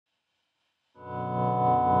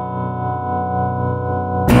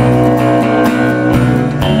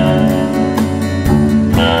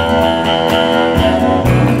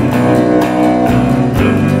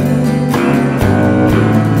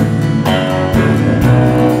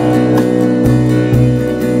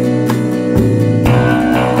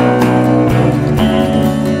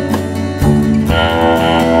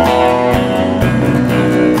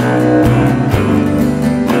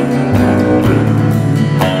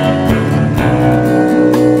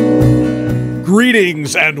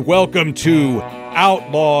Greetings and welcome to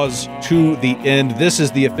Outlaws to the End. This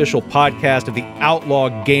is the official podcast of the Outlaw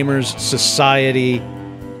Gamers Society,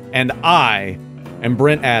 and I am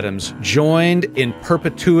Brent Adams, joined in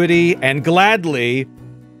perpetuity and gladly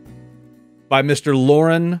by Mr.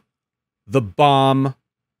 Lauren the Bomb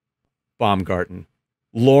Baumgarten.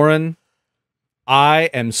 Lauren, I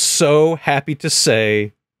am so happy to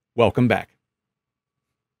say welcome back.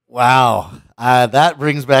 Wow. That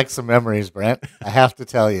brings back some memories, Brent. I have to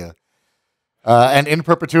tell you. And in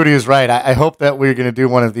perpetuity is right. I hope that we're going to do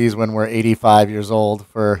one of these when we're 85 years old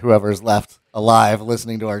for whoever's left alive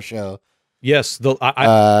listening to our show. Yes,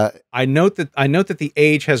 I note that the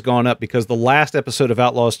age has gone up because the last episode of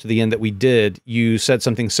Outlaws to the End that we did, you said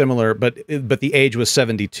something similar, but the age was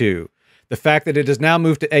 72. The fact that it has now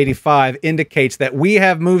moved to 85 indicates that we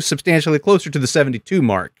have moved substantially closer to the 72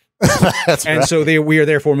 mark. That's and right. so we are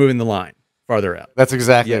therefore moving the line farther out. That's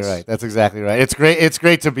exactly right. That's exactly right. It's great. It's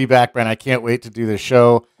great to be back, Brent. I can't wait to do this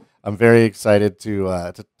show. I'm very excited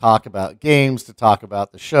to talk about games, to talk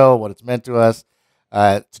about the show, what it's meant to us,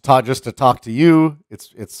 to talk to you.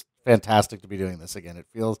 It's fantastic to be doing this again. It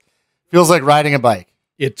feels like riding a bike.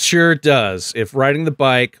 It sure does. If riding the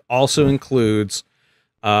bike also includes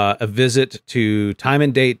a visit to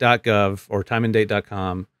timeanddate.gov or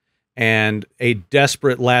timeanddate.com and a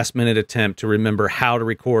desperate last-minute attempt to remember how to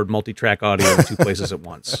record multi-track audio in two places at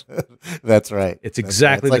once. That's right. It's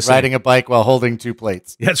exactly the like same. Riding a bike while holding two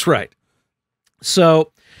plates. That's right.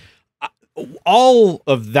 So all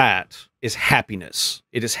of that is happiness.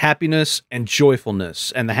 It is happiness and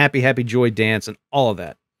joyfulness and the happy, happy joy dance and all of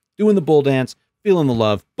that. Doing the bull dance, feeling the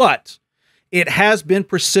love. But it has been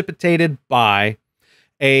precipitated by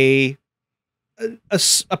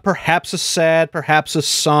perhaps a sad, perhaps a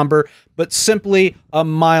somber, but simply a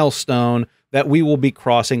milestone that we will be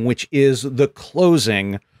crossing, which is the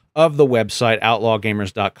closing of the website,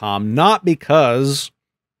 outlawgamers.com. Not because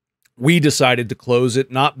we decided to close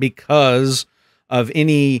it, not because of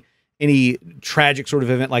any tragic sort of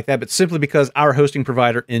event like that, but simply because our hosting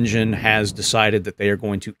provider, Engine, has decided that they are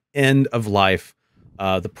going to end of life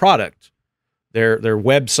the product, their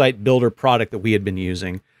website builder product that we had been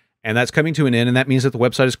using. And that's coming to an end, and that means that the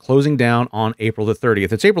website is closing down on April the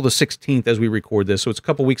 30th. It's April the 16th as we record this, so it's a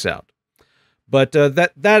couple weeks out. But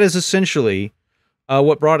that is essentially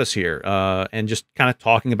what brought us here, and just kind of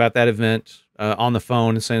talking about that event on the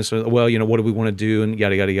phone and saying, so, well, what do we want to do, and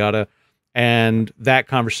yada, yada, yada. And that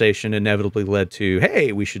conversation inevitably led to,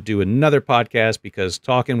 hey, we should do another podcast because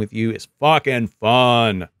talking with you is fucking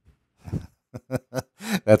fun.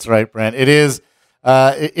 That's right, Brent. It is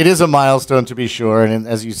a milestone to be sure, and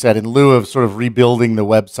as you said, in lieu of sort of rebuilding the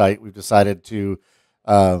website, we've decided to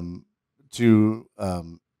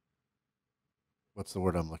what's the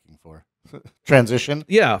word I'm looking for? Transition.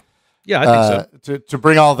 Yeah, I think so. To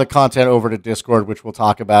bring all the content over to Discord, which we'll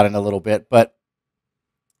talk about in a little bit, but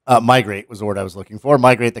migrate was the word I was looking for.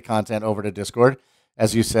 Migrate the content over to Discord.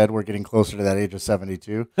 As you said, we're getting closer to that age of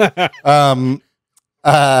 72.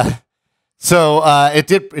 So it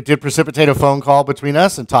did precipitate a phone call between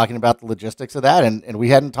us and talking about the logistics of that, and we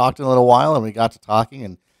hadn't talked in a little while, and we got to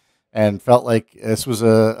talking and felt like this was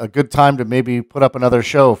a good time to maybe put up another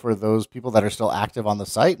show for those people that are still active on the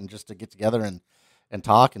site, and just to get together and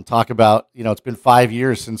talk about, it's been 5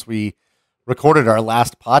 years since we recorded our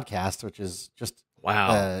last podcast, which is just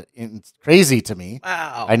wow, it's crazy to me.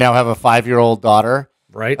 Wow. I now have a 5-year-old daughter.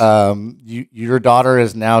 Right. Your daughter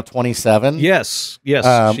is now 27. Yes, she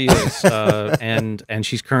is, and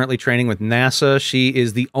she's currently training with NASA. She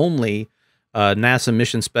is the only NASA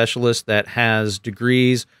mission specialist that has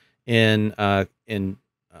degrees in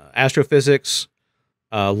astrophysics,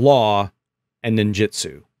 law, and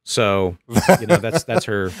ninjutsu. So that's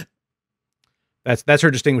her. That's her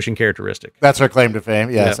distinguishing characteristic. That's her claim to fame.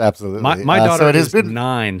 Yes, yep. Absolutely. My daughter is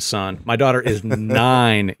 9, son. My daughter is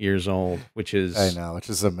 9 years old, which is which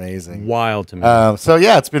is amazing, wild to me. So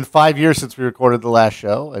yeah, it's been 5 years since we recorded the last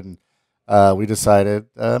show, and we decided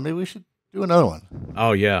maybe we should do another one.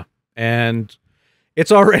 Oh yeah, and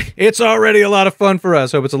it's already a lot of fun for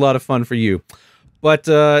us. Hope it's a lot of fun for you. But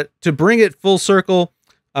to bring it full circle,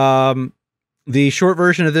 the short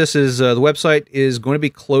version of this is the website is going to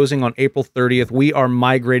be closing on April 30th. We are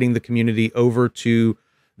migrating the community over to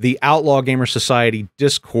the Outlaw Gamer Society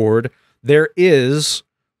Discord. There is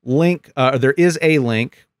a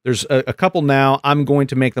link. There's a couple now. I'm going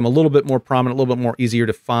to make them a little bit more prominent, a little bit more easier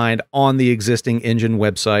to find on the existing Engine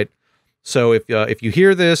website. So if you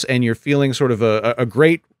hear this and you're feeling sort of a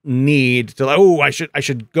great need to, like, oh, I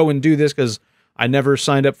should go and do this because I never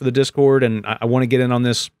signed up for the Discord and I want to get in on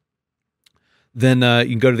this, then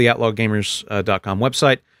you can go to the outlawgamers.com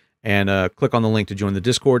website and click on the link to join the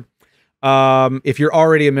Discord. If you're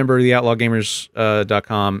already a member of the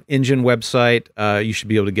outlawgamers.com engine website, you should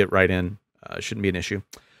be able to get right in. Shouldn't be an issue.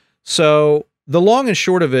 So the long and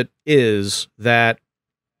short of it is that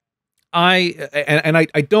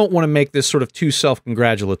I don't want to make this sort of too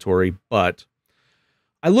self-congratulatory, but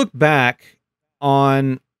I look back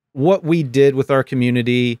on what we did with our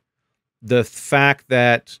community, the fact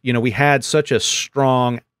that, we had such a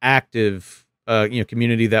strong, active,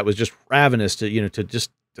 community that was just ravenous to, to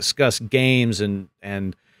just discuss games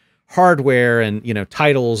and hardware and,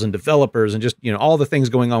 titles and developers and just, all the things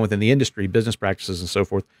going on within the industry, business practices and so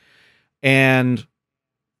forth. And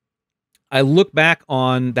I look back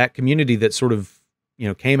on that community that sort of,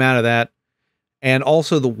 came out of that, and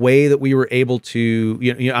also the way that we were able to,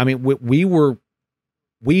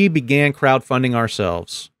 we began crowdfunding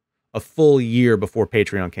ourselves a full year before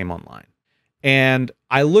Patreon came online. And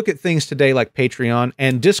I look at things today like Patreon,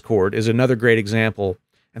 and Discord is another great example,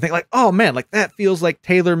 and think like, oh man, like that feels like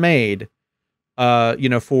tailor-made,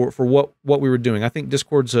 for what we were doing. I think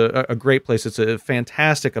Discord's a great place. It's a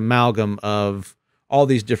fantastic amalgam of all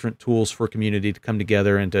these different tools for community to come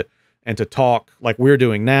together and to talk like we're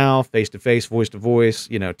doing now, face-to-face, voice-to-voice,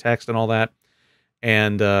 text and all that.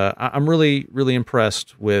 And I'm really, really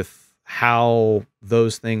impressed with how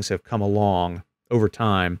those things have come along over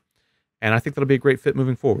time. And I think that'll be a great fit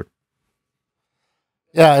moving forward.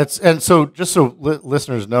 Yeah, so just so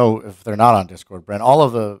listeners know, if they're not on Discord, Brent,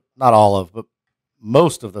 but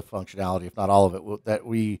most of the functionality, if not all of it, that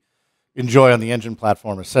we enjoy on the Engine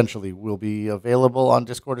platform essentially will be available on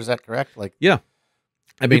Discord. Is that correct? Like, yeah,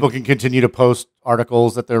 people can continue to post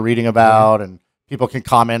articles that they're reading about, and people can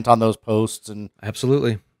comment on those posts. And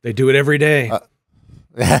absolutely, they do it every day.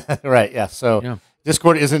 Right? Yeah. So yeah.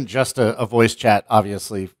 Discord isn't just a voice chat.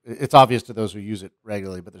 Obviously, it's obvious to those who use it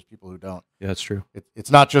regularly, but there's people who don't. Yeah, that's true.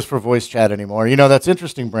 It's not just for voice chat anymore. That's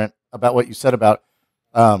interesting, Brent, about what you said about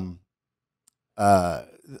our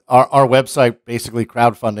website basically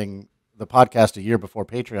crowdfunding the podcast a year before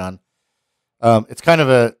Patreon. It's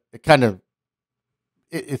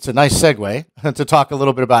a nice segue to talk a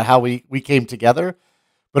little bit about how we came together.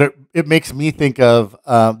 But it makes me think of,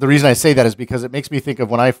 the reason I say that is because it makes me think of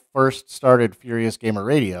when I first started Furious Gamer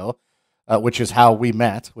Radio, which is how we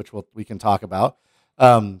met, which we can talk about.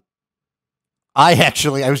 I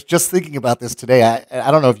was just thinking about this today. I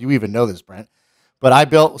don't know if you even know this, Brent, but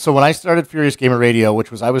so when I started Furious Gamer Radio,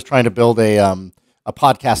 I was trying to build a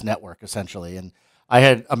podcast network essentially. And I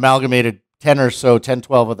had amalgamated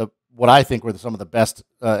 12 of what I think were some of the best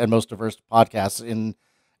and most diverse podcasts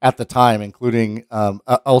at the time, including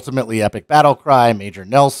ultimately Epic Battle Cry, Major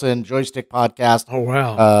Nelson, Joystick Podcast. Oh,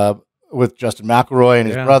 wow. With Justin McElroy and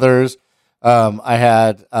his brothers. I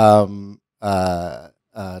had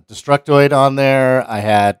Destructoid on there. I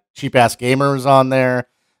had Cheap Ass Gamers on there.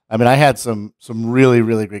 I mean, I had some really,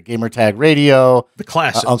 really great Gamer Tag Radio. The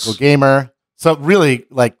classics. Uncle Gamer. So really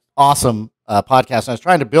awesome podcasts. And I was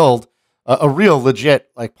trying to build a real legit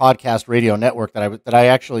podcast radio network that I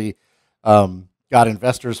actually got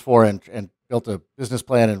investors for and built a business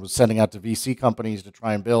plan and was sending out to VC companies to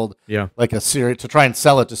try and build to try and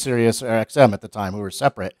sell it to Sirius or XM at the time, who were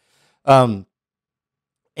separate. And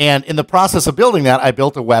in the process of building that, I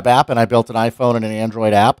built a web app and I built an iPhone and an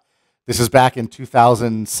Android app. This is back in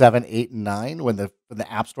 2007, 8, and 9 when the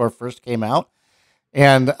App Store first came out.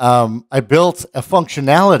 And I built a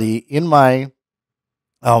functionality in my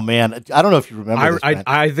Oh man, I don't know if you remember this,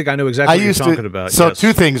 I think I know exactly what you're talking about. So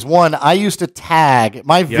two things. One, I used to tag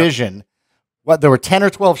my vision. There were 10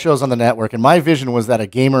 or 12 shows on the network, and my vision was that a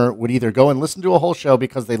gamer would either go and listen to a whole show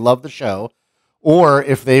because they loved the show, or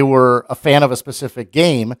if they were a fan of a specific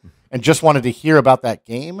game and just wanted to hear about that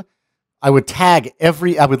game, I would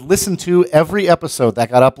listen to every episode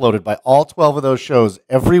that got uploaded by all 12 of those shows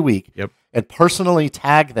every week, and personally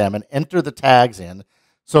tag them and enter the tags in.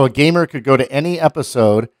 So a gamer could go to any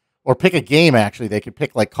episode or pick a game, actually. They could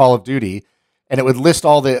pick like Call of Duty, and it would list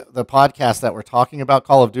all the podcasts that were talking about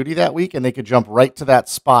Call of Duty that week, and they could jump right to that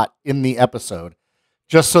spot in the episode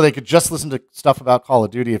just so they could just listen to stuff about Call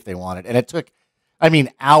of Duty if they wanted. And it took,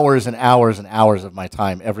 hours and hours and hours of my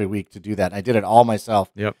time every week to do that. And I did it all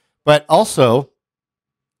myself. But also,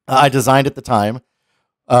 I designed at the time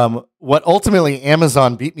what ultimately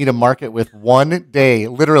Amazon beat me to market with one day,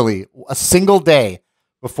 literally a single day,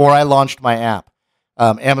 before I launched my app.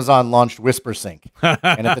 Amazon launched WhisperSync.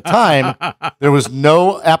 And at the time, there was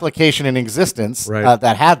no application in existence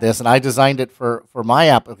that had this, and I designed it for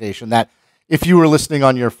my application that if you were listening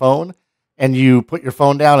on your phone and you put your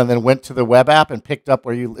phone down and then went to the web app and picked up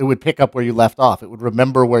it would pick up where you left off. It would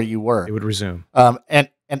remember where you were. It would resume. And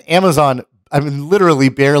Amazon I mean, literally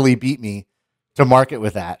barely beat me to market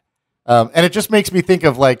with that. And it just makes me think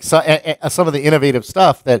of like some of the innovative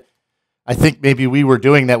stuff that I think maybe we were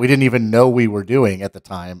doing that we didn't even know we were doing at the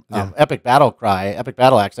time. Epic Battle Cry, Epic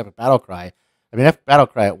Battle Axe, Epic Battle Cry. I mean, Epic Battle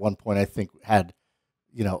Cry at one point I think had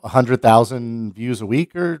 100,000 views a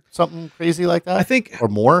week or something crazy like that. I think, or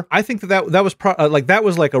more. I think that was that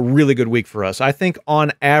was like a really good week for us. I think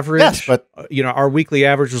on average, yes, but our weekly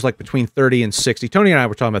average was like between 30 and 60. Tony and I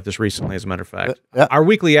were talking about this recently, as a matter of fact. Our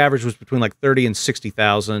weekly average was between like 30 and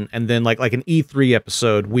 60,000, and then like an E3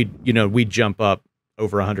 episode, we'd jump up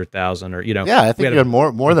over 100,000, or yeah, I think you had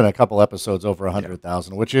more than a couple episodes over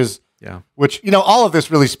 100,000, which is all of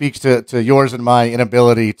this really speaks to yours and my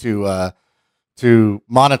inability to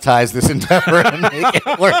monetize this endeavor and make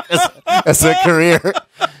it work as a career,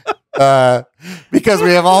 because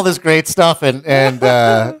we have all this great stuff and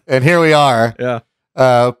here we are. Yeah.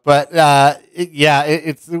 This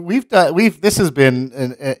has been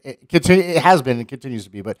it has been and continues to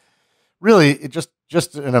be, but really it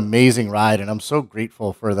just an amazing ride, and I'm so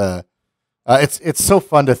grateful for the. It's so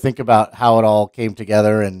fun to think about how it all came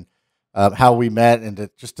together and. How we met, and to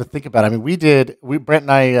think about it. I mean, Brent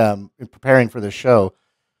and I, in preparing for this show,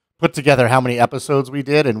 put together how many episodes we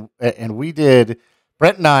did, and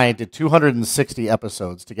Brent and I did 260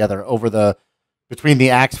 episodes together between the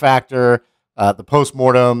Axe Factor, the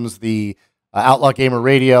Postmortems, the Outlaw Gamer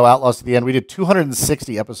Radio, Outlaws to the End. We did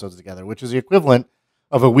 260 episodes together, which is the equivalent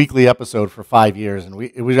of a weekly episode for 5 years, and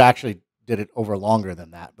we actually did it over longer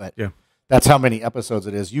than that, but that's how many episodes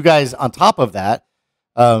it is. You guys, on top of that,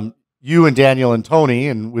 you and Daniel and Tony,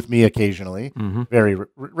 and with me occasionally, very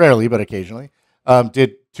rarely, but occasionally,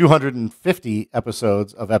 did 250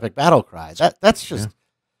 episodes of Epic Battle Cry. That's just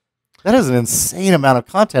that is an insane amount of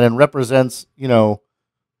content, and represents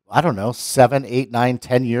I don't know 7, 8, 9,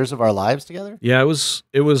 10 years of our lives together. Yeah, it was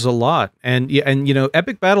a lot, and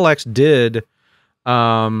Epic Battle Axe did.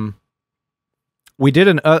 We did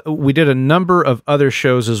a number of other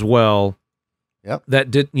shows as well. Yep. That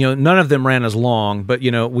did, none of them ran as long, but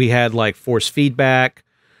we had like Force Feedback,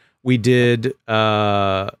 we did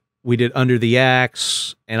Under the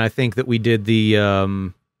Axe, and I think that we did the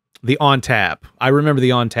On Tap. I remember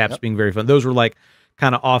the On Taps being very fun. Those were like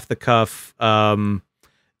kind of off the cuff,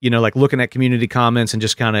 like looking at community comments and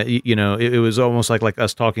just kind of, it was almost like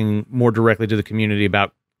us talking more directly to the community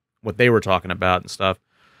about what they were talking about and stuff.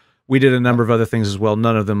 We did a number of other things as well.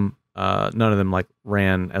 None of them like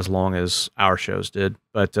ran as long as our shows did,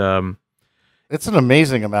 but it's an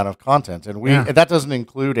amazing amount of content, and that doesn't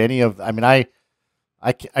include any of. I mean, I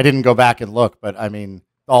didn't go back and look, but I mean,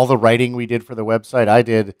 all the writing we did for the website, I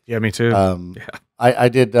did. Yeah, me too. I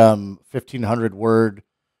did 1,500 word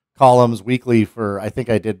columns weekly for. I think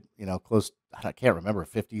I did close. I can't remember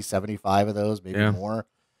 50, 75 of those, maybe more,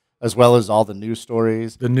 as well as all the news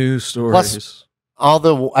stories. The news stories. Plus all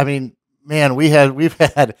the. I mean, man, we've had.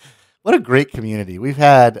 What a great community. We've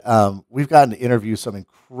gotten to interview some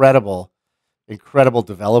incredible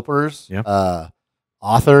developers,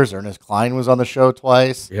 authors. Ernest Klein was on the show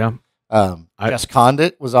twice. Yeah. Jess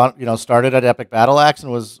Condit was on, started at Epic Battle Axe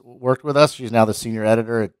and worked with us. She's now the senior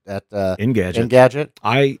editor at Engadget.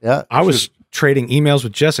 I was trading emails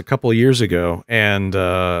with Jess a couple of years ago, and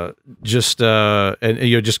just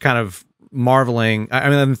kind of marveling. I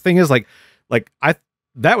mean, the thing is,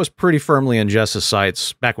 that was pretty firmly in Jess's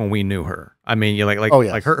sights back when we knew her. I mean,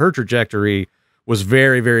 her trajectory was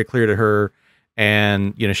very, very clear to her,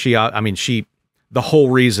 and the whole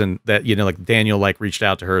reason that Daniel reached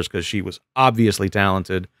out to her is because she was obviously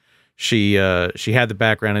talented. She had the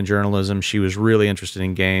background in journalism. She was really interested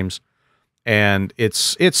in games, and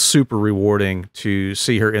it's super rewarding to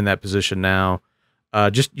see her in that position now.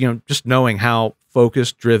 Just knowing how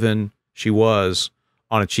focused, driven she was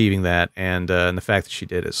on achieving that, and the fact that she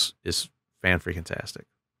did is fan-freaking-tastic.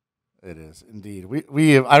 It is indeed.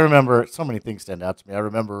 I remember so many things stand out to me. I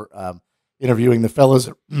remember interviewing the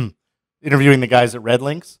guys at Red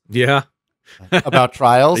Links. Yeah, about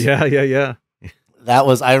Trials. Yeah.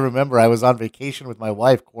 I remember I was on vacation with my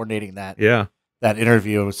wife coordinating that. Yeah, that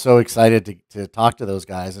interview. I was so excited to talk to those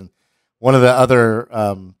guys. And one of the other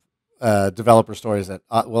developer stories that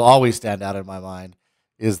will always stand out in my mind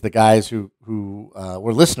is the guys who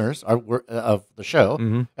were listeners of the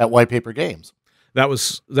show at White Paper Games. That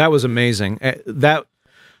was amazing. That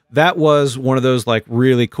was one of those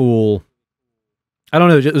really cool. I don't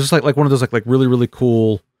know. It was just like one of those really, really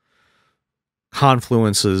cool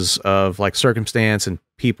confluences of circumstance and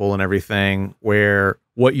people and everything, where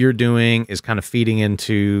what you're doing is kind of feeding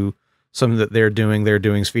into something that they're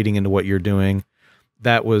doing's feeding into what you're doing.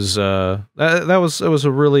 That was that was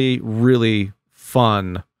a really, really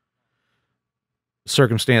fun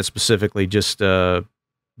circumstance specifically, and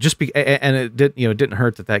it didn't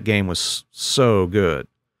hurt that game was so good.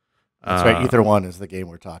 That's right. Ether 1 is the game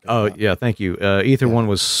we're talking about. Oh yeah, thank you. Ether 1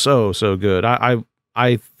 was so good.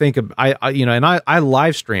 I think I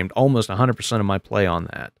live streamed almost 100% of my play on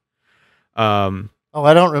that.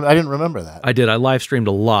 I didn't remember that. I did. I live streamed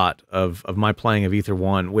a lot of my playing of Ether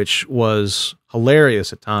 1, which was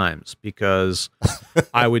hilarious at times because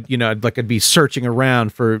I would, I'd be searching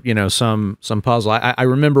around for, some puzzle. I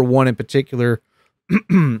remember one in particular.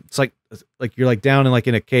 It's like you're like down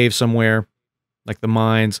in a cave somewhere, like the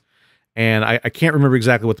mines, and I can't remember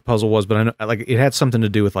exactly what the puzzle was, but I know it had something to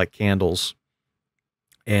do with like candles.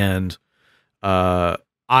 And I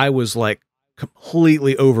was like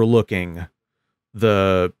completely overlooking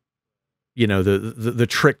the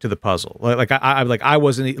trick to the puzzle. I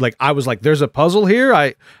was like, there's a puzzle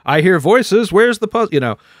here. I hear voices. Where's the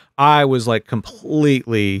puzzle? I was like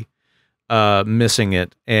completely missing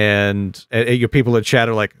it. And your people in chat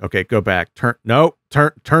are like, okay, go back. Turn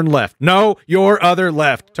left. No, your other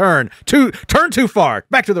left. Turn too far.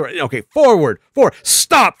 Back to the right. Okay, forward.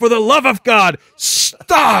 Stop, for the love of God.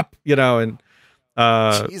 Stop. And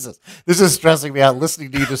Jesus, this is stressing me out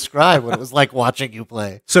listening to you describe what it was like watching you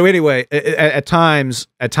play. So anyway, at times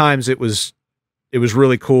it was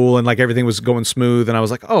really cool and like everything was going smooth, and I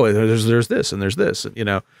was like, oh, there's this and there's this, and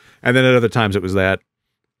then at other times it was that.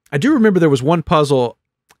 I do remember there was one puzzle,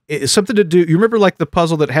 it's something to do. You remember like the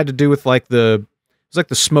puzzle that had to do with like the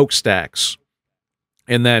smokestacks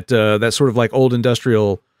and that sort of like old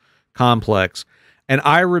industrial complex, and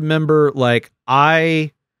I remember like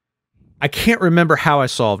I can't remember how I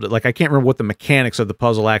solved it. Like, I can't remember what the mechanics of the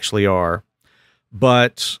puzzle actually are,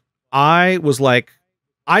 but I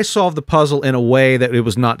solved the puzzle in a way that it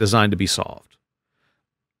was not designed to be solved.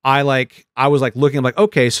 I was like looking, I'm like,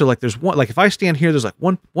 okay, so like there's one, like if I stand here, there's like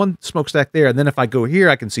one smokestack there. And then if I go here,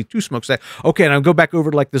 I can see two smokestacks. Okay. And I'll go back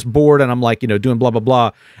over to like this board and I'm like, doing blah, blah,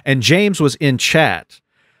 blah. And James was in chat.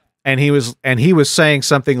 And he was saying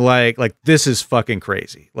something like this is fucking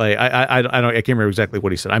crazy. Like I can't remember exactly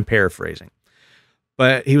what he said. I'm paraphrasing,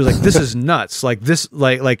 but he was like, this is nuts. Like this,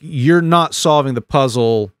 like you're not solving the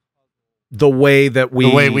puzzle the way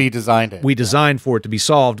we designed it. We designed for it to be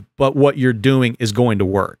solved, but what you're doing is going to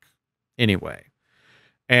work anyway.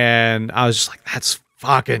 And I was just like, that's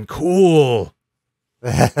fucking cool.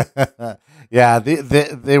 Yeah,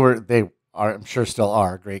 they are, I'm sure still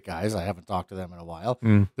are great guys. I haven't talked to them in a while.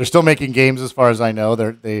 They're still making games as far as I know.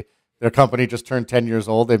 Their company just turned 10 years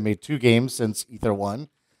old. They've made 2 games since Ether 1.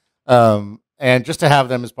 And just to have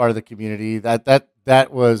them as part of the community, that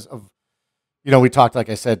was, we talked, like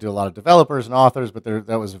I said, to a lot of developers and authors, but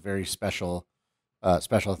that was a very special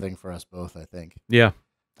thing for us both, I think. Yeah.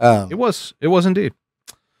 It was indeed.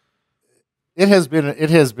 It has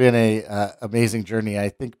been a amazing journey. I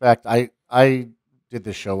think back, I did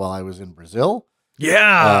this show while I was in Brazil.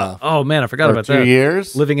 Yeah. Oh man, I forgot about that. 2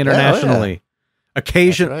 years living internationally,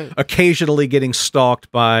 right. Occasionally getting stalked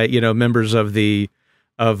by members of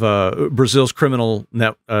Brazil's criminal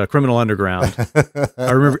underground.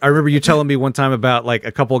 I remember you telling me one time about like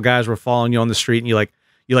a couple of guys were following you on the street, and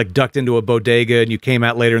you ducked into a bodega, and you came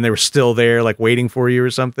out later, and they were still there, like waiting for you or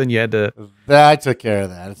something. You had to. I took care of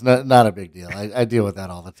that. It's not a big deal. I deal with that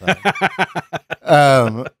all the time.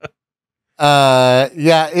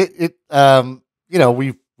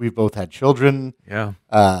 We've both had children. Yeah.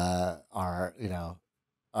 Our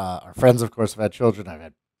friends, of course, have had children. I've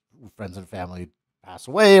had friends and family pass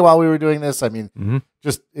away while we were doing this. I mean,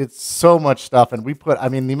 just, it's so much stuff. And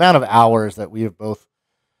the amount of hours that we have both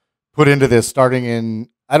put into this, starting in,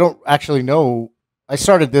 I don't actually know. I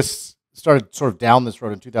started sort of down this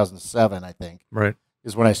road in 2007, I think. Right.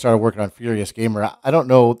 Is when I started working on Furious Gamer. I don't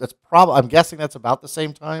know. I'm guessing that's about the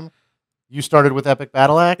same time you started with Epic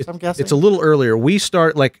Battle Axe, I'm guessing? It's a little earlier. We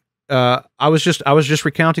start I was just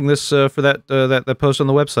recounting this for that post on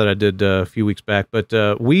the website I did a few weeks back,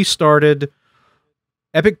 but we started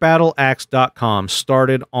epicbattleaxe.com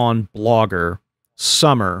started on Blogger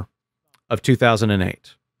summer of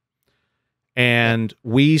 2008. And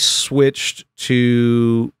we switched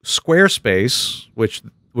to Squarespace, which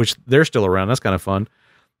they're still around. That's kind of fun.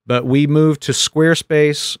 But we moved to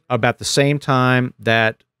Squarespace about the same time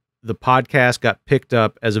that the podcast got picked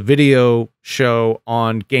up as a video show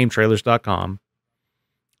on GameTrailers.com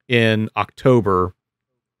in October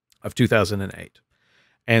of 2008.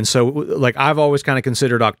 And so, like, I've always kind of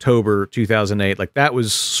considered October 2008, like that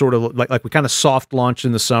was sort of like we kind of soft launched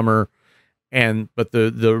in the summer, but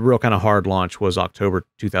the real kind of hard launch was October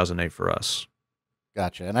 2008 for us.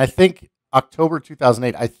 Gotcha. And I think October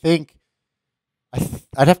 2008,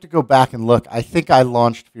 I'd have to go back and look. I think I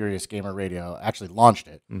launched Furious Gamer Radio. Actually, launched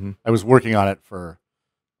it. I was working on it for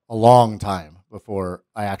a long time before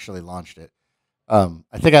I actually launched it.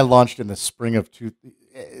 I think I launched in the spring of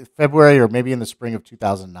February or maybe in the spring of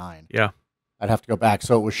 2009. Yeah. I'd have to go back.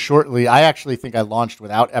 So it was shortly. I actually think I launched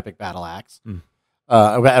without Epic Battle Axe,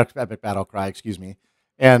 Epic Battle Cry, excuse me,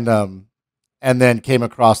 and then came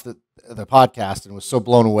across the podcast and was so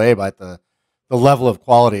blown away by the level of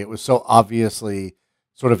quality. It was so obviously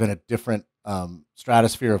sort of in a different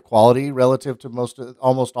stratosphere of quality relative to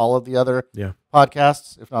almost all of the other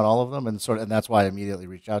podcasts, if not all of them, and that's why I immediately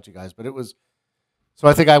reached out to you guys. But it was. So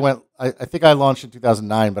I think I think I launched in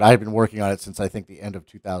 2009, but I had been working on it since I think the end of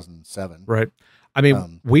 2007. Right. I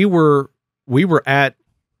mean, we were at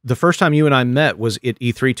the first time you and I met was at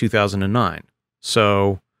E3 2009.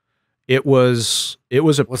 So it was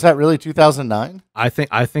was that really 2009? I think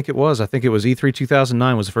it was. I think it was E3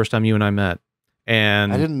 2009 was the first time you and I met.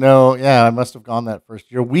 And I didn't know. Yeah, I must have gone that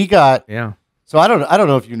first year. We got So I don't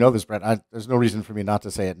know if you know this, Brent. There's no reason for me not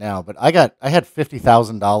to say it now, but I had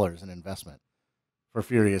 $50,000 in investment for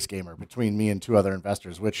Furious Gamer between me and two other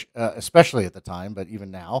investors, which especially at the time, but even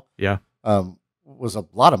now, was a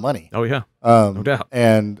lot of money. Oh yeah, no doubt.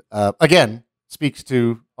 And again, speaks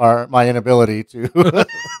to my inability to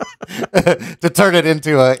to turn it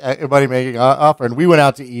into a money making offer. And we went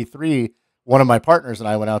out to E3. One of my partners and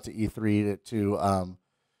I went out to E3 to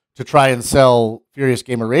try and sell Furious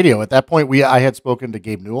Gamer Radio. At that point, I had spoken to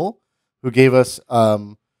Gabe Newell, who gave us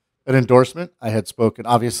an endorsement. I had spoken,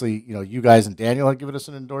 obviously, you guys and Daniel had given us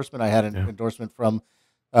an endorsement. I had an endorsement from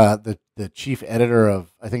the chief editor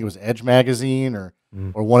of, I think it was Edge magazine or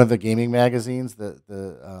one of the gaming magazines.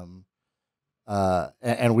 And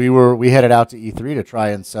we headed out to E3 to try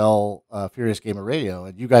and sell Furious Gamer Radio,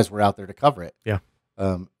 and you guys were out there to cover it. Yeah.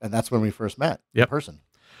 And that's when we first met in person.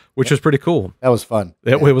 Which was pretty cool. That was fun.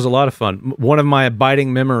 It was a lot of fun. One of my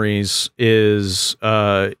abiding memories is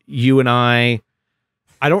you and I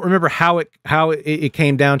don't remember how it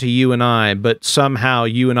came down to you and I, but somehow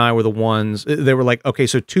you and I were the ones. They were like, okay,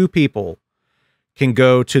 so two people can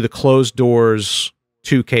go to the closed doors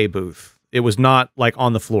 2K booth. It was not like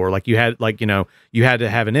on the floor. Like you had you had to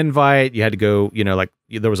have an invite. You had to go, like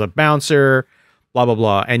there was a bouncer, blah blah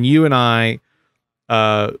blah. And you and I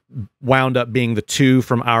wound up being the two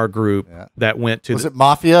from our group that went to. Was it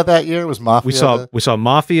Mafia that year? Was Mafia? We saw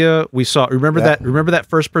Mafia. We saw remember that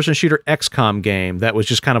first person shooter XCOM game that was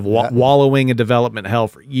just kind of wallowing in development hell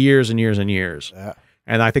for years and years and years. Yeah.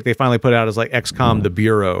 And I think they finally put out as like XCOM the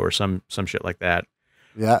Bureau or some shit like that.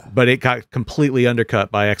 Yeah. But it got completely undercut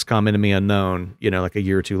by XCOM Enemy Unknown, like a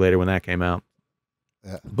year or two later when that came out.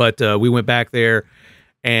 Yeah. But we went back there.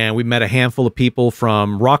 And we met a handful of people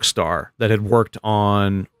from Rockstar that had worked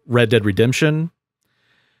on Red Dead Redemption,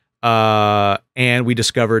 and we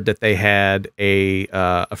discovered that they had a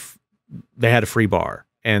free bar.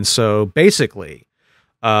 And so basically,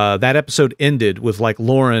 that episode ended with like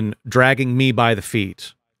Lauren dragging me by the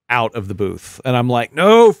feet out of the booth, and I'm like,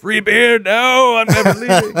 "No free beer, no, I'm never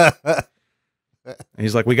leaving." And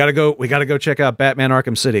he's like, "We gotta go check out Batman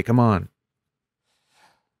Arkham City. Come on."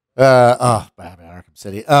 Batman Arkham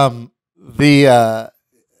City. All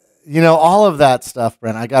of that stuff,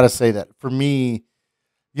 Brent, I got to say that for me,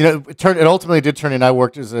 it ultimately did turn in. I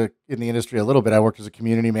worked in the industry a little bit. I worked as a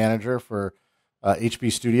community manager for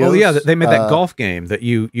HB Studios. Oh yeah, they made that golf game that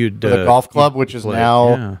you'd the golf club, which is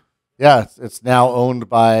now it's now owned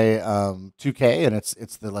by 2K, and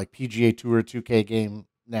it's the like PGA Tour 2K game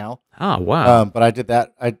now. Oh wow! But I did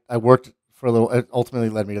that. I worked for a little. It ultimately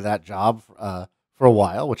led me to that job for a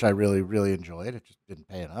while, which I really, really enjoyed. It just didn't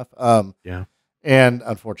pay enough. And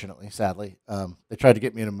unfortunately, sadly, they tried to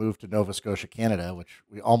get me to move to Nova Scotia, Canada, which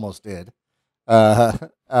we almost did.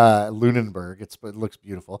 Lunenburg. It looks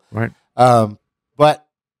beautiful. Right. But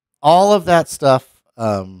all of that stuff,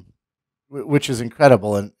 which is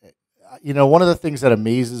incredible. And, one of the things that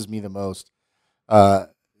amazes me the most,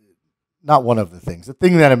 not one of the things, the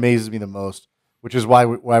thing that amazes me the most, which is why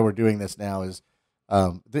we're doing this now, is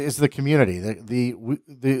the community.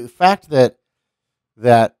 The fact that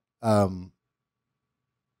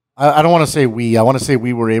I don't want to say we. I want to say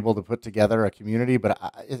we were able to put together a community, but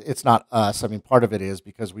it's not us. I mean, part of it is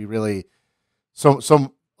because we really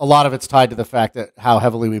a lot of it's tied to the fact that how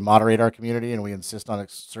heavily we moderate our community, and we insist on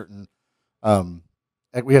certain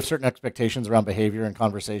we have certain expectations around behavior and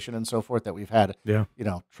conversation and so forth that we've had.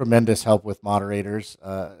 Tremendous help with moderators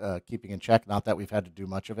keeping in check. Not that we've had to do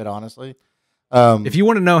much of it, honestly. If you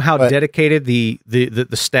want to know how dedicated the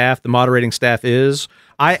staff, the moderating staff is,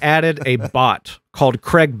 I added a bot called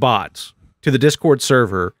Craig Bot to the Discord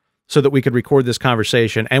server so that we could record this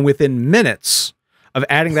conversation. And within minutes, of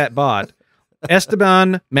adding that bot,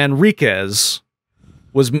 Esteban Manriquez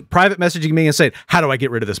was private messaging me and saying, "How do I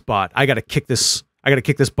get rid of this bot? I got to kick this. I got to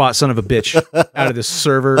kick this bot son of a bitch out of this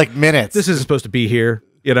server. Like minutes. This isn't supposed to be here,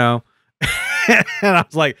 you know." And I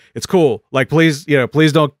was like, "It's cool. Like, please, you know,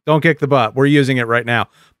 please don't kick the bot. We're using it right now."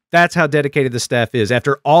 That's how dedicated the staff is.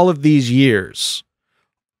 After all of these years,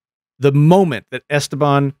 the moment that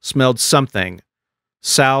Esteban smelled something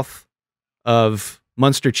south of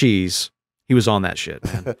Munster cheese, he was on that shit,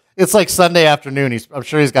 man. It's like Sunday afternoon. I'm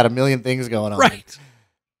sure he's got a million things going on. Right.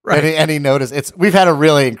 Right. And he noticed we've had a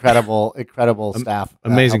really incredible staff,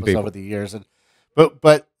 amazing help us people over the years. And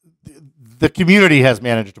but the community has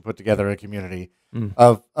managed to put together a community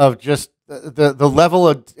of just the level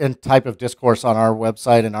of, and type of discourse on our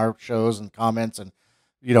website and our shows and comments, and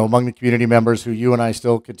you know, among the community members who you and I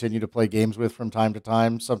still continue to play games with from time to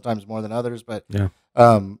time, sometimes more than others. But yeah,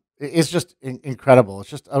 it's just incredible. It's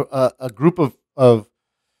just a group of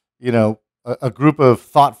you know, a group of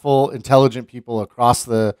thoughtful, intelligent people across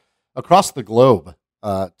the globe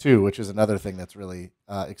too, which is another thing that's really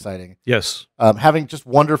exciting. Yes, having just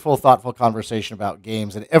wonderful, thoughtful conversation about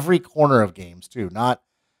games in every corner of games too.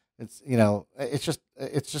 It's you know, it's just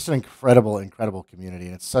an incredible community,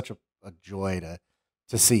 and it's such a joy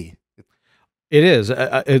to see. it is.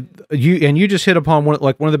 You just hit upon one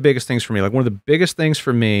of the biggest things for me. Like, one of the biggest things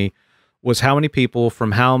for me was how many people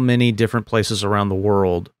from how many different places around the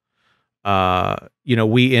world, you know,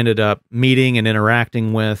 we ended up meeting and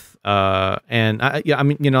interacting with, and I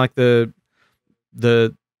mean, you know, like the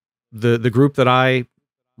group that I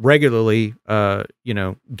regularly, you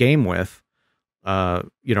know, game with,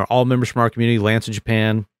 you know, all members from our community: Lance in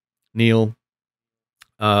Japan, Neil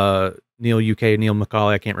UK, Neil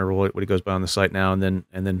McCauley, I can't remember what he goes by on the site now, and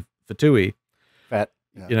then Fatui. Fat,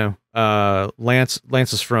 yeah. You know, Lance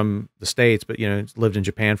is from the States, but you know, he's lived in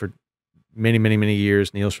Japan for many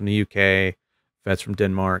years. Neil's from the UK, Fat's from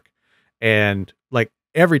Denmark, and like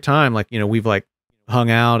every time, like, you know, we've like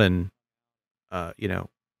hung out and you know,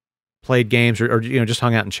 played games or you know, just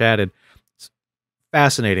hung out and chatted. It's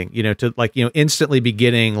fascinating, you know, to like, you know, instantly be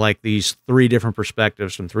getting like these 3 different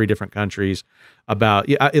perspectives from 3 different countries about,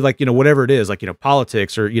 like, you know, whatever it is, like, you know,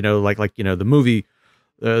 politics, or you know, like you know, the movie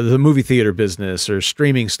theater business, or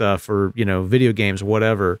streaming stuff, or you know, video games,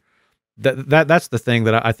 whatever. That's the thing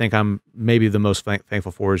that I think I'm maybe the most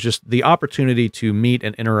thankful for, is just the opportunity to meet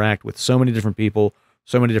and interact with so many different people,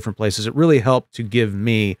 so many different places. It really helped to give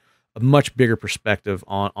me a much bigger perspective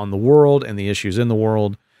on the world and the issues in the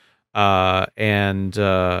world. And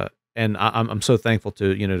I'm so thankful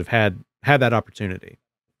to, you know, to have had that opportunity.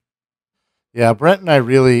 Yeah, Brent and I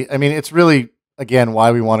really, I mean, it's really, again,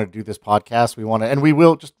 why we want to do this podcast. We want to, and we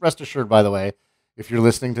will, just rest assured, by the way, if you're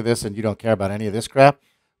listening to this and you don't care about any of this crap,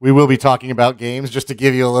 we will be talking about games, just to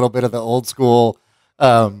give you a little bit of the old school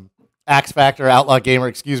X Factor, Outlaw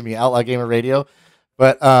Gamer radio.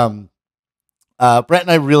 But Brent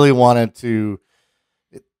and I really wanted to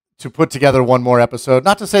put together one more episode.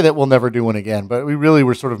 Not to say that we'll never do one again, but we really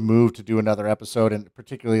were sort of moved to do another episode, and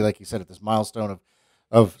particularly, like you said, at this milestone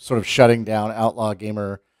of sort of shutting down Outlaw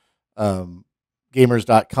Gamer,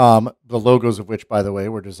 gamers.com, the logos of which, by the way,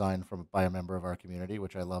 were designed by a member of our community,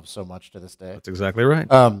 which I love so much to this day. That's exactly right.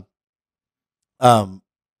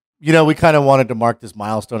 You know, we kind of wanted to mark this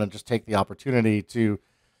milestone and just take the opportunity to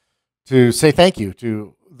say thank you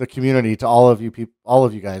to the community, to all of you people, all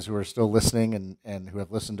of you guys who are still listening and who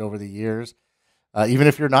have listened over the years. Even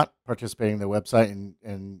if you're not participating in the website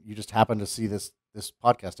and you just happen to see this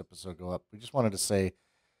podcast episode go up, we just wanted to say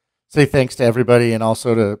thanks to everybody, and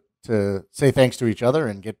also to say thanks to each other,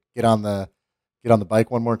 and get on the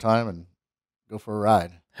bike one more time and go for a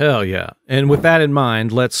ride. Hell yeah. And with that in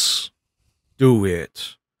mind, let's do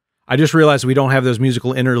it. I just realized we don't have those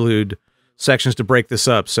musical interlude sections to break this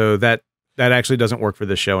up, so that actually doesn't work for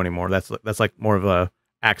this show anymore. That's like more of a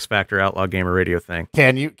X Factor Outlaw Gamer Radio thing.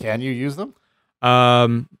 Can you use them?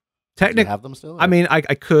 Technically, have them still? I mean, I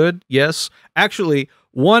could, yes. Actually,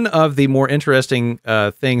 one of the more interesting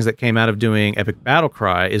things that came out of doing Epic Battle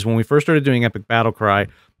Cry is when we first started doing Epic Battle Cry,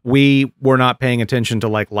 we were not paying attention to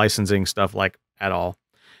like licensing stuff like at all.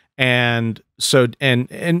 And so, and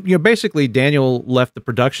you know, basically Daniel left the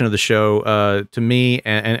production of the show to me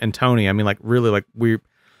and Tony. I mean, like, really, like,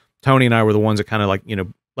 Tony and I were the ones that kind of, like, you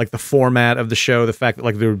know, like the format of the show, the fact that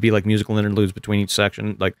like there would be like musical interludes between each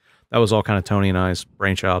section, like that was all kind of Tony and I's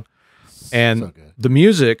brainchild. And so the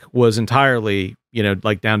music was entirely, you know,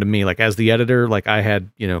 like down to me, like as the editor, like I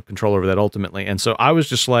had, you know, control over that ultimately. And so I was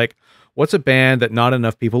just like, what's a band that not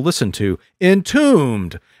enough people listen to?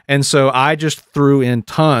 Entombed. And so I just threw in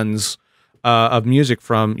tons of music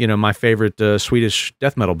from, you know, my favorite Swedish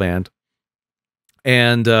death metal band.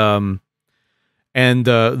 and when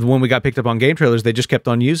we got picked up on Game Trailers, they just kept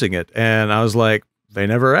on using it, and I was like, they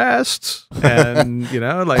never asked, and you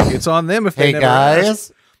know, like it's on them if they never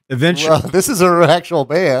asked. Eventually, well, this is an actual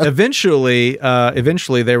band. Eventually,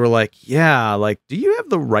 they were like, "Yeah, like, do you have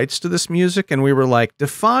the rights to this music?" And we were like,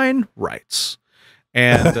 "Define rights."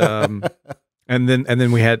 And and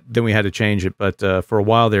then we had to change it. But for a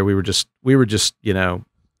while there, we were just you know,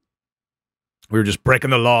 we were just breaking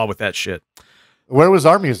the law with that shit. Where was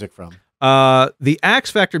our music from? The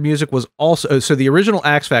Axe Factor music was also, so the original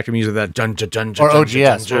Axe Factor music, that dun dun dun or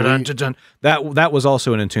OGS, that was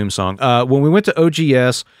also an Entomb song. When we went to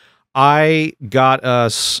OGS, I got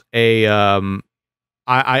us a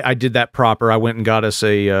I did that proper. I went and got us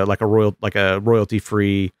a royalty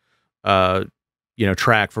free you know,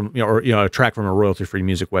 track from, you know, or you know, a track from a royalty free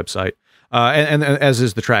music website. And as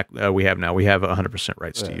is the track we have now, we have 100%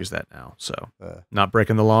 rights to use that now. So not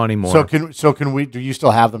breaking the law anymore. So can we? Do you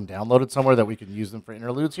still have them downloaded somewhere that we can use them for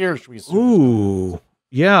interludes here? Or should we assume ooh,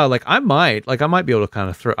 yeah. Like I might be able to kind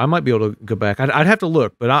of I might be able to go back. I'd have to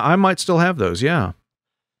look, but I might still have those. Yeah.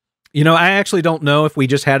 You know, I actually don't know if we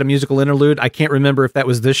just had a musical interlude. I can't remember if that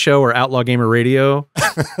was this show or Outlaw Gamer Radio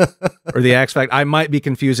or the Axe Factor. I might be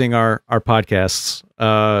confusing our podcasts.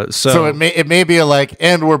 So it may be like,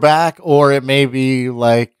 and we're back, or it may be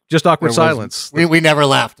like just awkward silence. We never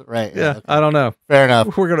left, right? Yeah, okay. I don't know. Fair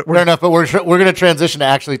enough. Fair enough. But we're gonna transition to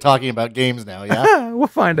actually talking about games now. Yeah, we'll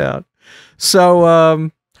find out. So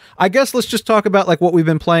I guess let's just talk about like what we've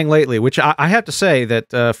been playing lately. Which I have to say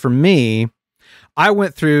that for me, I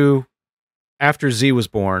went through, after Z was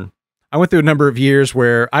born, I went through a number of years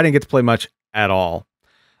where I didn't get to play much at all.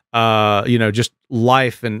 You know, just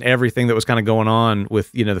life and everything that was kind of going on with,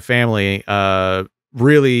 you know, the family,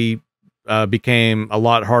 really became a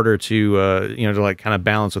lot harder to, you know, to like kind of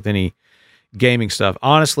balance with any gaming stuff.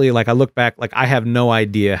 Honestly, like I look back, like I have no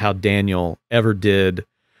idea how Daniel ever did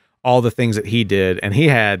all the things that he did. And he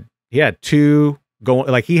had two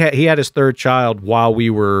going, like he had his third child while we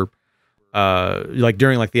were, like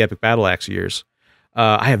during like the Epic Battle Axe years.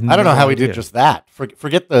 I don't know how he did just that.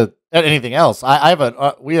 Forget anything else.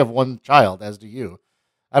 We have one child, as do you.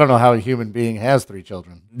 I don't know how a human being has three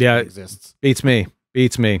children. Yeah, exists. Beats me.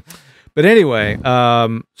 But anyway,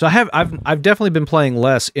 so I've definitely been playing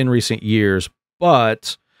less in recent years,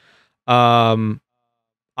 but I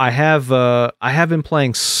have been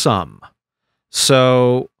playing some.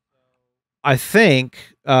 So I think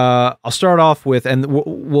I'll start off with, and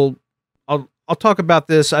I'll talk about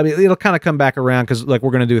this. I mean, it'll kind of come back around because like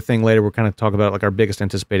we're going to do a thing later. We're kind of talk about like our biggest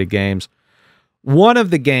anticipated games. One of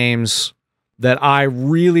the games that I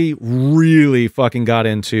really, really fucking got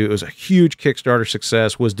into, it was a huge Kickstarter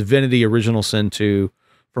success, was Divinity Original Sin 2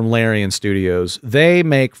 from Larian Studios. They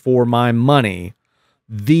make, for my money,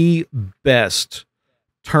 the best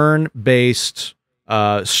turn-based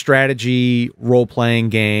strategy role-playing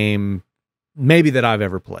game maybe that I've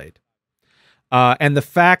ever played. And the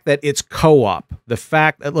fact that it's co-op, the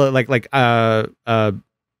fact that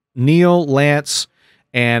Neil, Lance,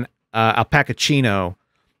 and Alpacachino,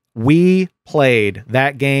 we played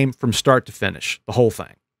that game from start to finish, the whole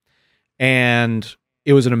thing. And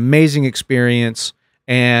it was an amazing experience.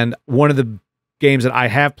 And one of the games that I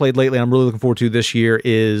have played lately, I'm really looking forward to this year,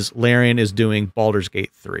 is Larian is doing Baldur's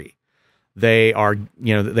Gate 3. They are,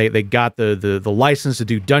 you know, they got the license to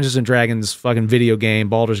do Dungeons and Dragons fucking video game,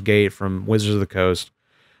 Baldur's Gate from Wizards of the Coast.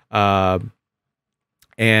 And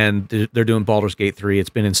they're doing Baldur's Gate 3. It's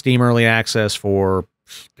been in Steam Early Access for,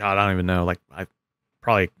 God, I don't even know, like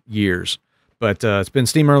probably years. But it's been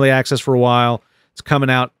Steam Early Access for a while. It's coming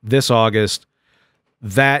out this August.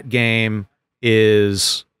 That game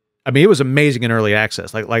is, I mean, it was amazing in Early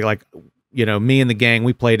Access. Like you know, me and the gang,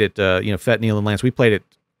 we played it, you know, Fett, Neil, and Lance, we played it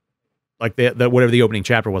like whatever the opening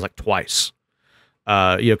chapter was, like twice. You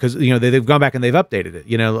know, because, you know, they've gone back and they've updated it,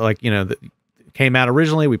 you know, like, you know, it came out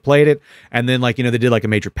originally, we played it, and then, like, you know, they did like a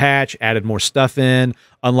major patch, added more stuff in,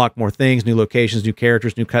 unlocked more things, new locations, new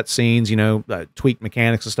characters, new cutscenes, you know, tweaked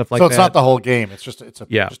mechanics and stuff like that. So it's not the whole game, it's just a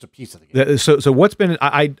piece of the game. So what's been,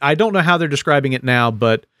 I don't know how they're describing it now,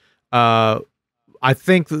 but I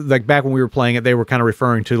think like back when we were playing it, they were kind of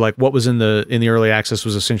referring to like what was in the early access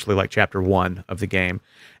was essentially like chapter 1 of the game.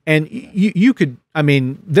 And you could, I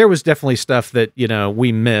mean, there was definitely stuff that, you know,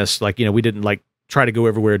 we missed. Like, you know, we didn't like try to go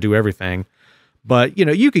everywhere, do everything, but, you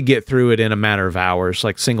know, you could get through it in a matter of hours,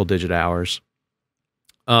 like single-digit hours.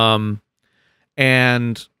 And,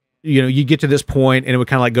 you know, you get to this point and it would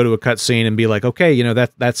kind of like go to a cutscene and be like, okay, you know,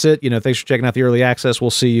 that's it. You know, thanks for checking out the early access. We'll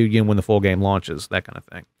see you know, when the full game launches, that kind of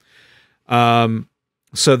thing.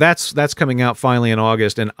 So that's coming out finally in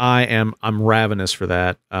August, and I'm ravenous for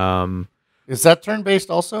that. Is that turn-based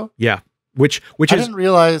also? Yeah, which I is didn't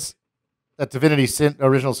realize that Divinity Sin,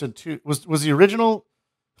 Original Sin 2 was the original.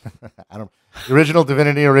 I don't. The original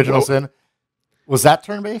Divinity, Original Sin. Was that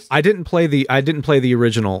turn-based? I didn't play the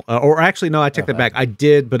original, or actually no, I take that back. I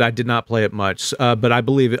did, but I did not play it much. But I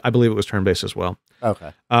believe it was turn-based as well.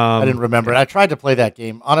 Okay, I didn't remember it. I tried to play that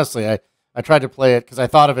game. Honestly, I tried to play it because I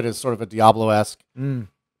thought of it as sort of a Diablo-esque, kind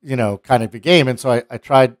of a game, and so I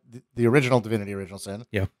tried the original Divinity, Original Sin.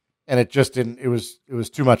 Yeah, and it just didn't. It was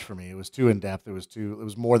too much for me. It was too in depth. It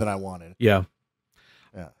was more than I wanted. Yeah.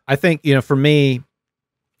 I think for me,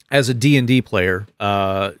 as a D&D player,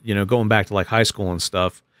 going back to like high school and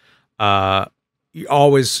stuff, you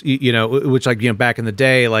always, which like, back in the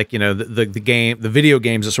day, like, the video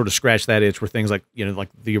games that sort of scratched that itch were things like, like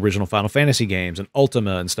the original Final Fantasy games and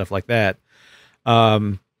Ultima and stuff like that.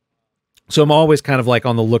 So I'm always kind of like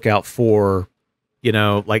on the lookout for,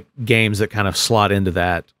 like games that kind of slot into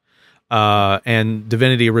that. And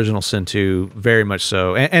Divinity Original Sin 2, very much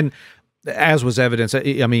so. And as was evidence,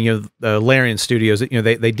 I mean, the Larian Studios,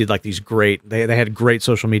 they did like these great, they had great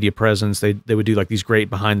social media presence. They would do like these great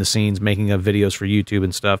behind the scenes making of videos for YouTube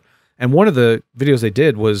and stuff. And one of the videos they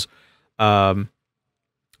did was, the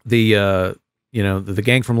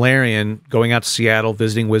gang from Larian going out to Seattle,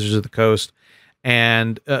 visiting Wizards of the Coast,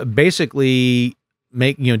 and basically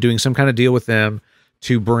doing some kind of deal with them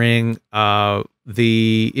to bring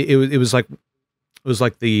it was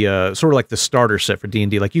like the sort of like the starter set for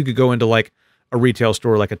D&D. Like you could go into like a retail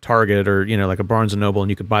store like a Target or like a Barnes and Noble, and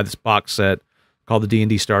you could buy this box set called the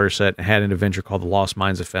D&D starter set, and had an adventure called The Lost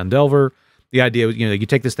Mines of Phandelver. The idea was, you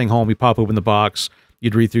take this thing home, you pop open the box,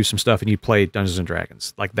 you'd read through some stuff, and you'd play Dungeons and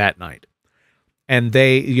Dragons like that night. And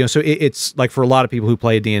they, so it's like for a lot of people who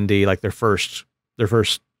play D&D, like their first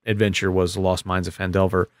adventure was The Lost Mines of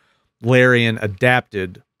Phandelver. Larian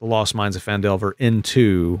adapted The Lost Mines of Phandelver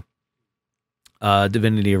into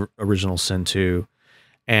Divinity Original Sin 2,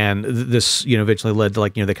 and this eventually led to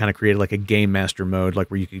like they kind of created like a game master mode, like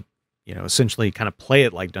where you could essentially kind of play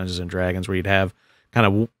it like Dungeons and Dragons, where you'd have kind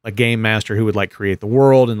of a game master who would like create the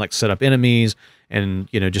world and like set up enemies and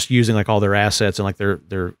just using like all their assets and like their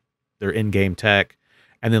in-game tech,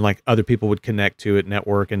 and then like other people would connect to it,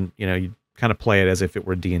 network, and you'd kind of play it as if it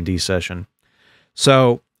were a D&D session.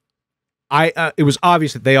 So it was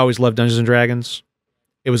obvious that they always loved Dungeons and Dragons.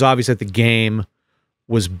 It was obvious that the game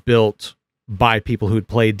was built by people who'd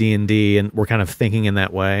played D&D and were kind of thinking in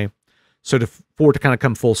that way. So for it to kind of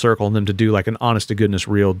come full circle and them to do like an honest to goodness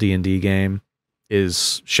real D&D game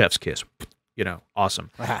is chef's kiss.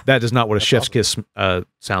 Awesome. That is not what a chef's kiss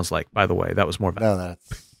sounds like, by the way. That was more about. No,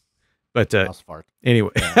 that's. But fart.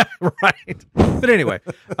 Anyway, yeah. Right. But anyway,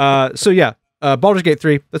 so yeah. Baldur's Gate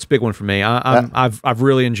 3, that's a big one for me. I've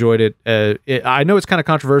really enjoyed it. I know it's kind of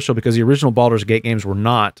controversial because the original Baldur's Gate games were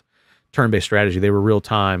not turn-based strategy; they were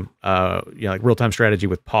real-time, like real-time strategy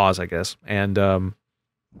with pause, I guess. And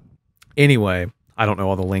anyway, I don't know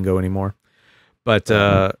all the lingo anymore, but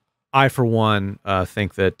I, for one,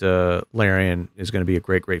 think that Larian is going to be a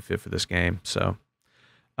great fit for this game. So,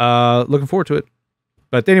 looking forward to it.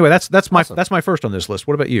 But anyway, that's awesome. That's my first on this list.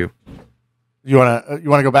 What about you? You wanna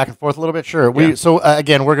go back and forth a little bit? Sure. Yeah. So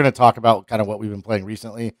again, we're gonna talk about kind of what we've been playing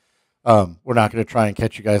recently. We're not gonna try and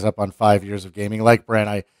catch you guys up on 5 years of gaming. Like Brent,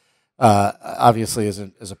 I obviously as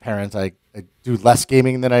a parent, I do less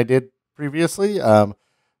gaming than I did previously.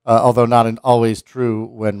 Although not always true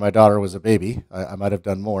when my daughter was a baby. I might have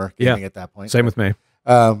done more gaming at that point. Same with me.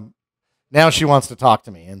 Now she wants to talk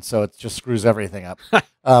to me, and so it just screws everything up.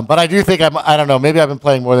 But I do think I don't know. Maybe I've been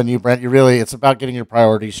playing more than you, Brent. It's about getting your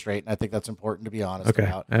priorities straight, and I think that's important to be honest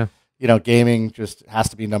about. Yeah. Gaming just has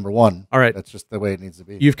to be number one. All right. That's just the way it needs to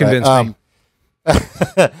be. You've convinced me.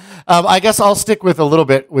 I guess I'll stick with a little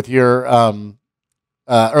bit with your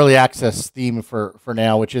early access theme for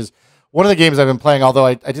now, which is one of the games I've been playing, although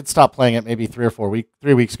I did stop playing it maybe 3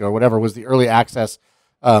 weeks ago or whatever, was the early access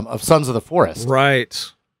of Sons of the Forest.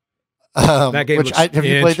 Right. That game have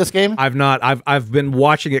you played this game? I've not. I've been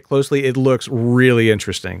watching it closely. It looks really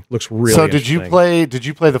interesting. So did you play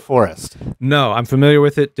The Forest? No, I'm familiar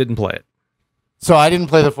with it. Didn't play it. So I didn't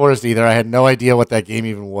play The Forest either. I had no idea what that game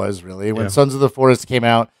even was really. When Sons of the Forest came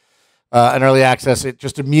out in early access, it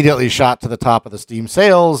just immediately shot to the top of the Steam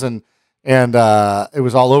sales, and it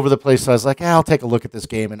was all over the place. So I was like, I'll take a look at this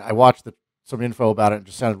game, and I watched some info about it, and it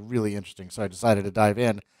just sounded really interesting. So I decided to dive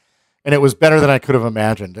in. And it was better than I could have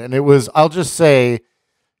imagined. And it was, I'll just say,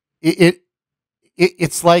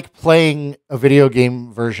 it's like playing a video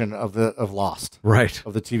game version of Lost, right?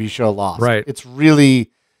 Of the TV show Lost, right? It's really,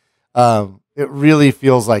 it really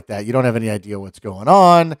feels like that. You don't have any idea what's going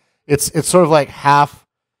on. It's sort of like half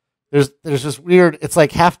there's this weird. It's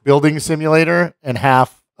like half building simulator and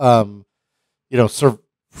half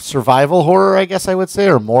survival horror, I guess I would say,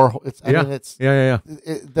 or more. I mean, it's they're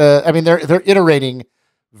iterating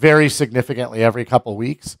very significantly every couple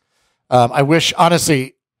weeks. I wish,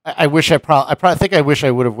 honestly, I wish I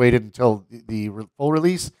would have waited until the full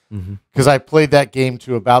release, because I played that game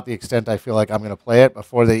to about the extent I feel like I'm going to play it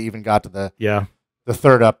before they even got to the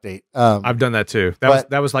third update. I've done that too.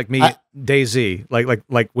 That was like me, DayZ.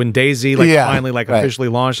 Like when DayZ finally officially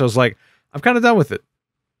launched, I was like, I'm kind of done with it.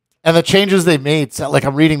 And the changes they made, like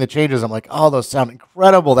I'm reading the changes, I'm like, oh, those sound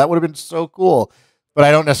incredible. That would have been so cool. But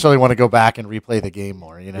I don't necessarily want to go back and replay the game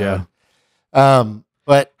more, you know? Yeah.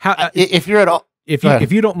 But if you're at all,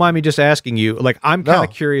 if you don't mind me just asking you, like, I'm kind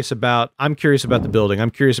of curious about the building.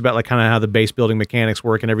 I'm curious about like kind of how the base building mechanics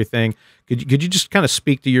work and everything. Could you just kind of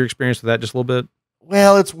speak to your experience with that just a little bit?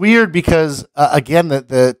 Well, it's weird because again,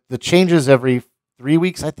 the changes every 3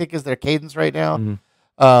 weeks, I think, is their cadence right now,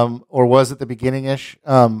 or was at the beginning-ish.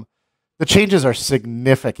 The changes are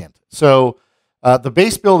significant. So the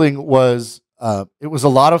base building was it was a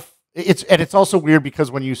lot of it's also weird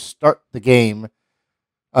because when you start the game,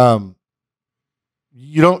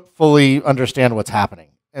 you don't fully understand what's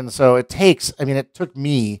happening, and so it took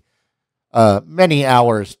me many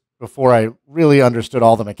hours before I really understood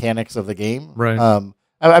all the mechanics of the game. Right.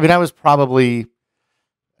 I was probably,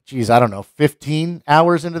 I don't know, 15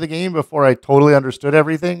 hours into the game before I totally understood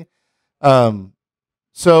everything.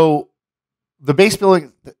 So the base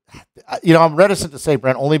building, I'm reticent to say,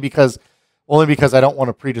 Brent, only because I don't want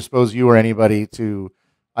to predispose you or anybody to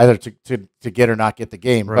either to get or not get the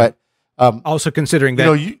game. Right. But also considering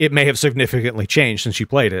that it may have significantly changed since you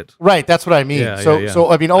played it. Right, that's what I mean. Yeah,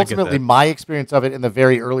 so I mean, ultimately, my experience of it in the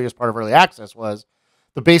very earliest part of early access was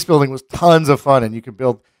the base building was tons of fun, and you could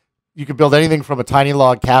build anything from a tiny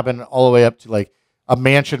log cabin all the way up to like a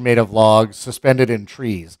mansion made of logs suspended in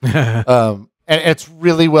trees. And it's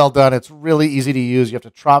really well done. It's really easy to use. You have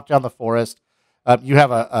to chop down the forest. You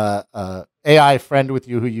have a AI friend with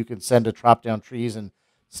you who you can send to chop down trees, and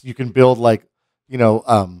you can build like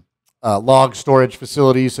log storage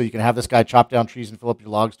facilities, so you can have this guy chop down trees and fill up your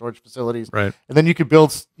log storage facilities. Right. And then you could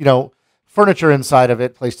build, furniture inside of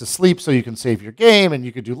it, place to sleep so you can save your game, and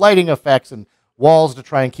you could do lighting effects and walls to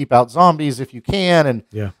try and keep out zombies if you can.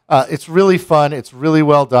 And it's really fun. It's really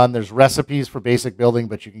well done. There's recipes for basic building,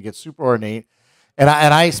 but you can get super ornate. And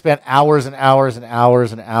I spent hours and hours and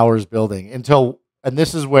hours and hours building and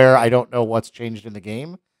this is where I don't know what's changed in the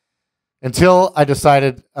game until I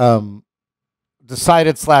decided found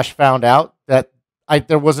out that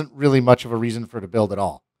there wasn't really much of a reason for it to build at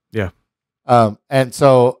all. Yeah. And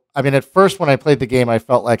so, I mean, at first when I played the game, I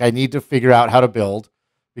felt like I need to figure out how to build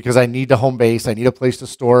because I need a home base. I need a place to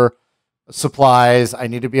store supplies. I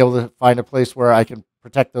need to be able to find a place where I can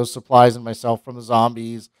protect those supplies and myself from the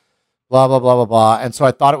zombies, blah, blah, blah, blah, blah. And so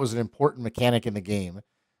I thought it was an important mechanic in the game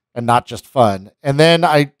and not just fun. And then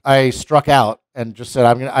I struck out and just said,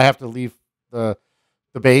 I have to leave the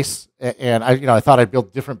base. And I thought I'd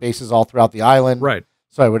build different bases all throughout the island. Right.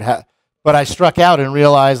 So I would have, but I struck out and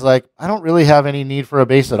realized like, I don't really have any need for a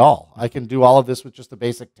base at all. I can do all of this with just the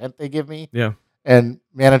basic tent they give me. Yeah. And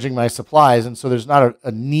managing my supplies. And so there's not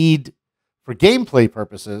a need for gameplay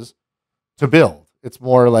purposes to build. It's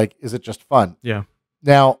more like, is it just fun? Yeah.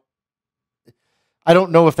 Now, I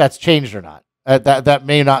don't know if that's changed or not. That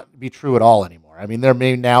may not be true at all anymore. I mean, there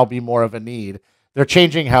may now be more of a need. They're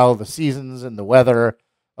changing how the seasons and the weather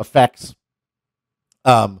affects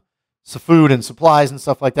food and supplies and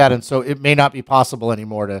stuff like that. And so it may not be possible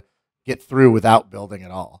anymore to get through without building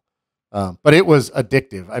at all. But it was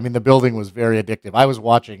addictive. I mean, the building was very addictive. I was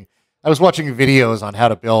watching videos on how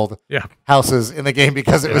to build houses in the game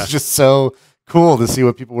because it was just so cool to see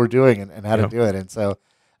what people were doing and how to do it. And so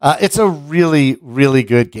it's a really, really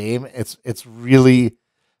good game. It's really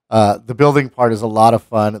the building part is a lot of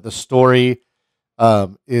fun. The story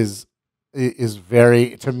is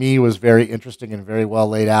very, to me, was very interesting and very well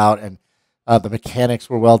laid out, and the mechanics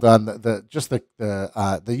were well done. The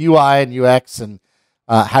UI and UX and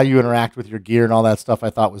how you interact with your gear and all that stuff, I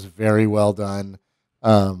thought was very well done.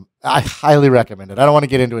 I highly recommend it. I don't want to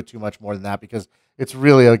get into it too much more than that because it's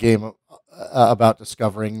really a game about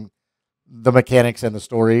discovering the mechanics and the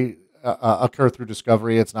story occur through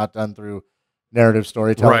discovery. It's not done through narrative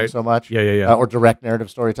storytelling so much. Or direct narrative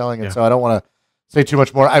storytelling. And so I don't want to say too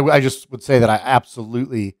much more. I just would say that I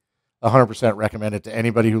absolutely 100% recommend it to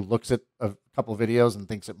anybody who looks at a couple videos and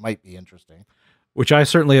thinks it might be interesting. Which I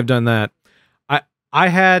certainly have done that. I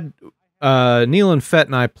had Neil and Fett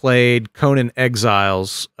and I played Conan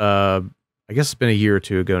Exiles. I guess it's been a year or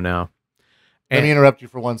two ago now. Let me interrupt you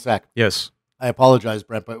for 1 sec. Yes. I apologize,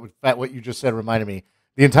 Brent, but with that, what you just said reminded me.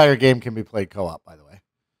 The entire game can be played co-op, by the way.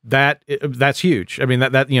 That's huge. I mean,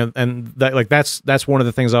 that you know, and that like that's one of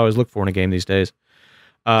the things I always look for in a game these days.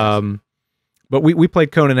 Yes. But we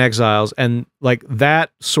played Conan Exiles, and like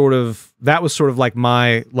that was sort of like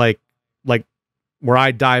my like where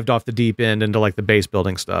I dived off the deep end into like the base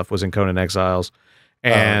building stuff was in Conan Exiles,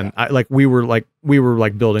 and we were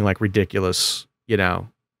building like ridiculous, you know,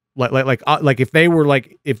 like if they were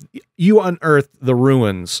like if you unearthed the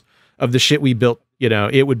ruins of the shit we built, you know,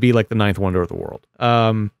 it would be like the ninth wonder of the world.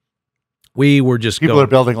 We were just people are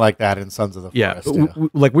building like that in Sons of the Forest. Yeah,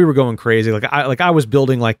 like we were going crazy. Like I was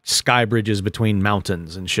building like sky bridges between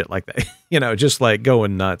mountains and shit like that. You know, just like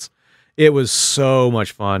going nuts. It was so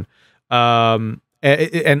much fun.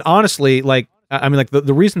 And honestly, like I mean, like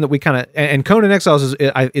the reason that we kind of and Conan Exiles is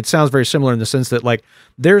it sounds very similar in the sense that like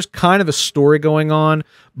there's kind of a story going on,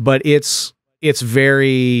 but it's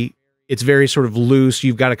very sort of loose.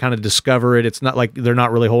 You've got to kind of discover it. It's not like they're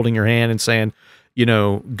not really holding your hand and saying, you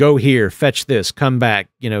know, go here, fetch this, come back,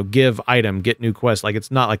 you know, give item, get new quest. Like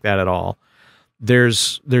it's not like that at all.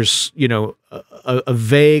 There's you know a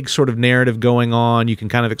vague sort of narrative going on. You can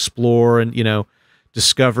kind of explore and, you know,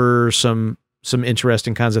 discover some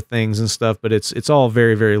interesting kinds of things and stuff, but it's all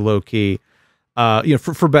very, very low key. You know,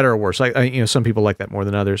 for better or worse. Like you know, some people like that more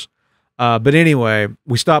than others. But anyway,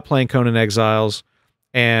 we stopped playing Conan Exiles.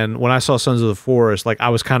 And when I saw Sons of the Forest, like I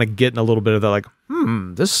was kind of getting a little bit of that, like,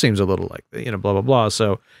 this seems a little like, you know, blah, blah, blah.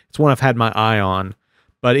 So it's one I've had my eye on,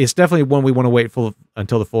 but it's definitely one we want to wait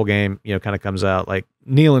until the full game, you know, kind of comes out. Like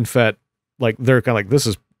Neil and Fett, like they're kind of like, this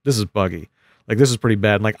is buggy. Like this is pretty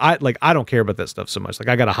bad. And I don't care about that stuff so much. Like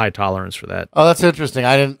I got a high tolerance for that. Oh, that's interesting.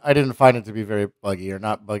 I didn't find it to be very buggy or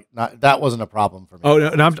not bug. Not that wasn't a problem for me. Oh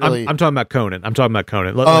no, I'm talking about Conan. I'm talking about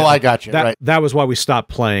Conan. Oh, I got you. Right. That was why we stopped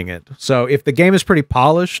playing it. So if the game is pretty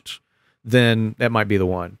polished, then that might be the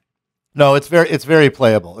one. No, it's very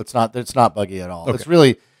playable. It's not buggy at all.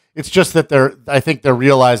 Okay. It's just that I think they're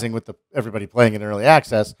realizing with everybody playing in early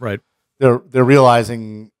access, right? They're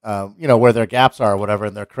realizing, you know, where their gaps are or whatever,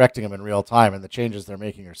 and they're correcting them in real time. And the changes they're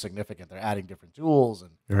making are significant. They're adding different tools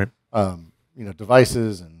and, you know,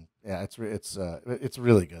 devices, and yeah, it's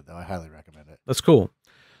really good though. I highly recommend it. That's cool.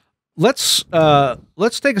 Let's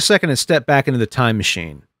take a second and step back into the time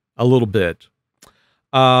machine a little bit.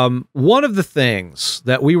 One of the things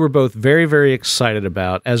that we were both very, very excited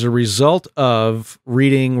about as a result of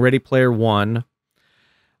reading Ready Player One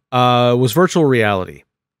was virtual reality.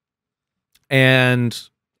 And,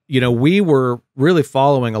 you know, we were really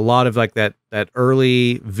following a lot of like that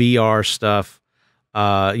early VR stuff.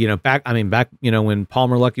 You know, back, you know, when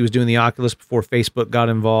Palmer Luckey was doing the Oculus before Facebook got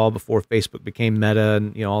involved, before Facebook became Meta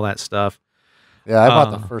and, you know, all that stuff. Yeah, I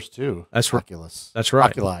bought the first two. That's Oculus. That's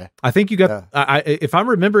right. Oculi. I think you got, if I'm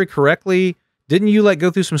remembering correctly, didn't you like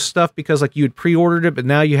go through some stuff because like you had pre-ordered it, but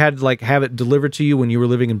now you had to like have it delivered to you when you were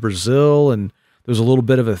living in Brazil, and there was a little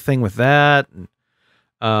bit of a thing with that. And,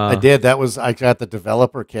 I did. I got the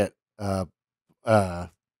developer kit, and I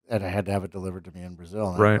had to have it delivered to me in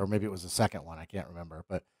Brazil, right? Or maybe it was the second one. I can't remember,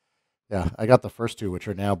 but yeah, I got the first two, which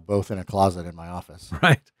are now both in a closet in my office.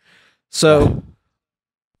 Right. So,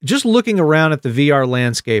 just looking around at the VR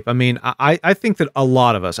landscape, I mean, I think that a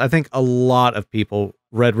lot of people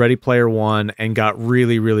read Ready Player One and got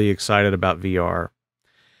really, really excited about VR.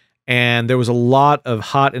 And there was a lot of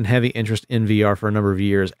hot and heavy interest in VR for a number of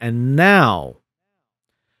years, and now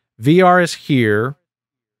VR is here.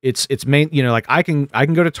 It's main, you know, like I can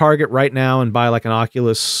go to Target right now and buy like an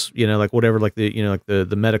Oculus, you know, like whatever, like the, you know, like the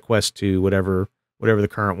Meta Quest 2, whatever the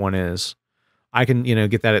current one is. I can, you know,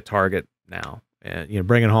 get that at Target now and, you know,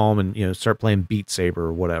 bring it home and, you know, start playing Beat Saber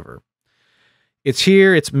or whatever. It's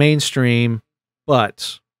here, it's mainstream,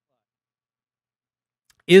 but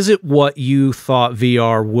is it what you thought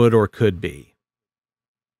VR would or could be?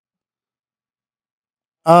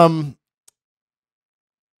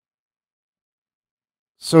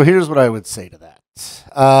 So here's what I would say to that.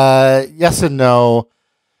 Yes and no.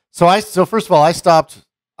 So first of all, I stopped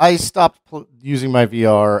using my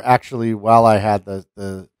VR actually while I had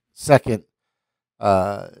the second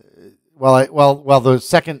the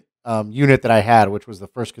second unit that I had, which was the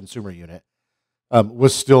first consumer unit,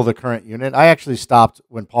 was still the current unit. I actually stopped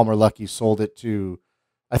when Palmer Luckey sold it to,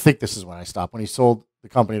 I think this is when I stopped, when he sold the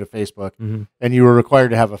company to Facebook, and you were required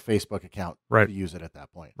to have a Facebook account to use it at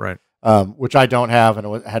that point. Right. Which I don't have,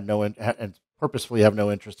 and had and purposefully have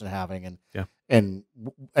no interest in having, and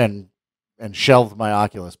shelved my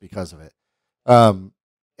Oculus because of it.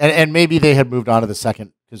 And maybe they had moved on to the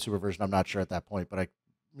second consumer version. I'm not sure at that point, but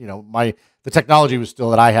the technology was still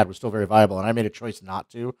that I had was still very viable, and I made a choice not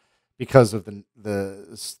to because of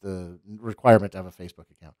the requirement to have a Facebook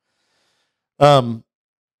account.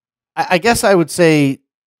 I guess I would say,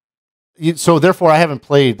 so therefore I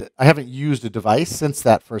haven't used a device since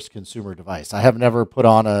that first consumer device. I have never put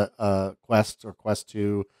on a Quest or Quest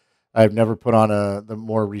 2. I've never put on the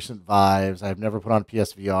more recent Vives. I've never put on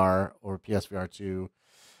PSVR or PSVR 2.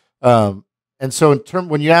 And so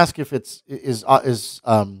when you ask if is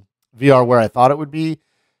VR where I thought it would be,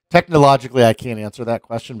 technologically I can't answer that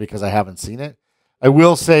question because I haven't seen it. I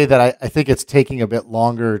will say that I think it's taking a bit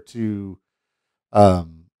longer to for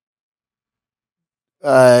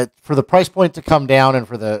the price point to come down and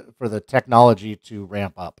for the technology to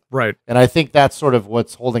ramp up. Right. And I think that's sort of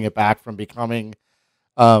what's holding it back from becoming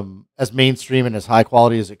as mainstream and as high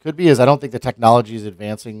quality as it could be. Is I don't think the technology is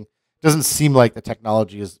advancing. It doesn't seem like the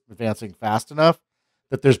technology is advancing fast enough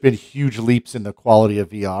that there's been huge leaps in the quality of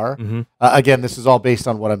VR. Mm-hmm. Again, this is all based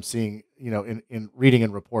on what I'm seeing, in reading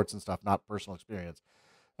and reports and stuff, not personal experience.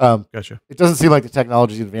 Gotcha. It doesn't seem like the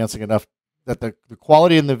technology is advancing enough that the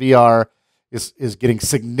quality in the VR is getting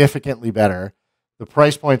significantly better. The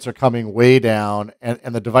price points are coming way down,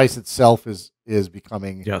 and the device itself is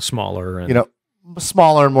becoming smaller and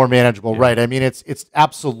smaller and more manageable. Yeah. Right. I mean, it's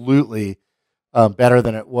absolutely better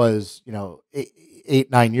than it was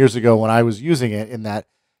 8-9 years ago when I was using it. In that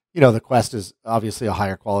the Quest is obviously a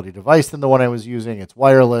higher quality device than the one I was using. It's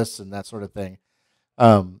wireless and that sort of thing.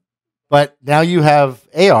 But now you have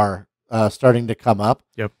AR starting to come up.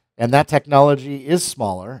 Yep. And that technology is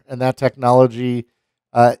smaller, and that technology,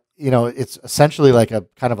 it's essentially like a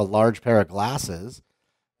kind of a large pair of glasses.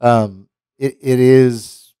 It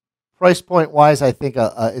is price point wise, I think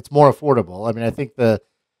it's more affordable. I mean, I think the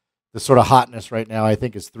sort of hotness right now, I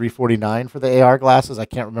think, is $349 for the AR glasses. I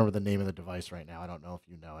can't remember the name of the device right now. I don't know if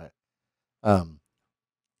you know it.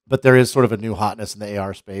 But there is sort of a new hotness in the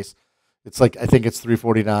AR space. It's like, I think it's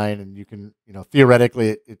 $349, and you can,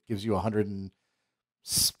 theoretically, it gives you I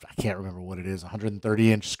can't remember what it is,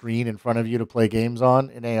 130-inch screen in front of you to play games on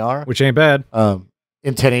in AR, which ain't bad.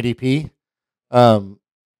 In 1080p,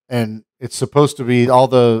 and it's supposed to be, all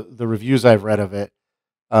the reviews I've read of it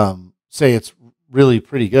say it's really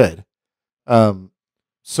pretty good.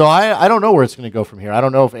 So I don't know where it's going to go from here. I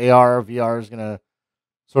don't know if AR or VR is going to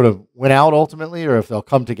sort of win out ultimately, or if they'll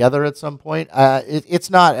come together at some point. It's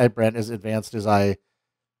not, Brent, as advanced as I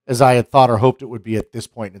had thought or hoped it would be at this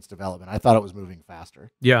point in its development. I thought it was moving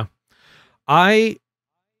faster. Yeah.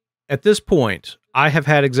 At this point, I have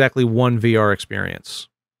had exactly one VR experience,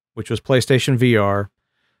 which was PlayStation VR.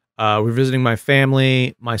 We're visiting my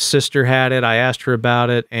family. My sister had it. I asked her about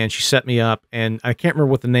it, and she set me up. And I can't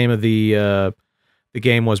remember what the name of the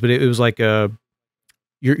game was, but it was like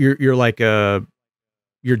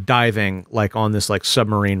you're diving like on this like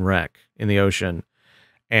submarine wreck in the ocean,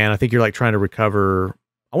 and I think you're like trying to recover.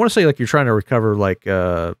 I want to say like you're trying to recover like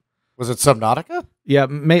was it Subnautica? Yeah,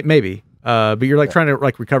 maybe. But you're like trying to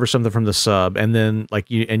like recover something from the sub, and then like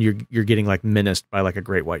you're getting like menaced by like a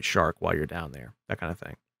great white shark while you're down there, that kind of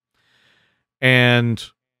thing. And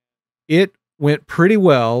it went pretty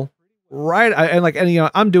well, right?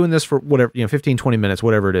 I'm doing this for whatever, 15, 20 minutes,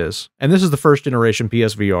 whatever it is. And this is the first generation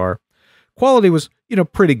PSVR. Quality was,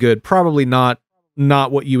 pretty good. Probably not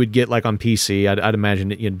what you would get like on PC. I'd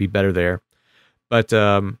imagine it'd be better there. But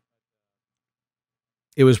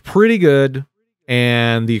it was pretty good,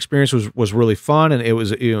 and the experience was really fun, and it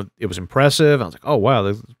was impressive. I was like, oh wow,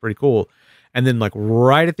 this is pretty cool. And then like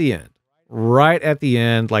right at the end,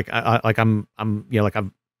 like I'm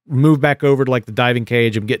I've moved back over to like the diving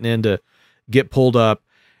cage. I'm getting in to get pulled up,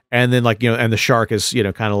 and then like and the shark is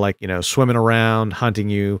kind of like swimming around hunting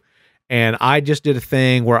you. And I just did a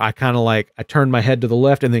thing where I kind of like I turned my head to the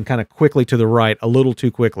left and then kind of quickly to the right, a little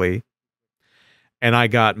too quickly. And I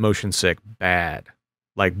got motion sick bad,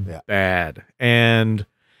 bad. And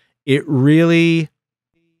it really,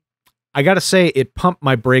 I got to say, it pumped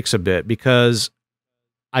my brakes a bit, because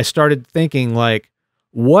I started thinking like,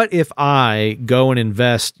 what if I go and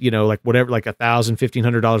invest, like whatever, like $1,000,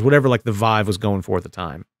 $1,500, whatever, like the Vive was going for at the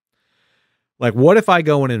time. Like, what if I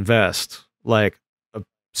go and invest like a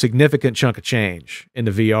significant chunk of change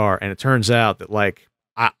into VR, and it turns out that like,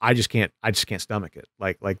 I just can't stomach it.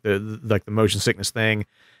 Like the motion sickness thing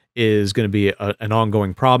is going to be an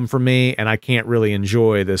ongoing problem for me, and I can't really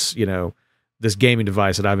enjoy this, this gaming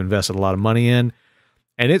device that I've invested a lot of money in,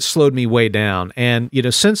 and it slowed me way down. And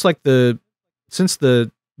since the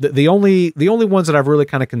only ones that I've really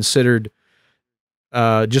kind of considered,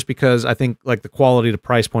 just because I think like the quality to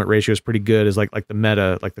price point ratio is pretty good, is like the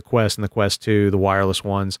Meta, like the Quest and the Quest 2, the wireless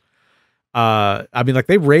ones. I mean, like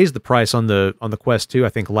they raised the price on the Quest 2, I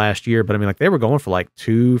think last year, but I mean, like they were going for like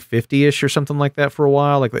 250-ish or something like that for a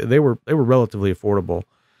while. Like they were relatively affordable.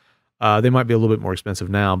 They might be a little bit more expensive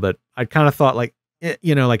now, but I kind of thought like,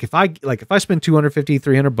 you know, like if I spend 250,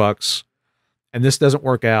 300 bucks and this doesn't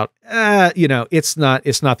work out, you know, it's not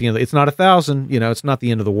the end. It's not 1,000, you know, it's not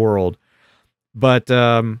the end of the world. But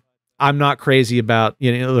I'm not crazy about,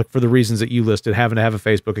 you know, look, for the reasons that you listed, having to have a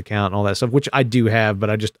Facebook account and all that stuff, which I do have, but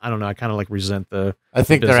I don't know. I kind of like resent the. I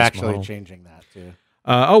think they're business actually model. changing that too.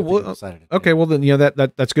 Oh well, okay. Well then, you know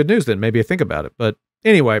that's good news then. Maybe I think about it. But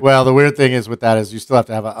anyway, Well, the weird thing is with that is you still have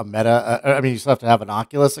to have a Meta. I mean, you still have to have an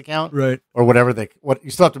Oculus account, right? Or whatever you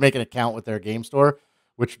still have to make an account with their game store,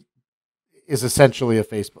 which is essentially a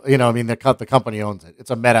Facebook. You know, I mean, the company owns it. It's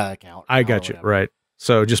a Meta account. I got you right.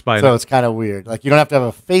 So just by it's kind of weird. Like you don't have to have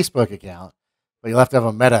a Facebook account, but you'll have to have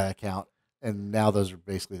a Meta account, and now those are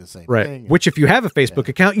basically the same thing. Which, if you have a Facebook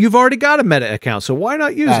account, you've already got a Meta account, so why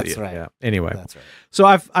not use it? That's right. Yeah. Anyway, that's right. So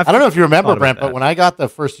I don't know if you remember, Brent, but when I got the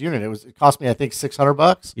first unit, it cost me I think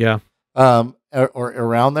 $600. Yeah. Or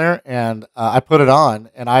around there, and I put it on,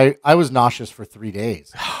 and I was nauseous for 3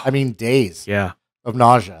 days. I mean, days. Yeah. Of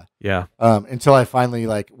nausea. Yeah. Until I finally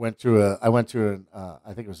went to an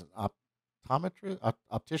I think it was an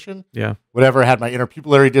optician. Yeah. Whatever, had my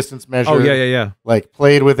interpupillary distance measured. Oh yeah. Like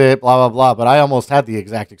played with it, blah blah blah. But I almost had the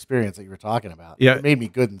exact experience that you were talking about. Yeah. It made me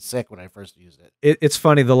good and sick when I first used it. It's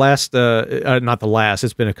funny. The last, not the last.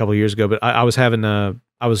 It's been a couple of years ago, but I was having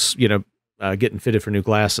getting fitted for new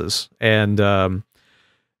glasses, and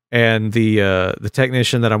the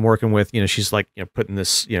technician that I'm working with, you know, she's like, you know, putting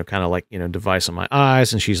this, you know, kind of like, you know, device on my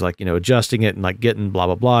eyes, and she's like, you know, adjusting it and like getting blah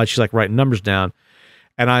blah blah. She's like writing numbers down,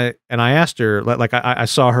 and I asked her, like I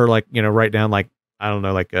saw her like, you know, write down like, I don't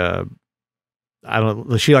know, like I don't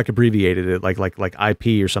know, she like abbreviated it like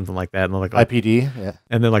IP or something like that, and like IPD, yeah,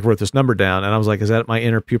 and then like wrote this number down, and I was like, is that my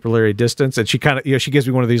interpupillary distance? And she kind of, you know, she gives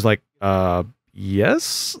me one of these like,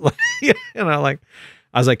 yes, and I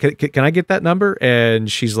was like, can I get that number?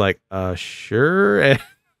 And she's like, sure.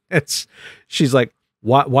 And she's like,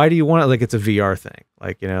 why do you want it? Like, it's a VR thing.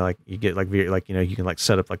 Like, you know, like you get like VR, like, you know, you can like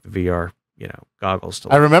set up like the VR, you know, goggles. To,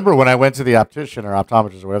 like, I remember when I went to the optician or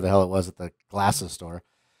optometrist or whatever the hell it was at the glasses store,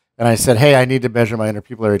 and I said, hey, I need to measure my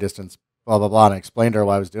interpupillary distance, blah, blah, blah. And I explained to her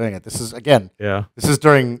why I was doing it. This is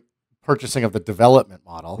during purchasing of the development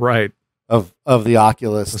model. Right. Of the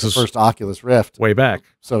Oculus, the first Oculus Rift. Way back.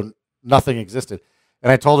 So nothing existed.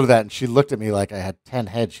 And I told her that, and she looked at me like I had 10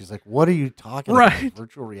 heads. She's like, what are you talking about?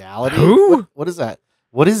 Virtual reality? Who? What is that?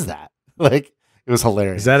 What is that? Like, it was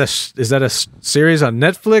hilarious. Is that a series on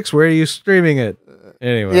Netflix? Where are you streaming it?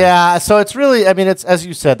 Anyway. Yeah, so it's really, I mean, it's, as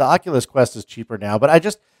you said, the Oculus Quest is cheaper now, but I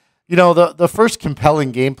just, you know, the first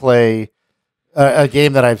compelling gameplay, a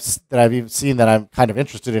game that I've even seen that I'm kind of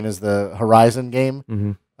interested in is the Horizon game.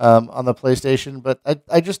 Mm-hmm. On the PlayStation, but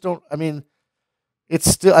I just don't. I mean, it's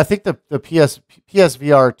still. I think the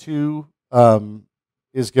PSVR 2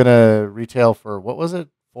 is gonna retail for, what was it,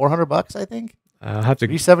 $400? I think. I'll have to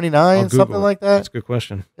 $379, something like that. That's a good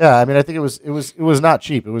question. Yeah, I mean, I think it was not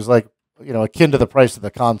cheap. It was like, you know, akin to the price of the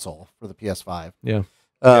console for the PS5. Yeah,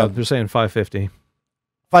 they're saying $550.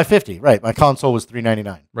 $550, right? My console was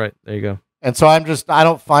 $399. Right, there you go. And so I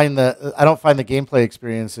don't find the gameplay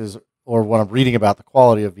experiences, or what I'm reading about the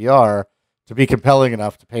quality of VR, to be compelling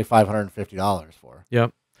enough to pay $550 for.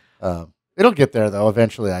 Yep. It'll get there though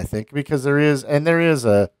eventually, I think, because there is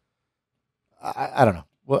a. I don't know.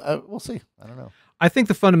 Well, we'll see. I don't know. I think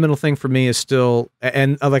the fundamental thing for me is still,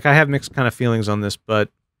 and like I have mixed kind of feelings on this, but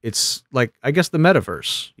it's like, I guess the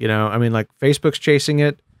metaverse. You know, I mean, like Facebook's chasing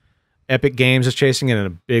it, Epic Games is chasing it in a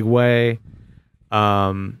big way,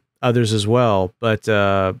 others as well. But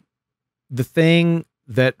the thing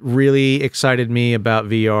that really excited me about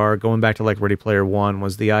VR, going back to like Ready Player One,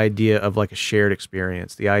 was the idea of like a shared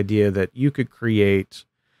experience. The idea that you could create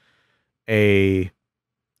a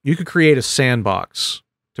sandbox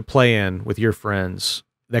to play in with your friends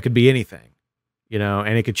that could be anything, you know,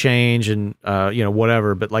 and it could change and, you know,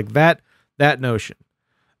 whatever. But like that notion,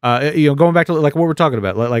 you know, going back to like what we're talking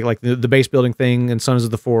about, like the base building thing and Sons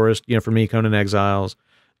of the Forest, you know, for me, Conan Exiles,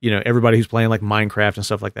 you know, everybody who's playing like Minecraft and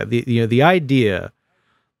stuff like that. The idea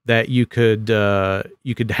that you could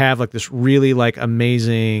have like this really like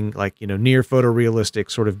amazing, like, you know, near photorealistic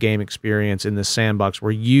sort of game experience in this sandbox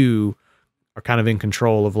where you are kind of in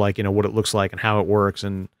control of, like, you know, what it looks like and how it works.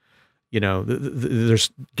 And, you know,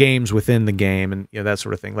 there's games within the game and, you know, that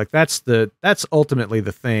sort of thing. Like that's ultimately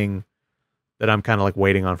the thing that I'm kind of like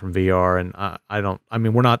waiting on from VR. And I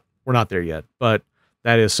mean, we're not there yet, but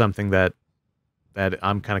that is something that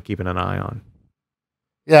I'm kind of keeping an eye on.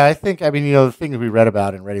 Yeah, I think, I mean, the things we read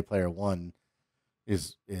about in Ready Player One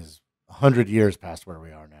is 100 years past where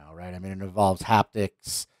we are now, right? I mean, it involves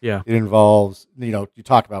haptics. Yeah. It involves, you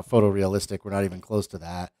talk about photorealistic. We're not even close to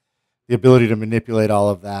that. The ability to manipulate all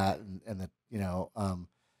of that,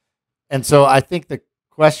 and so I think the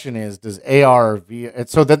question is, does AR or VR? And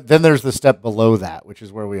so then there's the step below that, which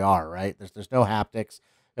is where we are, right? There's no haptics,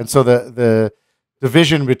 and so the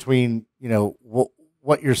division between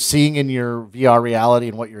what you're seeing in your VR reality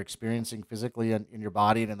and what you're experiencing physically in your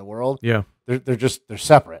body and in the world, Yeah. they're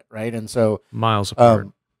separate, right? And so Miles apart.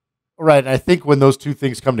 right. And I think when those two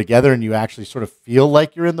things come together and you actually sort of feel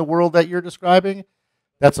like you're in the world that you're describing,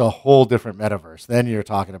 that's a whole different metaverse. Then you're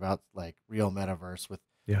talking about like real metaverse with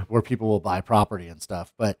where people will buy property and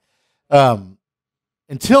stuff. But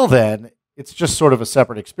until then, it's just sort of a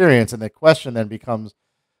separate experience. And the question then becomes,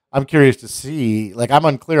 I'm curious to see, like, I'm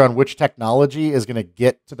unclear on which technology is going to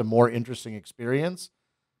get to the more interesting experience,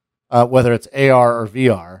 whether it's AR or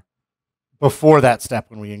VR, before that step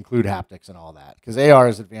when we include haptics and all that. Because AR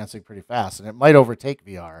is advancing pretty fast, and it might overtake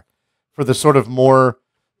VR for the sort of more,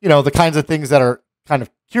 the kinds of things that are kind of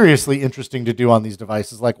curiously interesting to do on these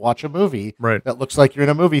devices, like watch a movie that looks like you're in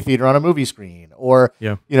a movie theater on a movie screen, or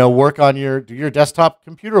work on do your desktop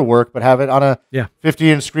computer work, but have it on a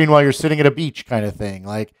 50-inch screen while you're sitting at a beach, kind of thing.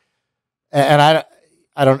 Like, and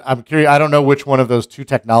I'm curious. I don't know which one of those two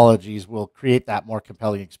technologies will create that more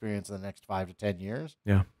compelling experience in the next 5 to 10 years.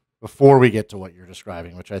 Yeah. Before we get to what you're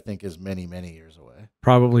describing, which I think is many, many years away.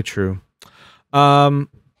 Probably true. All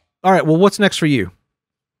right. Well, what's next for you?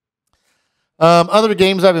 Other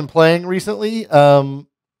games I've been playing recently.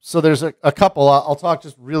 So there's a couple. I'll talk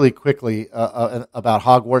just really quickly about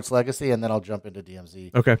Hogwarts Legacy, and then I'll jump into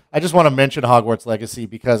DMZ. Okay. I just want to mention Hogwarts Legacy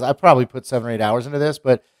because I probably put 7 or 8 hours into this,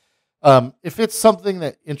 but if it's something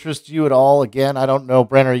that interests you at all, again, I don't know.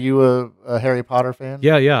 Brent, are you a Harry Potter fan?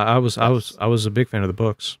 Yeah. I was a big fan of the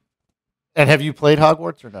books. And have you played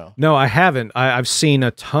Hogwarts or no? No, I haven't. I've seen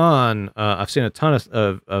a ton. I've seen a ton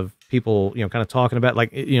of people, kind of talking about,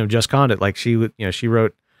 like, Just Condit. Like she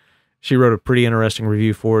wrote a pretty interesting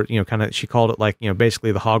review for it. Kind of, she called it like,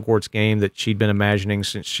 basically the Hogwarts game that she'd been imagining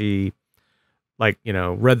since she, like,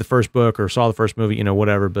 read the first book or saw the first movie,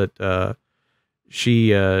 whatever. But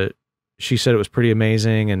she said it was pretty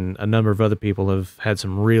amazing, and a number of other people have had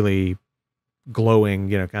some really glowing,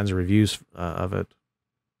 kinds of reviews of it.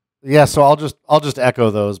 Yeah, so I'll just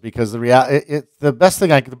echo those because the best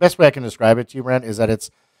way I can describe it to you, Brent, is that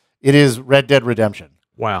it is Red Dead Redemption.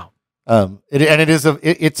 Wow.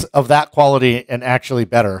 It's of that quality and actually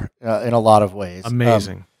better in a lot of ways.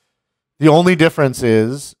 Amazing. The only difference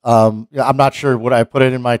is, I'm not sure would I put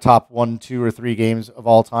it in my top 1, 2, or 3 games of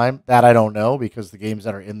all time. That I don't know, because the games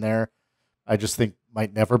that are in there, I just think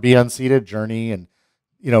might never be unseated. Journey and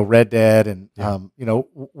Red Dead, and a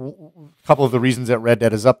couple of the reasons that Red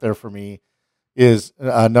Dead is up there for me is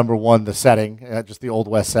number one, the setting, just the Old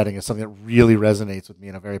West setting is something that really resonates with me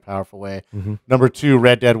in a very powerful way. Mm-hmm. Number 2,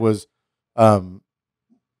 Red Dead was was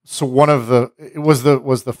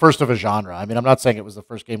the first of a genre. I mean, I'm not saying it was the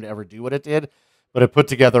first game to ever do what it did, but it put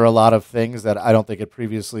together a lot of things that I don't think had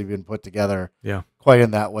previously been put together quite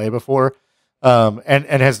in that way before. And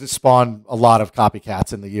has spawned a lot of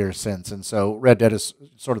copycats in the years since. And so Red Dead is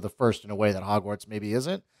sort of the first in a way that Hogwarts maybe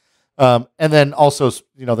isn't. And then also,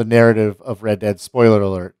 the narrative of Red Dead, spoiler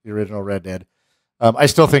alert, the original Red Dead, I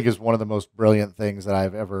still think is one of the most brilliant things that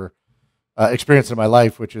I've ever experienced in my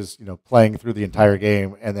life, which is, playing through the entire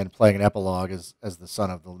game and then playing an epilogue as the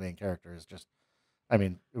son of the main character is just, I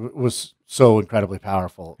mean, it was so incredibly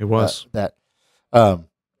powerful. It was. That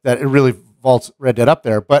it really vaults Red Dead up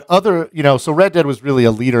there. But so Red Dead was really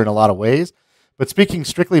a leader in a lot of ways. But speaking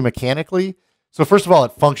strictly mechanically, so first of all,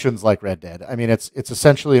 it functions like Red Dead. I mean, it's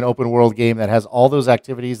essentially an open world game that has all those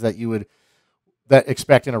activities that you would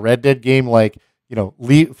expect in a Red Dead game, like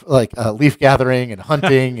leaf gathering and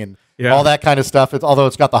hunting and all that kind of stuff. Although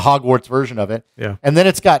it's got the Hogwarts version of it, and then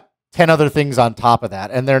it's got 10 other things on top of that,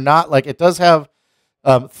 and they're not like, it does have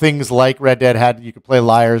things like Red Dead had. You could play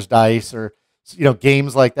liar's dice or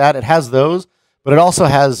games like that. It has those, but it also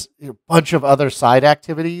has a bunch of other side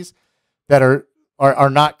activities that are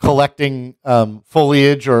not collecting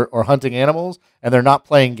foliage or hunting animals, and they're not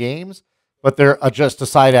playing games, but they're just a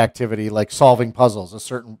side activity like solving puzzles, a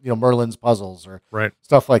certain Merlin's puzzles or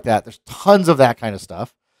stuff like that. There's tons of that kind of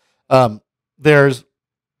stuff. There's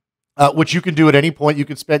which you can do at any point. You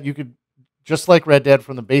could just like Red Dead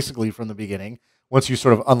basically from the beginning. Once you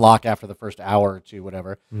sort of unlock after the first hour or two,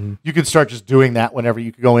 whatever, you can start just doing that whenever.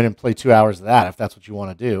 You could go in and play 2 hours of that if that's what you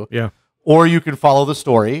want to do. Yeah. Or you can follow the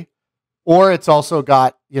story, or it's also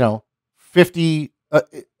got 50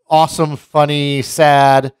 awesome, funny,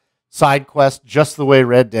 sad side quests, just the way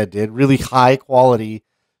Red Dead did. Really high quality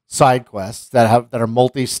side quests that are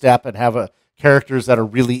multi-step and have characters that are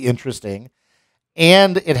really interesting.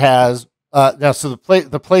 And it has now. So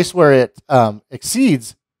the place where it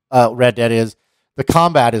exceeds Red Dead is the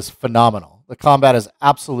combat is phenomenal. The combat is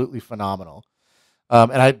absolutely phenomenal.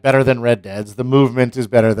 Better than Red Dead's. The movement is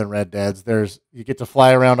better than Red Dead's. You get to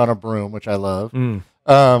fly around on a broom, which I love.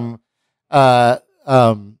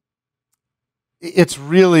 It's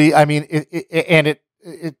really, I mean,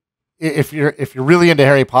 if you're really into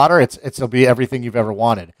Harry Potter, it'll be everything you've ever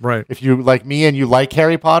wanted. Right. If you like me and you like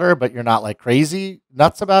Harry Potter, but you're not like crazy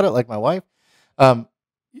nuts about it, like my wife,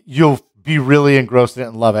 you'll be really engrossed in it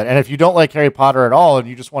and love it. And if you don't like Harry Potter at all and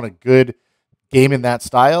you just want a good game in that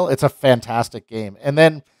style, it's a fantastic game. And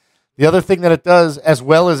then the other thing that it does, as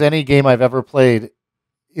well as any game I've ever played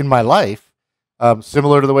in my life,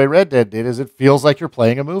 similar to the way Red Dead did, is it feels like you're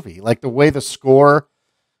playing a movie. Like the way the score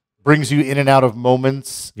brings you in and out of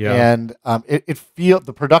moments, and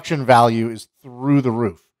the production value is through the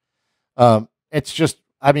roof. It's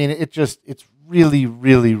really,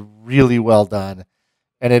 really, really well done,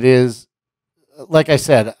 and it is, like I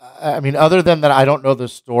said, I mean, other than that, I don't know the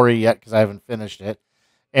story yet because I haven't finished it,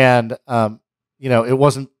 and it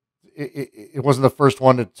wasn't the first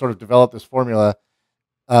one to sort of develop this formula.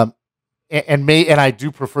 And I do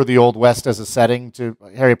prefer the Old West as a setting to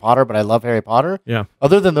Harry Potter, but I love Harry Potter. Yeah.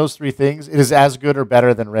 Other than those three things, it is as good or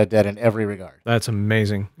better than Red Dead in every regard. That's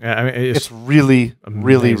amazing. I mean, it's really, amazing.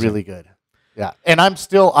 Really, really good. Yeah. And I'm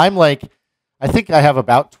like, I think I have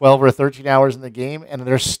about 12 or 13 hours in the game, and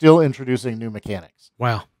they're still introducing new mechanics.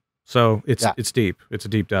 Wow. So it's deep. It's a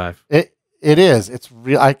deep dive. It is. It's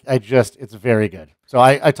real. It's very good. So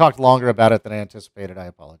I talked longer about it than I anticipated. I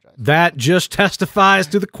apologize. That just testifies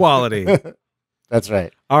to the quality. That's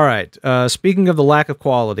right. All right. Speaking of the lack of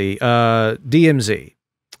quality, DMZ.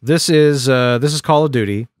 This is Call of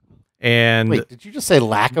Duty. And wait, did you just say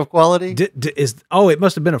lack of quality? It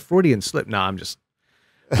must have been a Freudian slip. No, I'm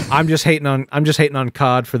just hating on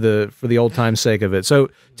COD for the old time's sake of it. So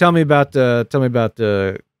tell me about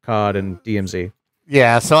COD and DMZ.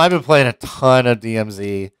 Yeah, so I've been playing a ton of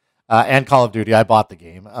DMZ and Call of Duty. I bought the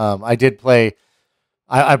game. I did play.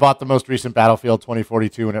 I bought the most recent Battlefield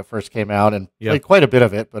 2042 when it first came out, and played quite a bit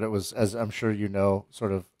of it. But it was, as I'm sure you know,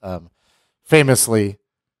 sort of famously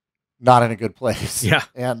not in a good place. Yeah.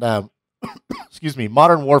 And excuse me,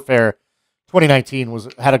 Modern Warfare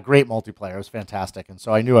 2019 had a great multiplayer. It was fantastic, and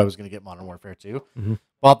so I knew I was going to get Modern Warfare 2. Mm-hmm.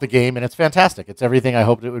 Bought the game, and it's fantastic. It's everything I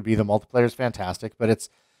hoped it would be. The multiplayer is fantastic, but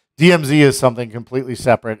DMZ is something completely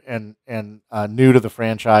separate and new to the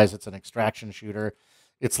franchise. It's an extraction shooter.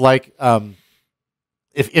 It's like,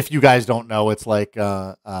 if you guys don't know, it's like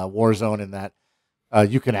Warzone in that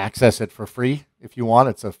you can access it for free if you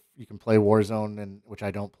want. You can play Warzone, which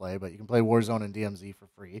I don't play, but you can play Warzone and DMZ for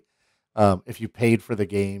free. If you paid for the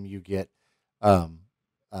game, you get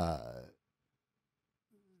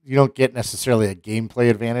you don't get necessarily a gameplay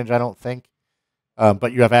advantage, I don't think.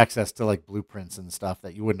 But you have access to like blueprints and stuff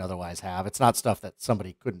that you wouldn't otherwise have. It's not stuff that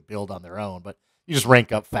somebody couldn't build on their own, but you just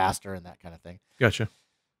rank up faster and that kind of thing. Gotcha.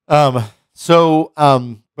 But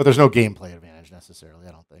there's no gameplay advantage necessarily,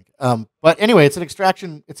 I don't think. But anyway, it's an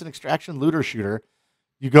extraction looter shooter.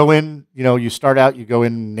 You go in, you start out, you go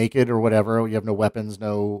in naked or whatever. You have no weapons,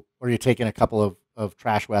 or you're taking a couple of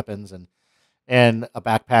trash weapons and a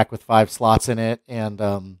backpack with 5 slots in it, and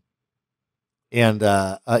a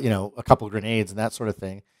couple of grenades and that sort of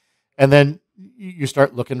thing. And then you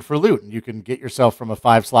start looking for loot, and you can get yourself from a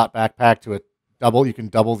 5-slot backpack to a double. You can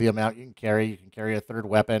double the amount you can carry. You can carry a 3rd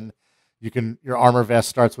weapon. Your armor vest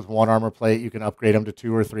starts with 1 armor plate. You can upgrade them to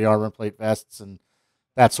 2 or 3 armor plate vests and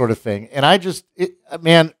that sort of thing. And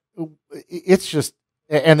it's just,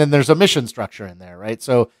 and then there's a mission structure in there, right?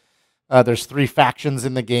 So there's 3 factions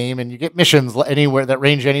in the game, and you get missions anywhere that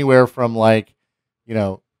range anywhere from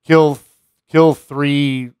kill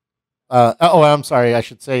 3. I'm sorry. I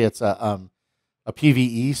should say it's a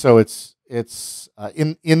PVE. So it's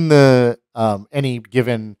in the any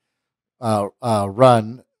given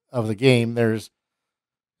run of the game. There's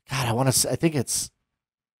I think it's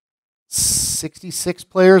 66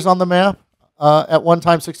 players on the map at one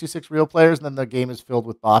time. 66 real players, and then the game is filled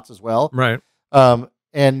with bots as well. Right.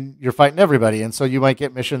 And you're fighting everybody, and so you might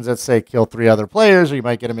get missions that say kill 3 other players, or you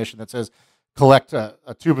might get a mission that says collect a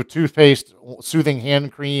tube of toothpaste, soothing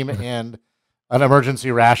hand cream, and an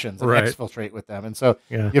emergency rations, and exfiltrate with them. And so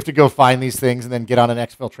you have to go find these things and then get on an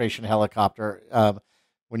exfiltration helicopter.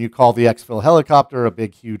 When you call the exfil helicopter, a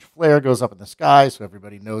big, huge flare goes up in the sky, so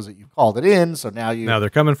everybody knows that you called it in. So now they're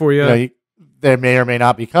coming for you. they may or may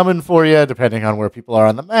not be coming for you, depending on where people are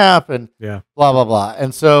on the map, and Yeah. blah blah blah.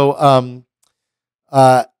 And so,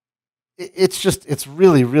 it's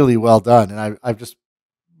really really well done, and I've just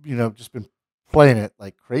just been playing it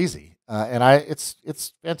like crazy, and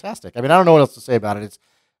it's fantastic. I mean, I don't know what else to say about it.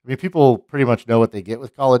 I mean, people pretty much know what they get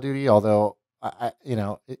with Call of Duty. Although,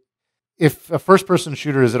 if a first person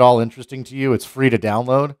shooter is at all interesting to you, it's free to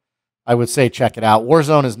download. I would say check it out.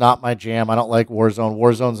 Warzone is not my jam. I don't like Warzone.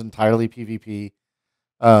 Warzone's entirely PvP,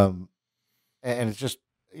 and it's just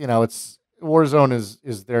it's Warzone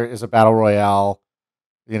is a battle royale,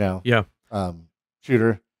 Yeah.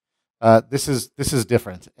 shooter. This is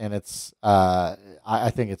different, and I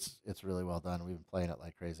think it's really well done. We've been playing it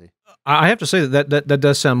like crazy. I have to say that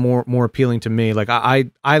does sound more appealing to me. Like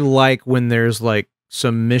I like when there's like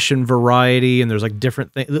some mission variety and there's like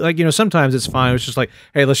different things. Like sometimes it's fine. It's just like,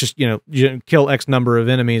 hey, let's just kill X number of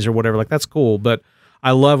enemies or whatever. Like that's cool. But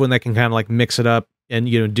I love when they can kind of like mix it up and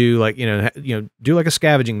do like do like a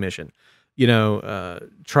scavenging mission.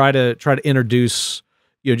 Try to introduce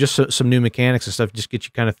just some new mechanics and stuff. Just get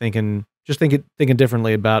you kind of thinking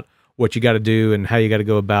differently about what you got to do and how you got to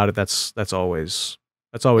go about it. That's always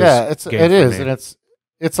yeah. It is, and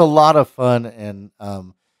it's a lot of fun, and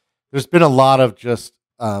there's been a lot of just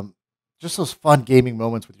those fun gaming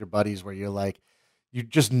moments with your buddies where you're like, you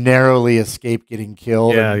just narrowly escape getting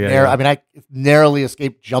killed. Yeah. I mean, I narrowly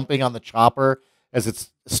escaped jumping on the chopper as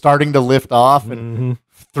it's starting to lift off, and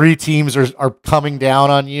 3 teams are coming down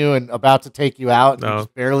on you and about to take you out, and you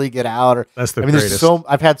just barely get out. Or that's the greatest.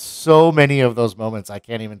 I've had so many of those moments, I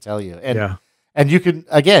can't even tell you. And and you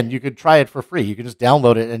could try it for free. You can just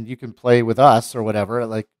download it and you can play with us or whatever.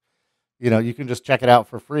 Like, you can just check it out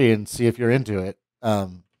for free and see if you're into it.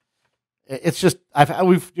 It's just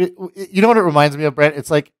you know what it reminds me of, Brent?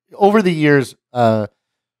 It's like over the years,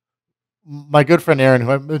 my good friend Aaron,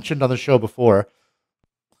 who I mentioned on the show before,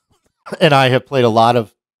 and I have played a lot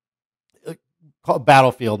of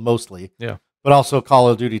Battlefield mostly, but also Call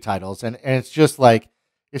of Duty titles, and it's just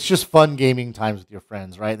fun gaming times with your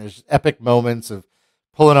friends, right? And there's epic moments of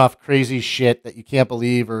pulling off crazy shit that you can't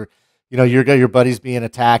believe, or your buddies being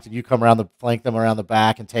attacked and you come around flank them around the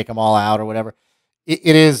back and take them all out or whatever.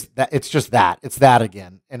 It's that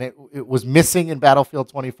again, and it was missing in Battlefield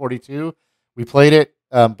 2042. We played it,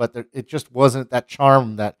 but it just wasn't that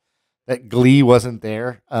charm, that glee wasn't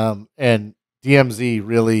there. And DMZ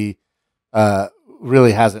really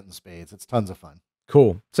has it in spades. It's tons of fun.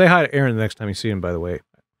 Cool. Say hi to Aaron the next time you see him, by the way.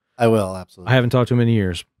 I will, absolutely. I haven't talked to him in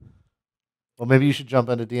years. Well, maybe you should jump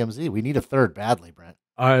into DMZ. We need a third badly, Brent.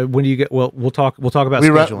 When do you get? Well, we'll talk about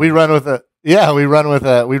scheduling. We run with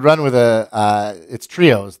it's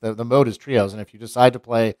trios. The mode is trios, and if you decide to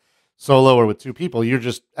play solo or with 2 people, you're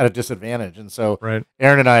just at a disadvantage. And so, right.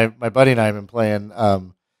 Aaron and I, my buddy and I, have been playing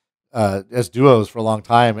as duos for a long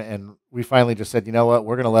time, and we finally just said, you know what,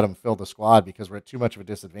 we're going to let them fill the squad because we're at too much of a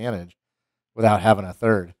disadvantage without having a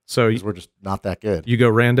third. So we're just not that good. You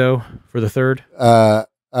go rando for the third?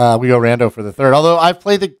 We go rando for the third. Although I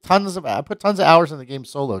put tons of hours in the game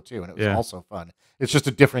solo too, and it was also fun. It's just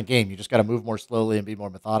a different game. You just got to move more slowly and be more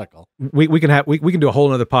methodical. We can do a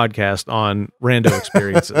whole other podcast on rando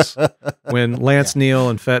experiences. When Lance, Neal,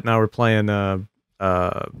 and Fett and I were playing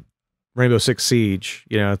Rainbow Six Siege,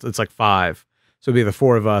 it's like 5. So it'd be the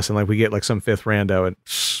 4 of us, and like we get like some 5th rando, and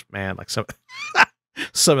man, like some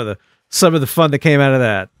of the fun that came out of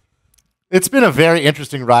that. It's been a very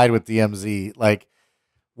interesting ride with DMZ. Like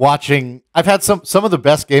watching, I've had some of the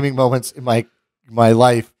best gaming moments in my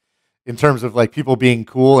life in terms of like people being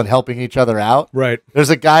cool and helping each other out. Right. There's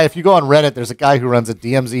a guy, if you go on Reddit, there's a guy who runs a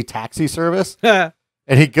DMZ taxi service, and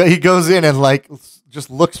he goes in and like just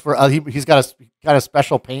looks for he's got a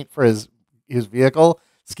special paint for his vehicle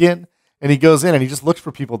skin, and he goes in and he just looks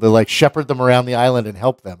for people to like shepherd them around the island and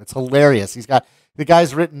help them. It's hilarious. The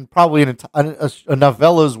guy's written probably a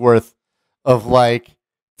novella's worth of like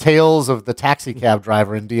tales of the taxi cab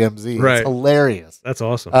driver in DMZ. Right. It's hilarious. That's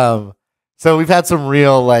awesome. So we've had some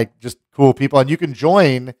real like just cool people, and you can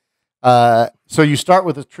join. So you start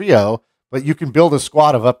with a trio, but you can build a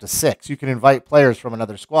squad of up to 6. You can invite players from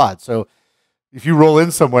another squad. So if you roll in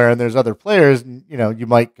somewhere and there's other players, you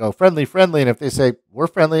might go friendly, and if they say we're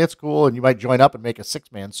friendly, it's cool, and you might join up and make a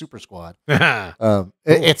 6-man super squad. Cool.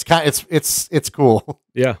 It's cool.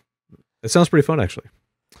 Yeah, it sounds pretty fun actually.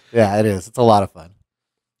 Yeah, it is. It's a lot of fun.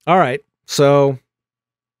 All right, so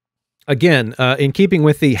again, in keeping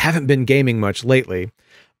with the haven't been gaming much lately,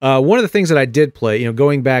 one of the things that I did play,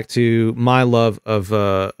 going back to my love of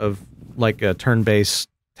like a turn-based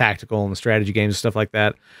tactical and strategy games and stuff like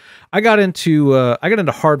that, I got into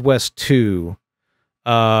Hard West 2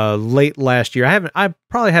 late last year. I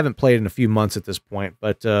probably haven't played in a few months at this point,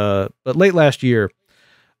 but late last year,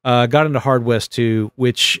 got into Hard West 2,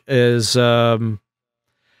 which is I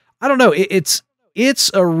don't know,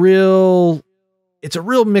 it's a real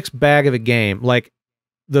mixed bag of a game. Like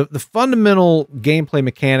the fundamental gameplay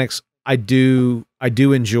mechanics I do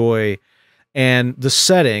enjoy, and the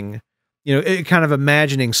setting, kind of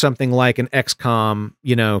imagining something like an XCOM,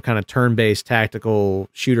 kind of turn-based tactical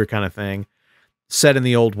shooter kind of thing set in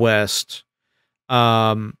the Old West,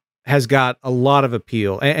 has got a lot of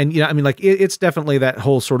appeal. And I mean, like it's definitely that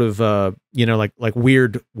whole sort of, like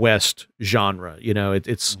Weird West genre,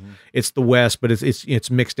 it's the West, but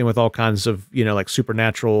it's mixed in with all kinds of, like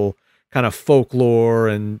supernatural kind of folklore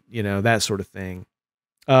and, that sort of thing.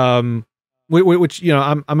 Which,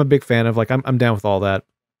 I'm a big fan of. Like, I'm down with all that.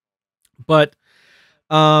 But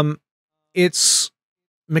it's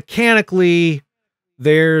mechanically,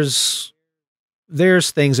 there's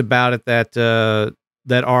things about it that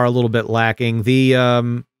are a little bit lacking.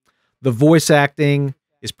 The voice acting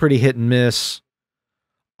is pretty hit and miss.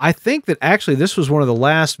 I think that actually this was one of the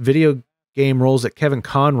last video game roles that Kevin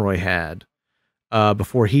Conroy had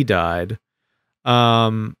before he died.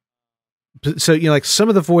 So, like some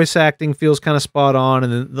of the voice acting feels kind of spot on,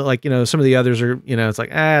 and then like, some of the others are, it's like,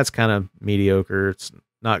 it's kind of mediocre. It's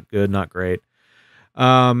not good, not great.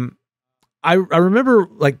 I remember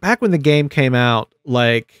like back when the game came out,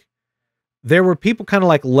 like there were people kind of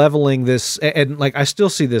like leveling this, and like I still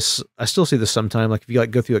see this sometime. Like if you like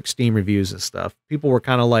go through like Steam reviews and stuff, people were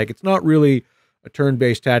kind of like, it's not really a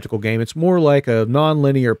turn-based tactical game. It's more like a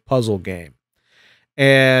non-linear puzzle game.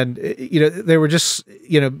 And they were just,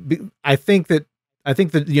 I think that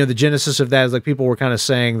the genesis of that is like people were kind of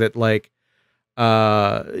saying that like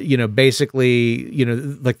basically,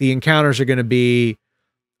 like the encounters are going to be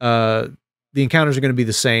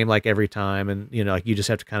the same like every time, and like you just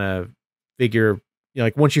have to kind of figure,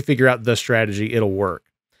 like once you figure out the strategy, it'll work.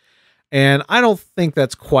 And I don't think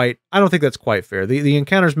that's quite fair. The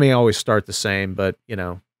encounters may always start the same, but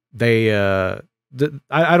they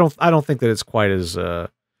I don't think that it's quite as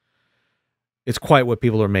it's quite what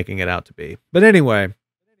people are making it out to be. But anyway,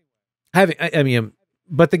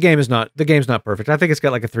 but the game's not perfect. I think it's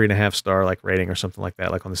got like a 3.5 star like rating or something like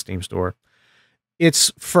that, like on the Steam store.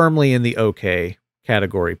 It's firmly in the okay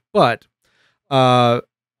category, but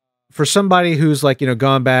for somebody who's like,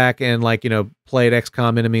 gone back and like, played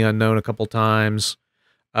XCOM Enemy Unknown a couple times,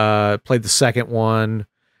 played the second one,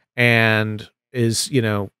 and is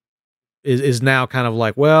now kind of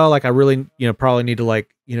like, well, like I really, probably need to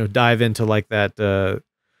like, dive into like that,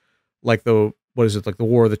 like what is it, like the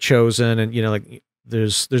War of the Chosen, and like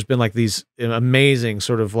there's been like these amazing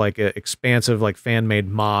sort of like expansive like fan made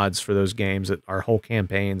mods for those games that are whole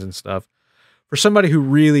campaigns and stuff. For somebody who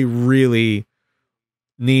really, really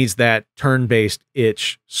needs that turn-based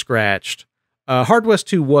itch scratched, Hard West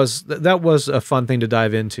 2 was a fun thing to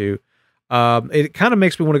dive into. It kind of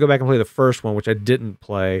makes me want to go back and play the first one, which I didn't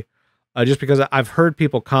play, just because I've heard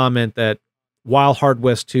people comment that while Hard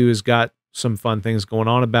West 2 has got some fun things going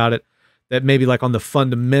on about it, that maybe like on the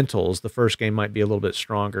fundamentals, the first game might be a little bit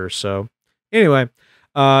stronger. So anyway,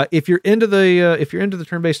 if you're into the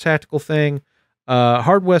turn-based tactical thing,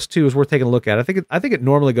 Hard West 2 is worth taking a look at. I think it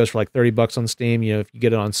normally goes for like $30 on Steam. If you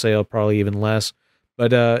get it on sale, probably even less.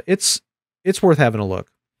 But it's worth having a look.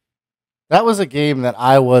 That was a game that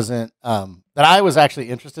I wasn't that I was actually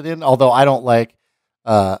interested in, although I don't like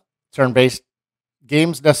turn-based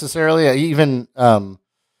games necessarily. Even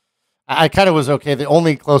I kind of was okay. The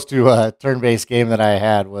only close to a turn-based game that I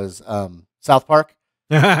had was South Park,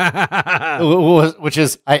 which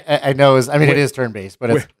is I know is, I mean, it is turn-based, but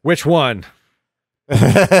it's, which one?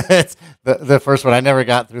 It's the first one. I never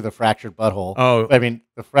got through the fractured butthole. Oh, I mean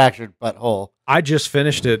the fractured butthole. I just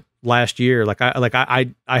finished it last year.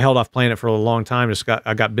 I held off playing it for a long time.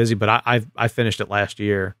 I got busy, but I finished it last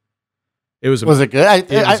year. Was it good?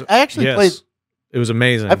 I actually played. It was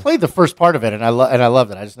amazing. I played the first part of it, and I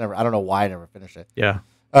loved it. I don't know why I never finished it. Yeah,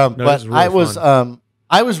 but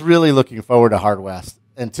I was really looking forward to Hard West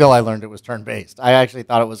until I learned it was turn based. I actually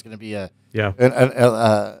thought it was going to be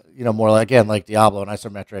more like, again, like Diablo and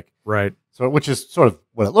isometric, right? So which is sort of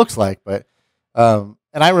what it looks like. But and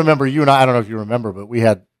I remember you and I don't know if you remember, but we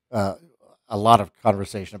had a lot of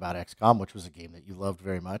conversation about XCOM, which was a game that you loved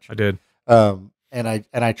very much. I did. And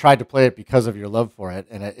I tried to play it because of your love for it,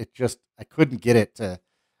 and I couldn't get it to,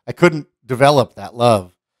 I couldn't develop that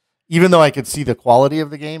love, even though I could see the quality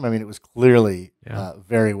of the game. I mean, it was clearly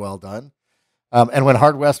very well done. And when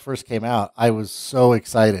Hard West first came out, I was so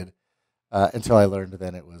excited until I learned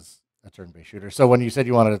then it was a turn-based shooter. So when you said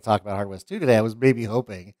you wanted to talk about Hard West 2 today, I was maybe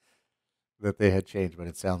hoping that they had changed, but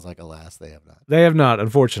it sounds like, alas, they have not. They have not,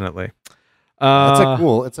 unfortunately.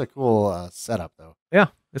 It's a cool setup, though. Yeah,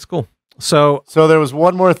 it's cool. So there was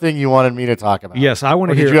one more thing you wanted me to talk about. Yes, I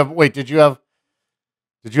want to hear. Did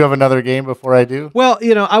you have another game before I do? Well,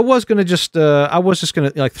 I was just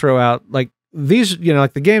gonna like throw out like these,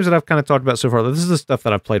 like the games that I've kind of talked about so far. This is the stuff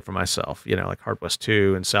that I've played for myself, like Hard West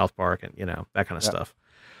 2 and South Park and that kind of stuff.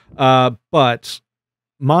 But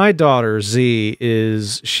my daughter Z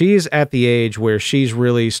she's at the age where she's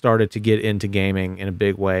really started to get into gaming in a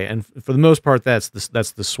big way, and for the most part, that's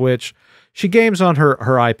the Switch. She games on her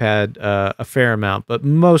iPad a fair amount, but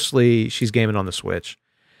mostly she's gaming on the Switch,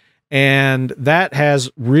 and that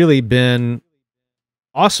has really been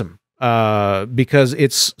awesome because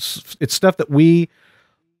it's stuff that we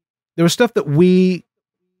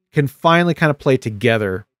can finally kind of play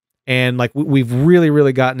together. And like we've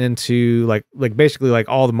really gotten into like basically like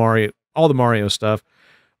all the Mario stuff,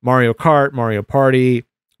 Mario Kart, Mario Party.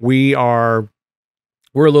 We're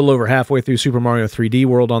a little over halfway through Super Mario 3D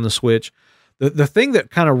World on the Switch. The thing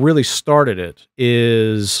that kind of really started it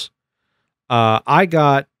is I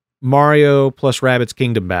got Mario plus Rabbids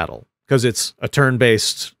Kingdom Battle because it's a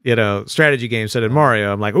turn-based strategy game set in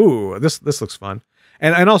Mario. I'm like, ooh, this looks fun.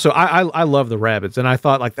 And also, I love the Rabbids, and I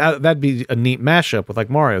thought like that'd be a neat mashup with like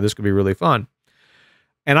Mario. This could be really fun.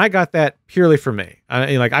 And I got that purely for me.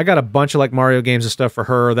 I got a bunch of like Mario games and stuff for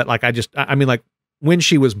her that like like when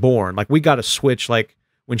she was born, like we got a Switch like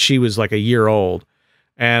when she was like a year old,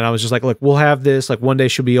 and I was just like, look, we'll have this. Like one day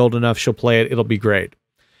she'll be old enough, she'll play it. It'll be great.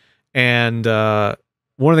 And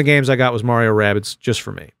one of the games I got was Mario Rabbids just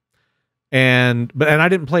for me. And I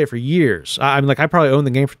didn't play it for years. I probably owned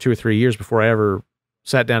the game for 2 or 3 years before I ever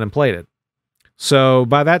sat down and played it. So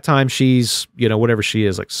by that time she's, whatever she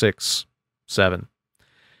is, like 6, 7.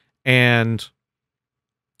 And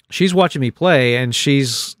she's watching me play and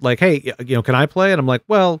she's like, hey, can I play? And I'm like,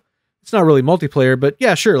 well, it's not really multiplayer, but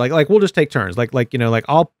yeah, sure. Like we'll just take turns. Like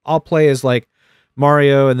I'll play as like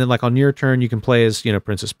Mario, and then like on your turn you can play as,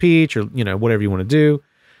 Princess Peach or, whatever you want to do.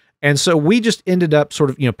 And so we just ended up sort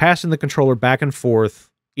of, passing the controller back and forth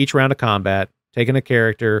each round of combat, taking a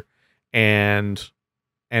character and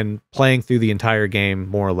playing through the entire game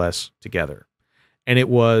more or less together. And it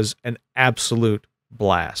was an absolute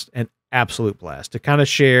blast to kind of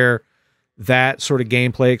share that sort of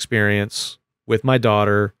gameplay experience with my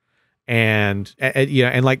daughter and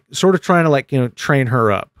like sort of trying to like, train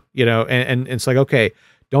her up, and it's like, okay,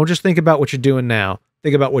 don't just think about what you're doing now.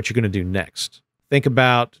 Think about what you're going to do next. Think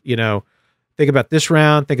about this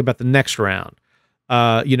round, think about the next round.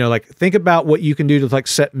 Like think about what you can do to like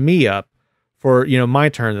set me up for, my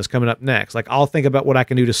turn that's coming up next. Like I'll think about what I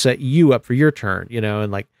can do to set you up for your turn,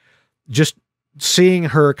 and like just seeing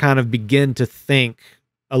her kind of begin to think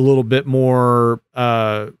a little bit more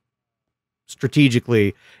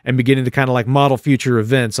strategically and beginning to kind of like model future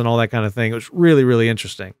events and all that kind of thing. It was really, really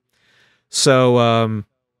interesting. So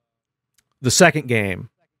the second game,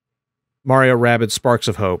 Mario Rabbids Sparks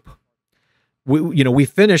of Hope, we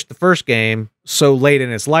finished the first game so late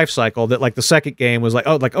in its life cycle that like the second game was like,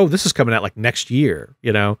 oh, this is coming out like next year,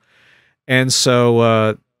 and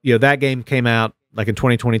so that game came out like in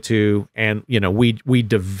 2022, and we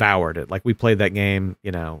devoured it. Like we played that game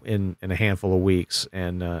in a handful of weeks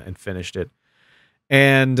and finished it,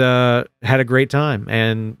 and had a great time.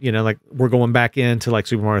 And like we're going back into like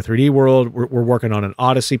Super Mario 3D World. We're working on an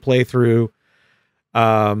Odyssey playthrough.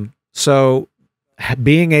 So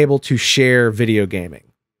being able to share video gaming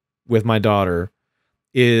with my daughter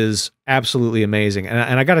is absolutely amazing.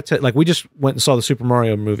 And I got to tell you, like, we just went and saw the Super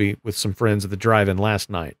Mario movie with some friends at the drive-in last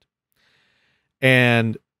night.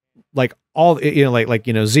 And like all,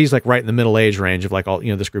 Z's like right in the middle age range of like all,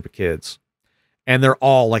 this group of kids. And they're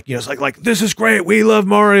all like, it's like, this is great. We love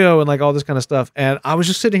Mario and like all this kind of stuff. And I was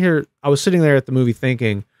just sitting there at the movie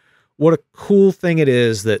thinking, what a cool thing it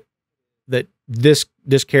is that this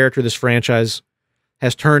character, this franchise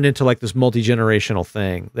has turned into like this multi-generational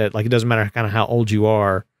thing that like, it doesn't matter kind of how old you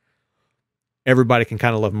are. Everybody can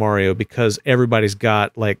kind of love Mario because everybody's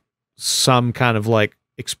got like some kind of like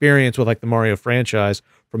experience with like the Mario franchise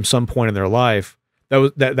from some point in their life.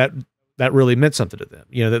 That really meant something to them.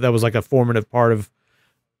 That was like a formative part of,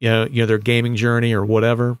 their gaming journey or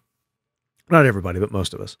whatever. Not everybody, but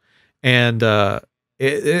most of us. And,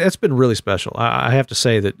 it's been really special. I have to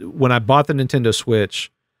say that when I bought the Nintendo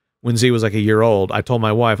Switch, when Z was like a year old, I told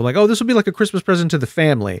my wife, I'm like, oh, this will be like a Christmas present to the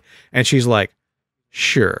family. And she's like,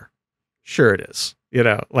 sure it is.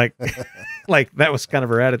 Like, like that was kind of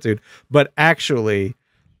her attitude. But actually,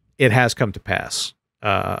 it has come to pass.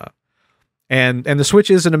 And the Switch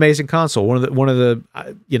is an amazing console. One of the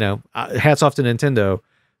hats off to Nintendo.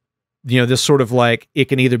 this sort of like it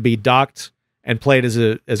can either be docked and played as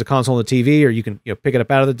a console on the TV, or you can pick it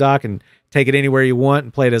up out of the dock and take it anywhere you want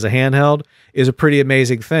and play it as a handheld, is a pretty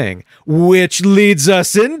amazing thing. Which leads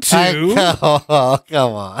us into oh,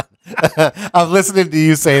 come on. I'm listening to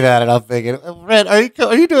you say that, and I'm thinking, Red,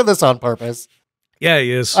 are you doing this on purpose? Yeah,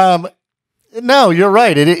 he is. No, you're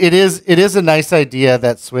right. It is a nice idea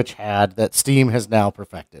that Switch had that Steam has now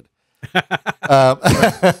perfected. Fair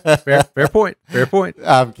point. Fair point.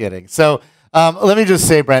 I'm kidding. So let me just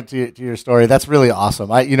say, Brent, to your story, that's really awesome.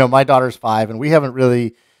 My daughter's 5, and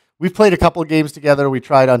we've played a couple of games together. We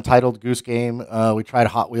tried Untitled Goose Game. We tried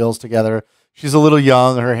Hot Wheels together. She's a little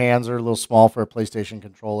young. Her hands are a little small for a PlayStation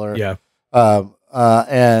controller. Yeah.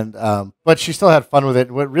 But she still had fun with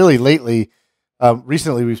it. What really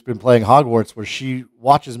recently we've been playing Hogwarts, where she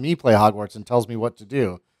watches me play Hogwarts and tells me what to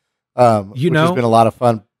do. Which has been a lot of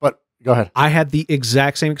fun. But go ahead. I had the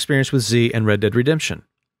exact same experience with Z and Red Dead Redemption.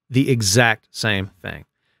 The exact same thing.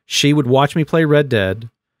 She would watch me play Red Dead,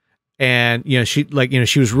 and she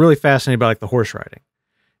was really fascinated by like the horse riding,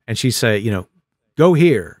 and she'd say, go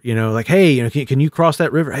here, like, hey, can you cross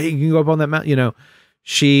that river? Hey, you can go up on that mountain.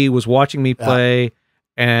 She was watching me play,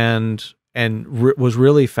 and was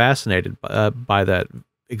really fascinated by that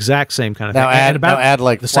exact same kind of thing. Now add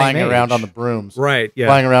like flying around on the brooms, right? Yeah,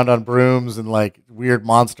 flying around on brooms and like weird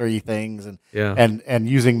monster-y things, and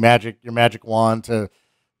using your magic wand to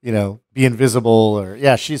be invisible,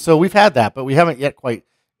 or so we've had that, but we haven't yet quite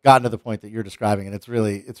gotten to the point that you're describing, and it's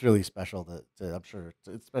really special to I'm sure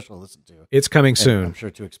it's special to listen to. It's coming soon. I'm sure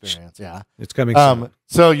to experience. Yeah, it's coming soon.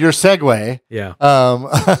 So your segue,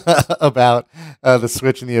 about the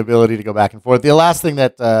Switch and the ability to go back and forth. The last thing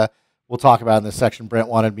that we'll talk about in this section, Brent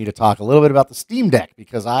wanted me to talk a little bit about the Steam Deck,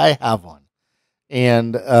 because I have one,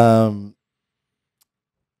 and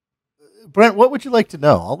Brent, what would you like to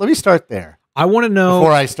know? Let me start there. I want to know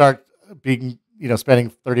before I start being, spending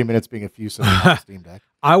 30 minutes being effusive on the Steam Deck.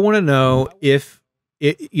 I want to know if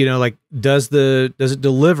it, like, does it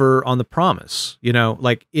deliver on the promise?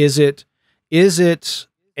 Like, is it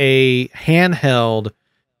a handheld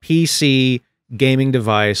PC gaming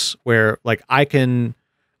device where like I can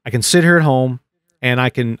sit here at home and I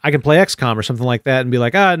can play XCOM or something like that and be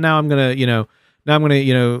like, now I'm gonna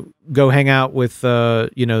go hang out with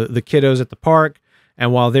the kiddos at the park.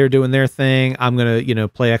 And while they're doing their thing, I'm going to,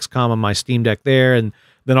 play XCOM on my Steam Deck there. And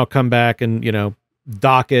then I'll come back and,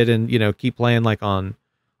 dock it and, keep playing like on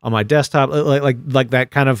my desktop, like that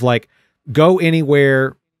kind of like go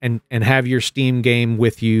anywhere and have your Steam game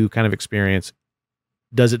with you kind of experience.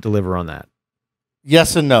 Does it deliver on that?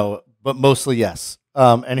 Yes and no, but mostly yes.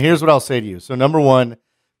 And here's what I'll say to you. So number one,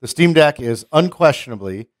 the Steam Deck is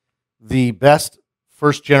unquestionably the best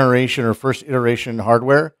first generation or first iteration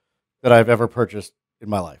hardware that I've ever purchased in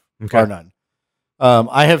my life, bar none.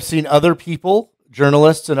 I have seen other people,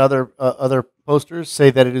 journalists and other posters, say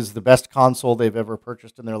that it is the best console they've ever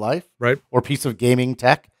purchased in their life, right? Or piece of gaming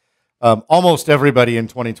tech. Almost everybody in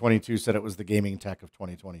 2022 said it was the gaming tech of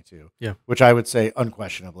 2022. Yeah, which I would say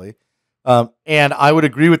unquestionably, and I would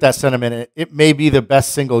agree with that sentiment. It may be the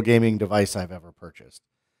best single gaming device I've ever purchased.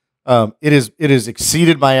 It has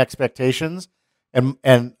exceeded my expectations.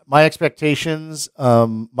 And my expectations,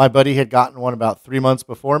 my buddy had gotten one about 3 months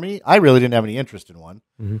before me. I really didn't have any interest in one.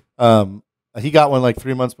 Mm-hmm. He got one like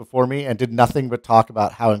 3 months before me and did nothing but talk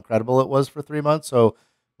about how incredible it was for 3 months. So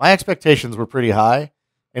my expectations were pretty high,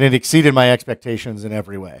 and it exceeded my expectations in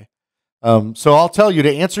every way. So I'll tell you,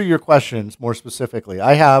 to answer your questions more specifically,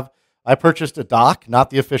 I purchased a dock, not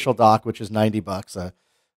the official dock, which is $90,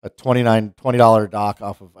 a $20 dock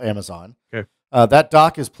off of Amazon. Okay. That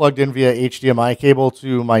dock is plugged in via HDMI cable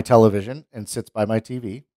to my television and sits by my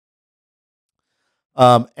TV.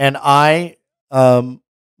 And 99%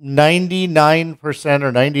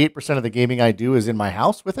 or 98% of the gaming I do is in my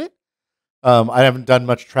house with it. I haven't done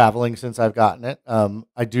much traveling since I've gotten it.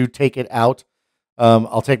 I do take it out.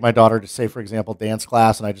 I'll take my daughter to, say, for example, dance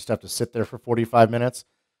class, and I just have to sit there for 45 minutes.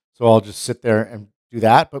 So I'll just sit there and do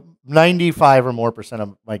that. But 95 or more percent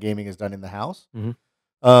of my gaming is done in the house.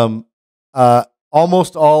 Mm-hmm.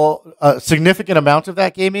 Almost all, a significant amount of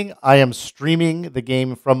that gaming, I am streaming the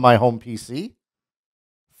game from my home PC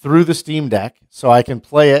through the Steam Deck, so I can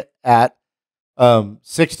play it at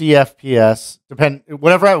 60 FPS.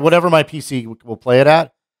 Whatever my PC will play it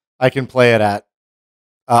at, I can play it at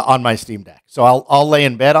on my Steam Deck. So I'll lay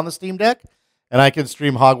in bed on the Steam Deck, and I can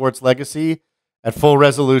stream Hogwarts Legacy at full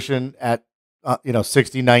resolution at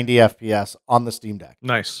 60, 90 FPS on the Steam Deck.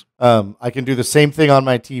 Nice. I can do the same thing on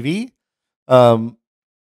my TV.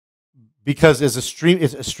 Because as a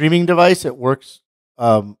streaming device, it works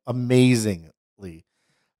amazingly.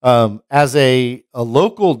 As a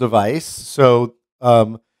local device, so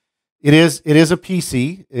it is a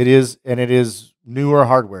PC. It is newer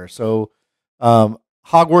hardware. So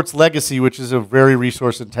Hogwarts Legacy, which is a very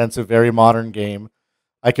resource intensive, very modern game,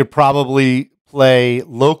 I could probably play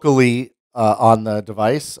locally on the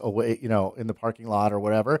device, away, in the parking lot or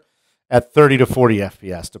whatever, at 30 to 40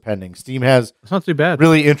 FPS, depending. Steam has It's not too bad.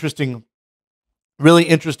 really interesting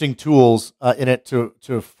tools in it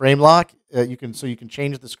to frame lock. You can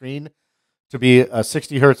change the screen to be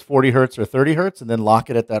 60 hertz, 40 hertz, or 30 hertz, and then lock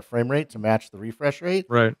it at that frame rate to match the refresh rate.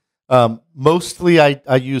 Right. Mostly,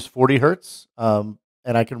 I use 40 hertz, and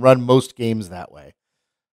I can run most games that way.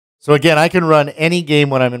 So again, I can run any game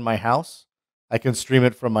when I'm in my house. I can stream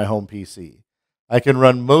it from my home PC. I can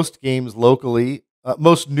run most games locally,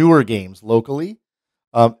 most newer games locally,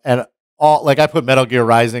 and all like I put Metal Gear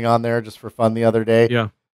Rising on there just for fun the other day. Yeah.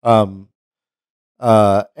 And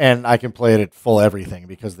I can play it at full everything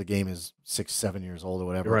because the game is 6-7 years old or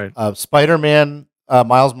whatever. Right. Spider-Man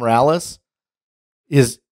Miles Morales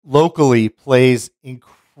is locally plays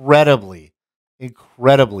incredibly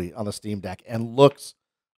on the Steam Deck and looks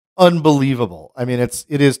unbelievable. I mean, it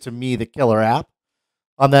is to me the killer app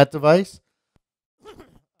on that device.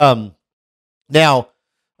 Now,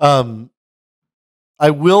 I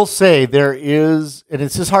will say there is, and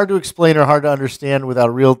it's just hard to explain or hard to understand without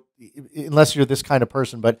unless you're this kind of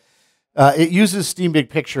person. But it uses Steam Big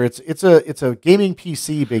Picture. It's a gaming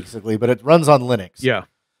PC basically, but it runs on Linux. Yeah.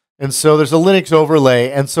 And so there's a Linux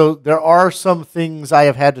overlay, and so there are some things I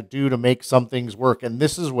have had to do to make some things work, and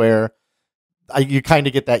this is where you kind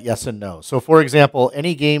of get that yes and no. So, for example,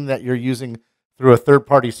 any game that you're using through a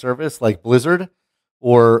third-party service like Blizzard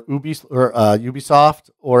or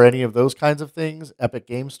Ubisoft or any of those kinds of things, Epic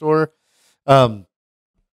Game Store,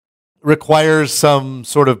 requires some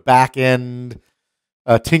sort of back-end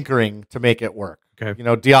tinkering to make it work.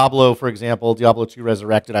 Okay. Diablo, for example, Diablo 2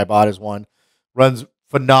 Resurrected, I bought as one, runs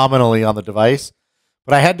phenomenally on the device,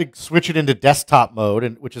 but I had to switch it into desktop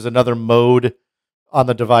mode, which is another mode on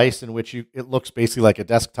the device in which it looks basically like a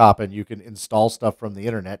desktop and you can install stuff from the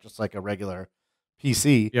internet just like a regular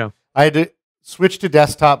PC. Yeah. I had to switch to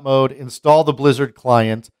desktop mode, install the Blizzard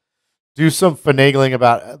client, do some finagling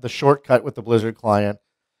about the shortcut with the Blizzard client,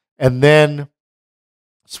 and then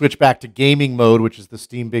switch back to gaming mode, which is the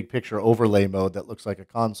Steam Big Picture overlay mode that looks like a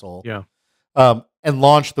console. Yeah. And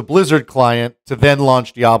launch the Blizzard client to then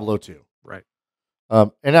launch Diablo 2. Right.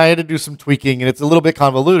 And I had to do some tweaking, and it's a little bit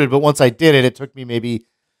convoluted, but once I did it, it took me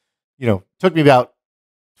about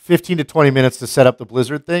 15 to 20 minutes to set up the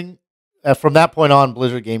Blizzard thing. From that point on,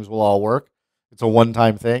 Blizzard games will all work. It's a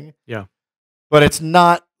one-time thing. Yeah. But it's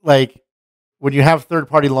not like when you have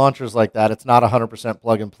third-party launchers like that, it's not 100%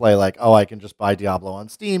 plug and play like, oh, I can just buy Diablo on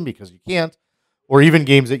Steam because you can't. Or even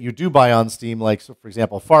games that you do buy on Steam, like, so for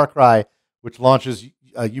example, Far Cry, which launches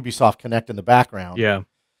Ubisoft Connect in the background. Yeah.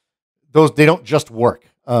 They don't just work.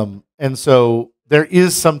 And so there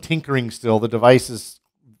is some tinkering still. The device is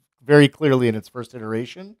very clearly in its first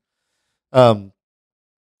iteration. And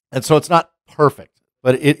so it's not perfect,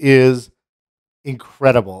 but it is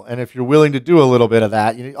incredible. And if you're willing to do a little bit of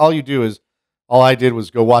that, all I did was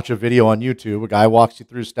go watch a video on YouTube. A guy walks you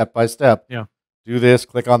through step by step. Yeah. Do this,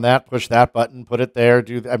 click on that, push that button, put it there.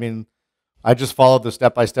 I just followed the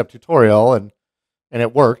step by step tutorial and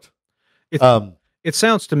it worked. It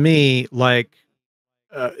sounds to me like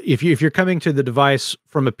if you're coming to the device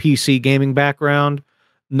from a PC gaming background,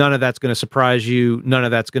 none of that's going to surprise you. None of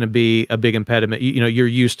that's going to be a big impediment. You're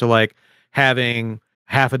used to like having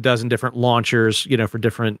half a dozen different launchers, for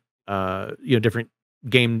different different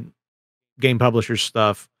game publishers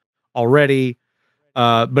stuff already.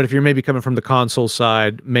 But if you're maybe coming from the console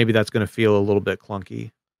side, maybe that's going to feel a little bit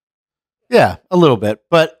clunky. Yeah, a little bit,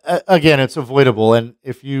 but again, it's avoidable. And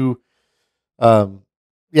if you, so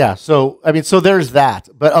there's that.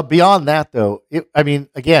 But beyond that, though,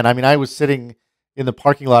 I was sitting in the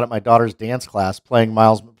parking lot at my daughter's dance class playing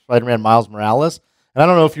Spider-Man Miles Morales, and I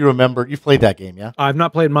don't know if you remember, you've played that game, yeah? I've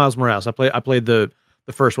not played Miles Morales. I played the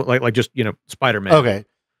first one, like just Spider-Man. Okay.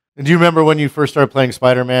 And do you remember when you first started playing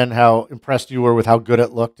Spider-Man, how impressed you were with how good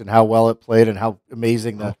it looked and how well it played and how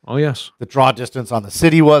amazing the draw distance on the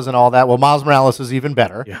city was and all that? Well, Miles Morales is even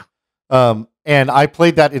better. Yeah. And I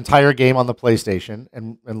played that entire game on the PlayStation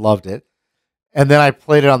and loved it. And then I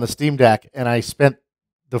played it on the Steam Deck, and I spent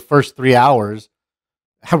the first 3 hours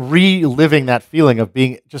reliving that feeling of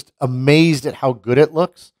being just amazed at how good it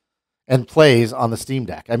looks and plays on the Steam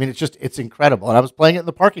Deck. I mean, it's incredible. And I was playing it in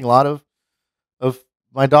the parking lot of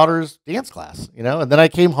my daughter's dance class, and then I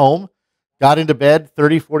came home, got into bed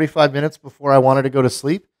 30, 45 minutes before I wanted to go to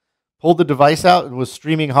sleep, pulled the device out and was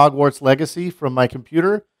streaming Hogwarts Legacy from my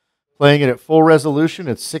computer playing it at full resolution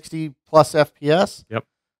at 60 plus FPS. Yep.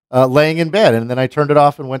 Laying in bed, and then I turned it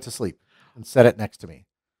off and went to sleep and set it next to me.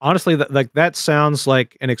 Honestly, that sounds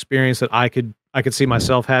like an experience that I could see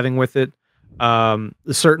myself having with it.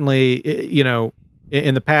 Certainly,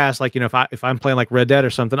 in the past, like, if I'm playing like Red Dead or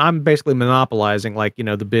something, I'm basically monopolizing, like,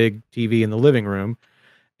 the big TV in the living room,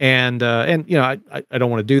 and I don't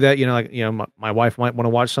want to do that. Like, my wife might want to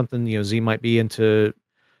watch something. Z might be into,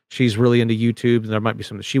 she's really into YouTube, and there might be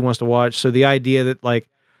something she wants to watch. So the idea that, like,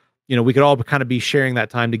 we could all kind of be sharing that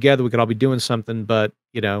time together. We could all be doing something, but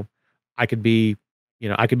I could be,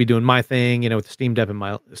 I could be doing my thing, with the Steam Deck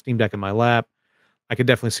in my lap. I could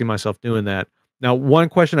definitely see myself doing that. Now, one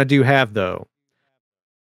question I do have though,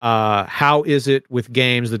 how is it with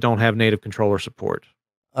games that don't have native controller support?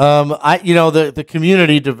 The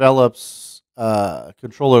community develops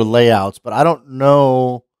controller layouts, but I don't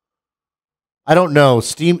know.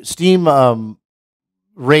 Steam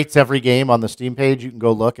rates every game on the Steam page. You can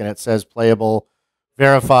go look, and it says playable,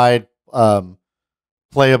 verified,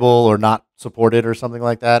 playable, or not supported, or something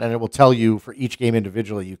like that. And it will tell you for each game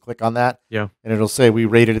individually. You click on that, Yeah. and it'll say we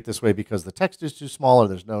rated it this way because the text is too small, or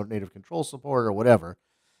there's no native control support, or whatever.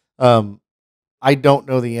 I don't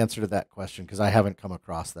know the answer to that question because I haven't come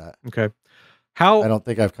across that. Okay. I don't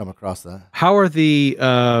think I've come across that. How are the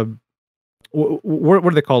what do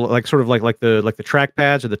they call it? Like, sort of like the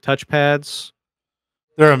trackpads or the touch pads?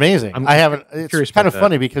 They're amazing. I'm I haven't. It's kind of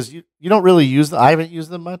funny because you don't really use them. I haven't used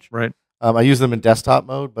them much. Right. I use them in desktop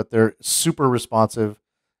mode, but they're super responsive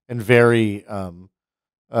and very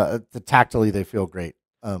tactily they feel great.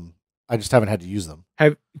 I just haven't had to use them.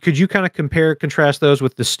 Could you kind of contrast those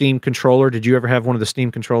with the Steam controller? Did you ever have one of the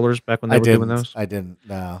Steam controllers back when they were doing those? I didn't.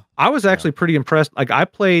 No. I was actually pretty impressed. Like, I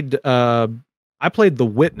played The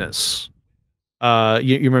Witness. You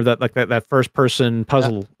remember that, like, that first person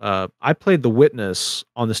puzzle? Yeah. I played The Witness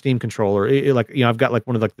on the Steam controller. I've got like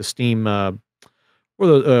one of like the Steam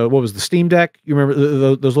what was the Steam Deck? You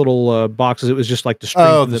remember those little boxes? It was just like to stream.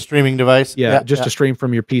 Oh, the streaming device. Yeah, just to stream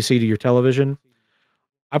from your PC to your television.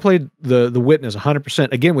 I played the Witness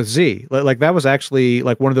 100% again with Z. Like, that was actually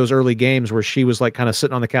like one of those early games where she was like kind of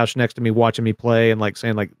sitting on the couch next to me watching me play and like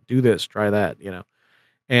saying, like, do this, try that,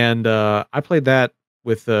 And I played that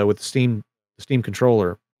with the Steam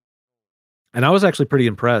controller, and I was actually pretty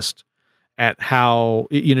impressed at how,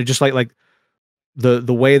 just like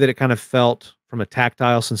the way that it kind of felt from a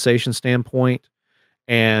tactile sensation standpoint,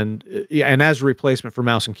 and as a replacement for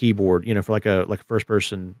mouse and keyboard, for like a first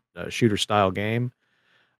person shooter style game.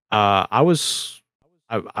 I was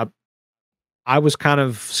kind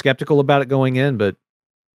of skeptical about it going in, but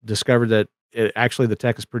discovered that actually the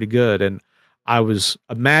tech is pretty good. And I was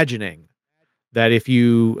imagining that if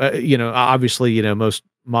you, obviously, most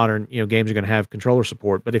modern, games are going to have controller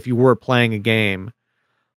support, but if you were playing a game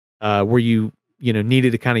where you,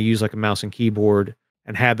 needed to kind of use like a mouse and keyboard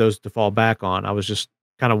and had those to fall back on, I was just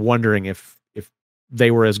kind of wondering if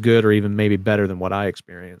they were as good or even maybe better than what I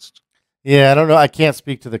experienced. Yeah, I don't know. I can't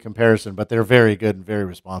speak to the comparison, but they're very good and very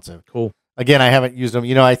responsive. Cool. Again, I haven't used them.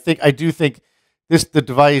 I do think the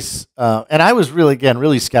device, and I was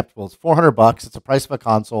really skeptical. It's $400. It's the price of a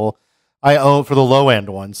console. I own for the low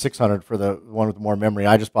end one, $600 for the one with more memory.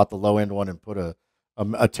 I just bought the low end one and put a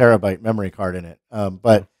terabyte memory card in it,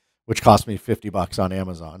 but which cost me $50 on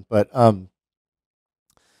Amazon. But I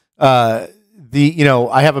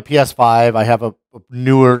have a PS5. I have a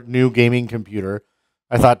new gaming computer.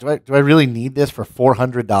 I thought, do I really need this for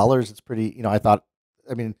 $400? It's pretty,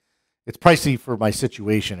 it's pricey for my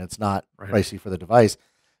situation. It's not pricey for the device.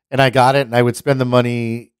 And I got it, and I would spend the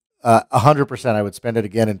money 100%. I would spend it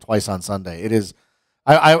again and twice on Sunday. It is.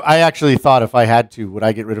 I actually thought if I had to, would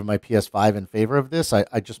I get rid of my PS5 in favor of this?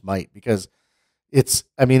 I just might, because it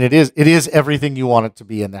is everything you want it to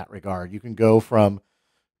be in that regard. You can go from,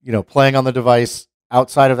 playing on the device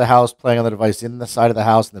outside of the house, playing on the device in the side of the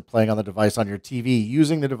house, and then playing on the device on your TV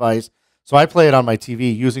using the device. So I play it on my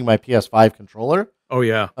TV using my PS5 controller. Oh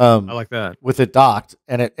yeah, I like that with it docked,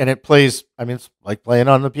 and it plays. It's like playing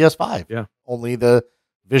on the PS5. Yeah, only the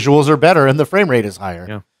visuals are better and the frame rate is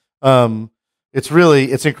higher. Yeah,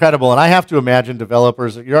 it's incredible, and I have to imagine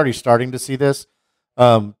developers. You're already starting to see this.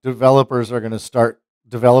 Developers are going to start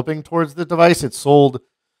developing towards the device. It sold,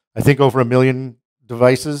 I think, over 1 million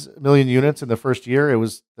devices, 1 million units in the first year. It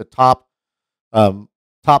was the top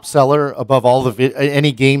seller above all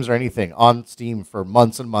any games or anything on Steam for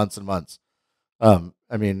months and months and months.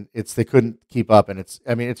 They couldn't keep up, and it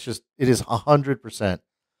is 100%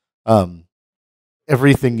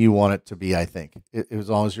 everything you want it to be. I think as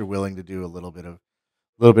long as you're willing to do a little bit of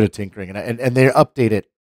tinkering, and they update it.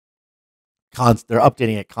 They're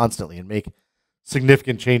updating it constantly and make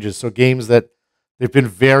significant changes. So games that they've been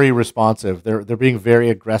very responsive. They're being very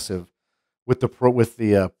aggressive with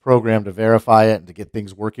the program to verify it and to get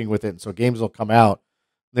things working with it. And so games will come out,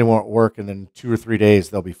 they won't work, and then 2 or 3 days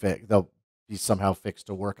they'll be fixed. They'll be somehow fixed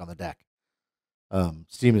to work on the deck.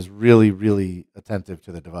 Steam is really, really attentive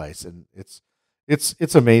to the device, and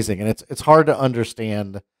it's amazing, and it's hard to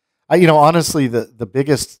understand. Honestly, the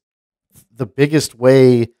biggest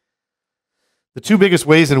way, the two biggest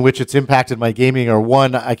ways in which it's impacted my gaming are: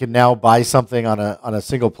 one, I can now buy something on a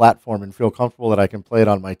single platform and feel comfortable that I can play it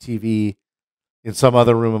on my TV in some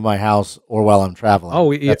other room of my house or while I'm traveling.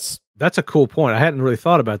 Oh, yeah, that's a cool point. I hadn't really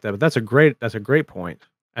thought about that, but that's a great point.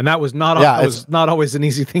 And that was not always an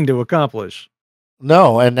easy thing to accomplish.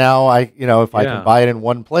 No, and now if I can buy it in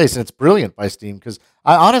one place, and it's brilliant by Steam, because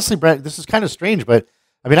I honestly, Brent, this is kind of strange, but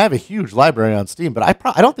I mean, I have a huge library on Steam, but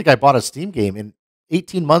I don't think I bought a Steam game in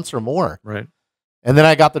 18 months or more. Right. And then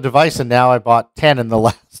I got the device, and now I bought 10 in the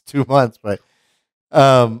last 2 months. But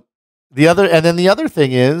the other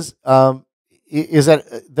thing is that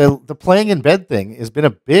the playing in bed thing has been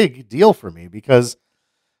a big deal for me because,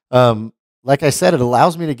 like I said, it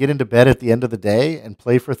allows me to get into bed at the end of the day and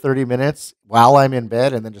play for 30 minutes while I'm in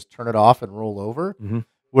bed and then just turn it off and roll over. Mm-hmm.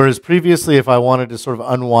 Whereas previously, if I wanted to sort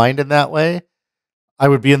of unwind in that way, I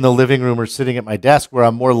would be in the living room or sitting at my desk where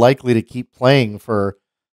I'm more likely to keep playing for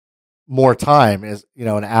more time, as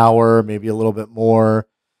an hour, maybe a little bit more.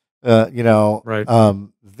 Right.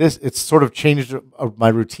 It's sort of changed my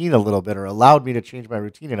routine a little bit, or allowed me to change my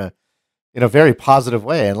routine in a very positive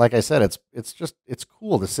way. And like I said, it's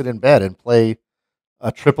cool to sit in bed and play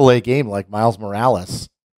a AAA game like Miles Morales,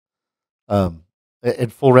 in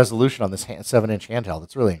full resolution on this 7-inch handheld.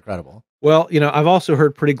 It's really incredible. Well, I've also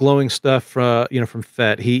heard pretty glowing stuff, from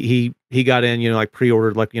Fett. He got in, like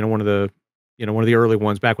pre-ordered, like, one of the early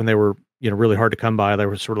ones back when they were, really hard to come by. They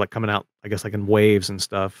were sort of like coming out, I guess, like in waves and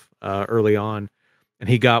stuff, early on. And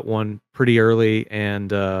he got one pretty early,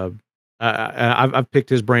 and I've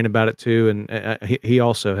picked his brain about it too, and he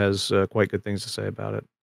also has quite good things to say about it.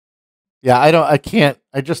 Yeah, I can't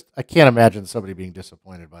imagine somebody being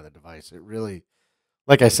disappointed by the device. It really,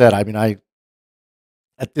 like I said, I mean, at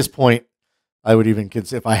this point, I would even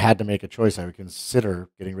consider, if I had to make a choice, I would consider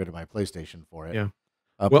getting rid of my PlayStation for it. Yeah.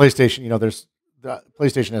 PlayStation,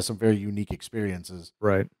 PlayStation has some very unique experiences,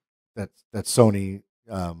 right? That Sony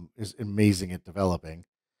is amazing at developing,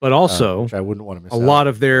 but also, which I wouldn't want to miss. A lot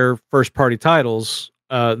of their first-party titles,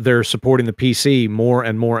 they're supporting the PC more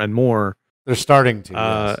and more and more. They're starting to,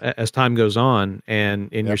 yes, as time goes on,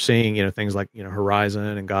 and you're seeing things like Horizon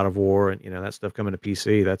and God of War and that stuff coming to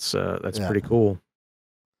PC. That's pretty cool.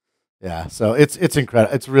 Yeah, so it's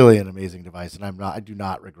incredible. It's really an amazing device, and I do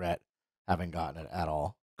not regret having gotten it at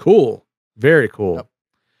all. Cool. Very cool. Yep.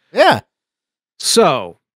 Yeah.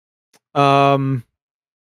 So,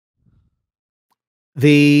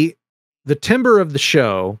 the timber of the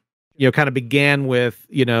show, kind of began with,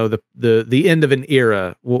 the end of an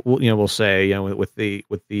era. We'll say, with the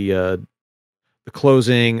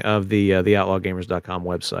closing of the outlawgamers.com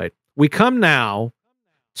website. We come now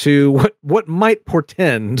to what might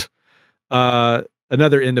portend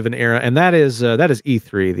another end of an era, and that is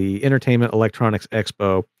E3, the Entertainment Electronics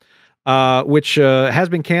Expo, which has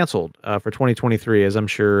been canceled for 2023, as I'm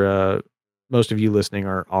sure most of you listening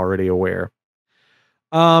are already aware.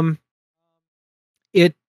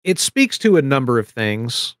 It speaks to a number of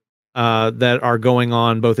things that are going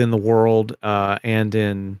on both in the world and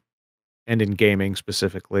in gaming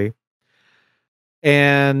specifically,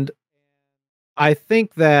 and I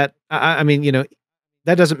think that I mean,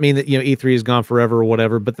 that doesn't mean that E3 is gone forever or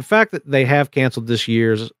whatever, but the fact that they have canceled this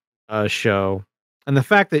year's show, and the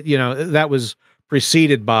fact that that was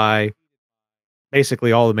preceded by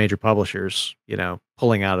basically all the major publishers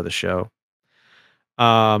pulling out of the show,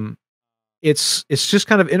 it's just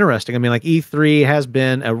kind of interesting. I mean, like, E3 has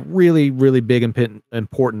been a really, really big and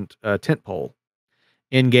important tentpole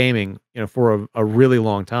in gaming, for a really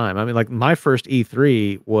long time. I mean, like, my first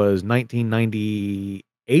E3 was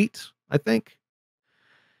 1998, I think.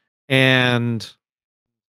 And,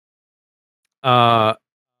 but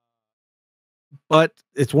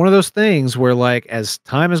it's one of those things where, like, as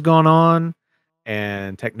time has gone on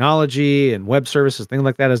and technology and web services, things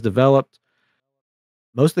like that has developed,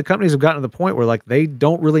 most of the companies have gotten to the point where, like, they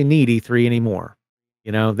don't really need E3 anymore.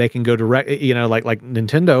 They can go direct, like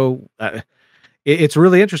Nintendo. It's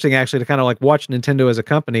really interesting, actually, to kind of like watch Nintendo as a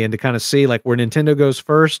company and to kind of see, like, where Nintendo goes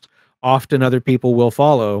first, often other people will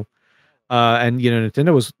follow. And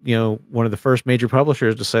Nintendo was one of the first major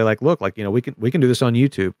publishers to say, like, look, like, we can do this on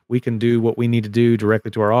YouTube. We can do what we need to do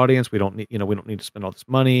directly to our audience. We don't need to spend all this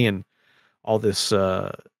money and all this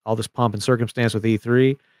pomp and circumstance with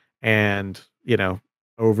E3, and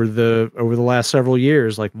over the last several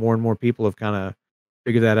years, like more and more people have kind of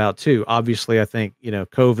figured that out too. Obviously, I think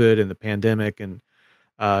COVID and the pandemic and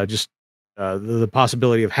just the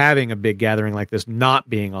possibility of having a big gathering like this not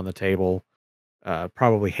being on the table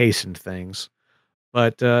probably hastened things.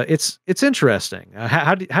 But it's interesting.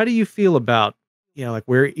 How do you feel about like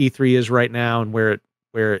where E3 is right now and where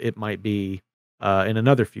it might be in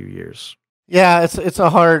another few years? Yeah, it's a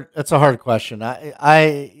hard question.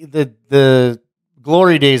 The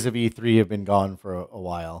glory days of E3 have been gone for a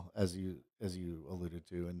while, as you alluded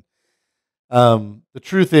to, and the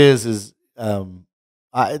truth is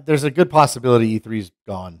there's a good possibility E3's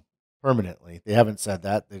gone permanently. They haven't said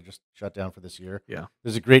that; they just shut down for this year. Yeah.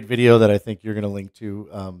 There's a great video that I think you're going to link to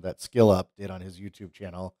that Skill Up did on his YouTube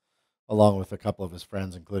channel, along with a couple of his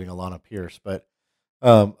friends, including Alana Pierce, but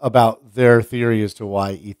about their theory as to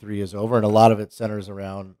why E3 is over, and a lot of it centers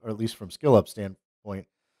around, or at least from Skill Up standpoint,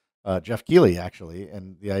 Jeff Keighley actually,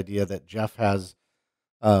 and the idea that Jeff has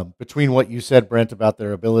between what you said, Brent, about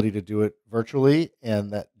their ability to do it virtually, and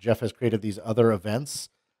that Jeff has created these other events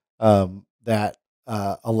that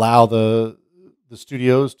allow the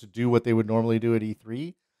studios to do what they would normally do at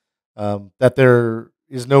E3. That there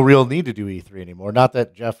is no real need to do E3 anymore. Not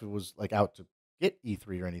that Jeff was like out to get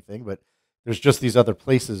E3 or anything, but there's just these other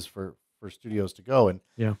places for studios to go, and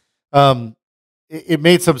Yeah. um, it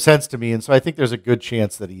made some sense to me, and so I think there's a good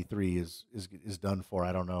chance that E3 is done for.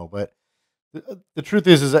 I don't know, but the truth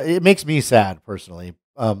is it makes me sad personally.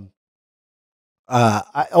 Only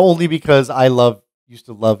because used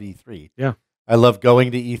to love E3. Yeah. I love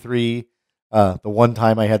going to E3. The one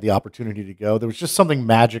time I had the opportunity to go, there was just something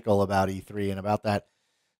magical about E3 and about that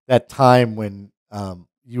time when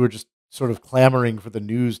you were just sort of clamoring for the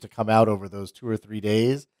news to come out over those 2 or 3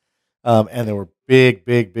 days. And there were big,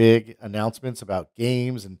 big, big announcements about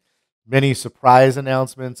games and many surprise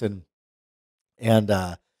announcements and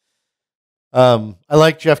I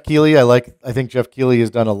like Jeff Keighley. I think Jeff Keighley has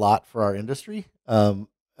done a lot for our industry.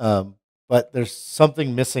 But there's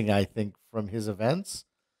something missing, I think, from his events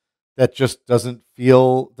that just doesn't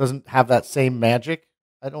have that same magic.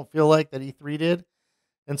 I don't feel like that E3 did.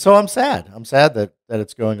 And so I'm sad. I'm sad that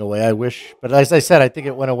it's going away. I wish, but as I said, I think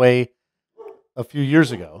it went away a few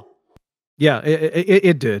years ago. Yeah,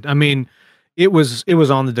 it did. I mean, it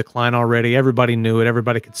was on the decline already. Everybody knew it.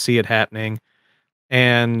 Everybody could see it happening,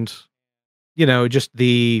 and just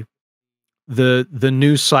the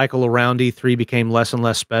news cycle around E3 became less and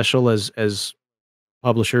less special as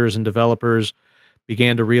publishers and developers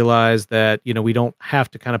began to realize that we don't have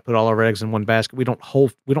to kind of put all our eggs in one basket. We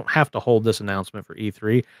don't have to hold this announcement for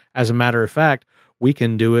E3. As a matter of fact, we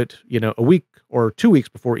can do it a week or 2 weeks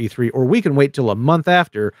before E3, or we can wait till a month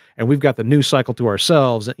after, and we've got the news cycle to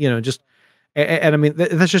ourselves. Just and I mean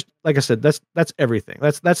that's just like I said, that's everything.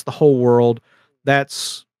 That's the whole world.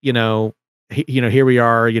 That's here we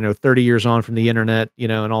are, 30 years on from the internet,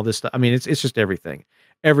 and all this stuff. I mean, it's just everything.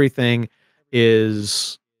 Everything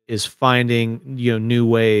is finding new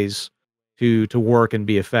ways to work and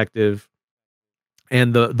be effective,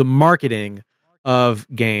 and the marketing of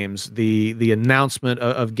games, the announcement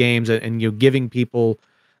of games, and giving people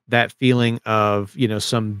that feeling of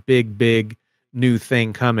some big new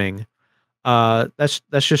thing coming. That's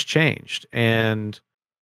just changed, and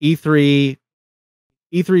E3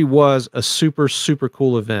 E3 was a super, super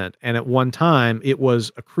cool event, and at one time, it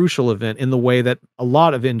was a crucial event in the way that a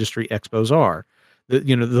lot of industry expos are.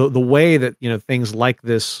 The way that things like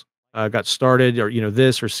this got started, or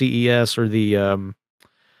this or CES or the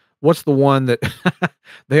what's the one that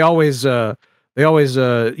they always used to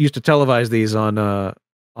televise these on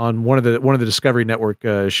one of the Discovery Network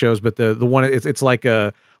shows, but the one it's like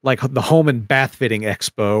the home and bath fitting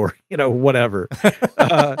expo, or whatever.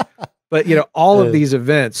 Uh, but all of Uh, these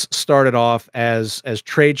events started off as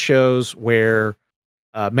trade shows where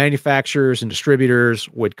manufacturers and distributors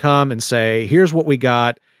would come and say, "Here's what we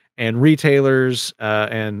got," and retailers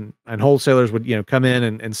and wholesalers would come in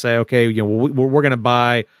and say, "Okay, we're going to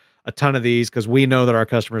buy a ton of these because we know that our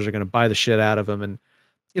customers are going to buy the shit out of them." And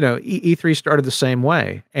E3 started the same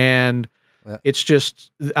way, and yeah. it's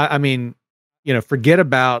just, I mean, forget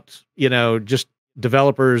about just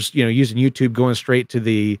developers using YouTube, going straight to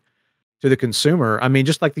the consumer. I mean,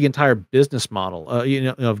 just like the entire business model,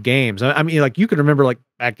 of games. I mean, like you can remember, like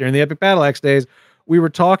back during the Epic Battle Axe days, we were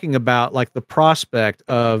talking about like the prospect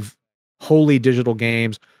of wholly digital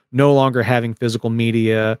games no longer having physical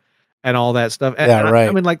media and all that stuff. And, Yeah, I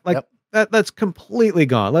right. mean, like Yep. that's completely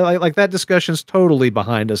gone. Like that discussion's totally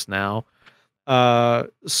behind us now.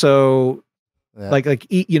 So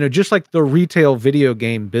Yeah. just like the retail video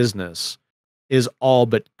game business. is all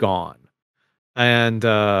but gone. And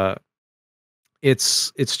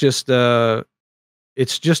it's just a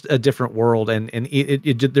different world, and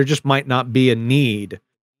there just might not be a need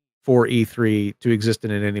for E3 to exist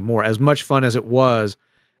in it anymore. As much fun as it was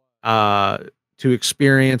to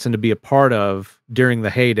experience and to be a part of during the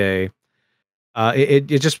heyday, it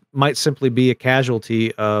just might simply be a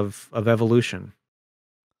casualty of evolution.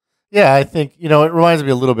 Yeah, I think it reminds me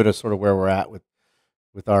a little bit of sort of where we're at with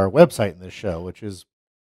our website in this show, which is,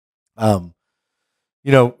 um,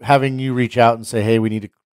 having you reach out and say, "Hey, we need to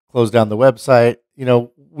close down the website."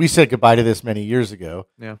 We said goodbye to this many years ago.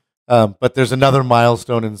 Yeah. But there's another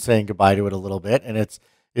milestone in saying goodbye to it a little bit, and it's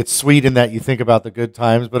sweet in that you think about the good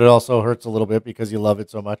times, but it also hurts a little bit because you love it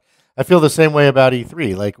so much. I feel the same way about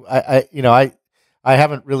E3. Like I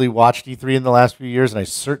haven't really watched E3 in the last few years, and I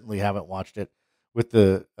certainly haven't watched it with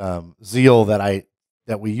the zeal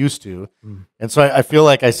that we used to. Mm. And so I feel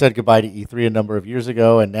like I said goodbye to E3 a number of years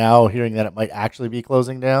ago, and now hearing that it might actually be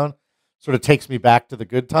closing down sort of takes me back to the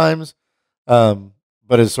good times.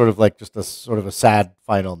 But is sort of like just a sort of a sad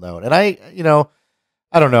final note. And I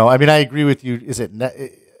don't know. I mean, I agree with you. Is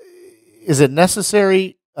it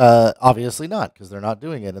necessary? Obviously not, because they're not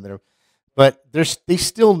doing it, but they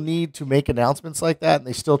still need to make announcements like that, and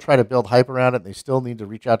they still try to build hype around it. And they still need to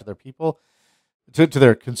reach out to their people, to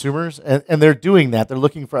their consumers, and they're doing that. They're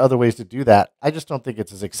looking for other ways to do that. I just don't think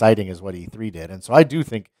it's as exciting as what E3 did, and so I do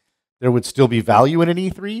think there would still be value in an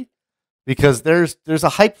E3. Because there's a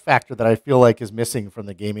hype factor that I feel like is missing from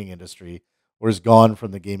the gaming industry, or is gone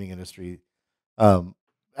from the gaming industry,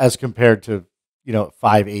 as compared to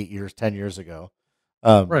 5, 8 years, 10 years ago.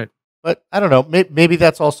 Right. But I don't know. Maybe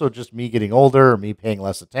that's also just me getting older, or me paying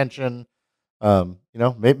less attention.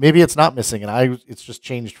 Maybe it's not missing, and it's just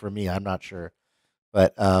changed for me. I'm not sure,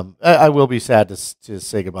 but I will be sad to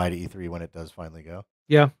say goodbye to E3 when it does finally go.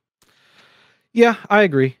 Yeah. Yeah, I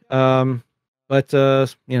agree. But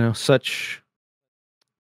such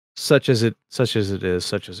as it is,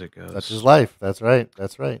 such as it goes. Such is life. That's right.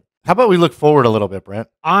 That's right. How about we look forward a little bit, Brent?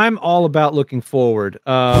 I'm all about looking forward.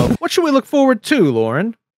 What should we look forward to,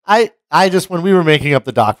 Lauren? I just, when we were making up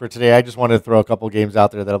the doc for today, I just wanted to throw a couple games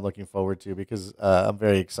out there that I'm looking forward to because I'm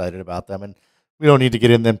very excited about them, and we don't need to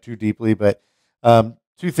get in them too deeply. But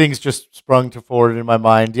two things just sprung forward in my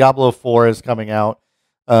mind. Diablo 4 is coming out.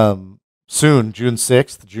 Soon, June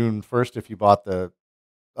 6th, June 1st, if you bought the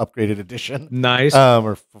upgraded edition. Nice.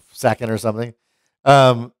 Or second or something.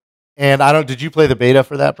 And did you play the beta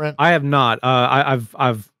for that, Brent? I have not.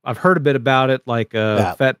 I've heard a bit about it, like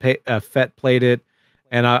Fett played it,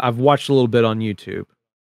 and I've watched a little bit on YouTube.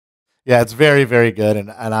 Yeah, it's very, very good, and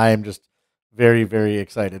I am just very, very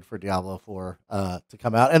excited for Diablo 4 to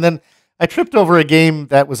come out. And then I tripped over a game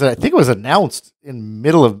that I think it was announced in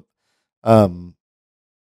middle of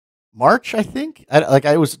March, I think.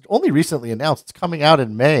 It was only recently announced. It's coming out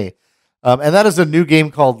in May, and that is a new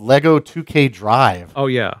game called Lego 2K Drive. Oh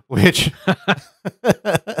yeah, which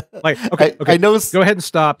okay. I know. Go ahead and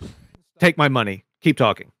stop. Take my money. Keep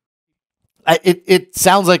talking. It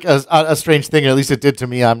sounds like a strange thing, or at least it did to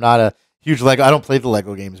me. I'm not a huge Lego. I don't play the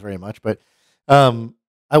Lego games very much, but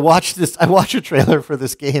I watched a trailer for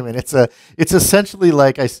this game, and it's essentially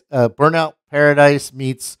like Burnout Paradise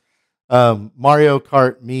meets Mario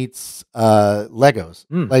Kart meets Legos.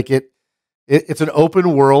 Like it's an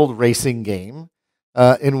open world racing game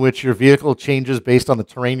in which your vehicle changes based on the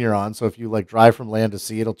terrain you're on. So if you like drive from land to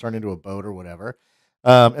sea, it'll turn into a boat or whatever.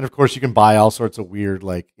 And of course, you can buy all sorts of weird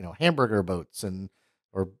hamburger boats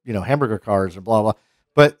or hamburger cars or blah blah.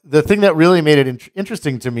 But the thing that really made it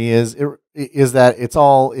interesting to me is that it's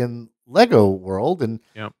all in Lego world, and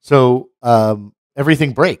so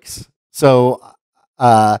everything breaks. So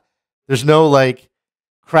there's no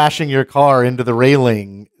crashing your car into the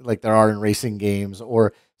railing like there are in racing games,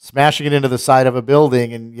 or smashing it into the side of a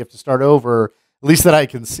building and you have to start over. At least that I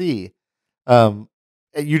can see.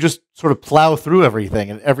 You just sort of plow through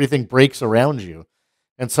everything, and everything breaks around you.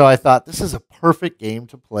 And so I thought this is a perfect game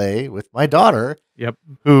to play with my daughter. Yep.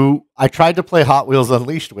 Who I tried to play Hot Wheels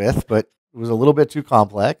Unleashed with, but it was a little bit too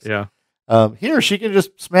complex. Yeah. Here she can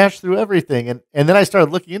just smash through everything, and then I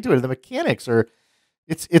started looking into it. And the mechanics are,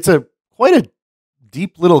 it's quite a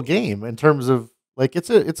deep little game in terms of it's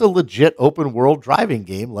a legit open world driving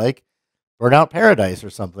game like Burnout Paradise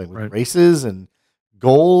or something with races and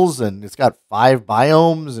goals, and it's got 5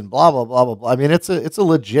 biomes and blah blah blah blah blah. I mean, it's a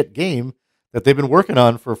legit game that they've been working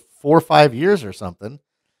on for 4 or 5 years or something.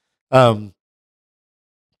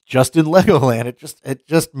 Just in Legoland, it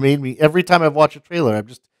just made me, every time I've watched a trailer, I'm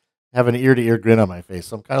just have an ear to ear grin on my face.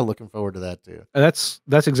 So I'm kind of looking forward to that too. That's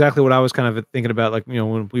exactly what I was kind of thinking about.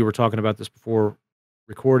 When we were talking about this before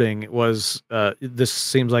recording was this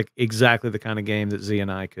seems like exactly the kind of game that Z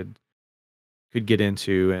and I could get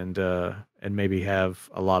into and maybe have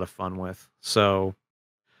a lot of fun with. So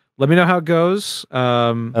let me know how it goes.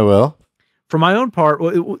 I will. For my own part,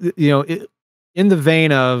 in the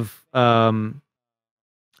vein of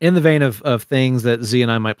things that Z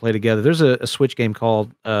and I might play together, there's a Switch game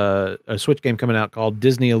coming out called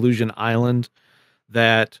Disney Illusion Island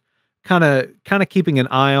that kind of keeping an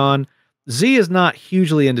eye on. Z is not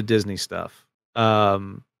hugely into Disney stuff,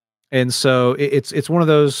 and so it's one of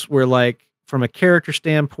those where like from a character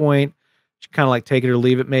standpoint, kind of like take it or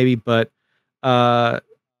leave it maybe, but uh,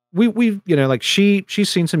 we've like she's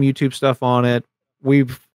seen some YouTube stuff on it.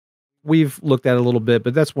 We've looked at it a little bit,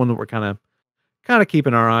 but that's one that we're kind of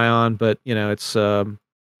keeping our eye on. But it's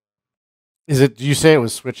Is it? Do you say it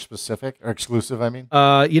was Switch specific or exclusive? I mean,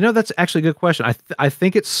 that's actually a good question. I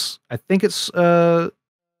think it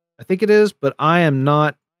is, but I'm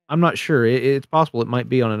not sure. It's possible it might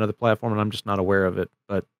be on another platform, and I'm just not aware of it.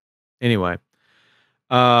 But anyway,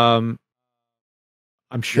 um,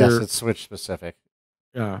 I'm yes, sure. it's Switch specific.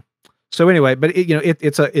 Yeah. So anyway, but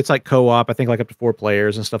it's like co-op. I think like up to 4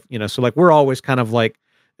 players and stuff. So like we're always kind of like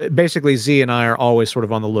basically Z and I are always sort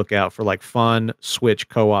of on the lookout for like fun Switch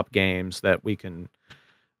co-op games that we can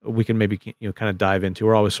maybe kind of dive into.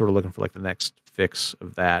 We're always sort of looking for like the next fix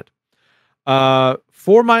of that.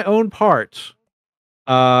 For my own part,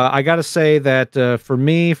 I got to say that for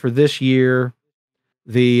me for this year,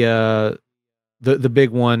 the the big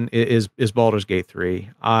one is Baldur's Gate 3.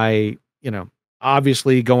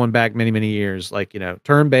 Obviously going back many years, like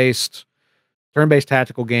turn-based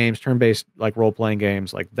tactical games, turn-based like role-playing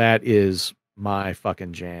games, like that is my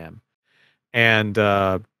fucking jam. And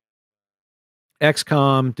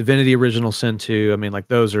XCOM, Divinity Original Sin 2, I mean like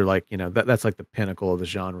those are like, that's like the pinnacle of the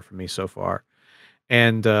genre for me so far.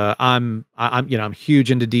 And I'm huge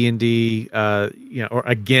into D&D, or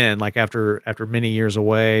again, like after many years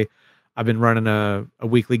away, I've been running a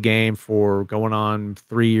weekly game for going on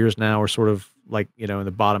 3 years now. We're sort of like, in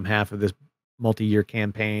the bottom half of this multi-year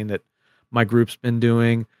campaign that my group's been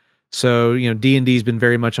doing. So, D&D's been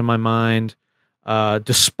very much on my mind,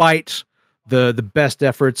 despite the best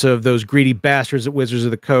efforts of those greedy bastards at Wizards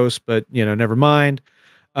of the Coast, but, never mind.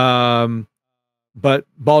 But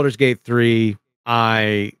Baldur's Gate 3,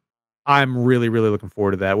 I'm really looking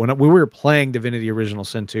forward to that. When we were playing Divinity Original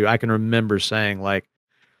Sin 2, I can remember saying like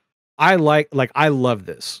I love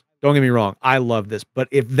this. Don't get me wrong, I love this. But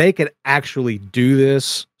if they could actually do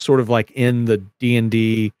this sort of like in the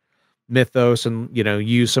D&D mythos and,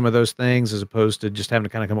 use some of those things as opposed to just having to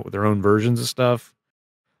kind of come up with their own versions of stuff,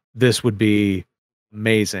 this would be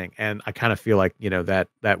amazing. And I kind of feel like,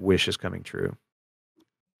 that wish is coming true.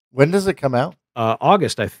 When does it come out?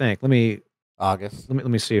 August, I think. August. Let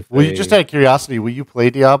me see if Will you, just out of curiosity, will you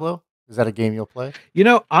play Diablo? Is that a game you'll play?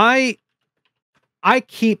 I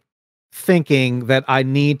keep thinking that I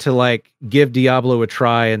need to like give Diablo a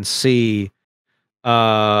try and see if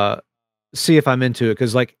I'm into it,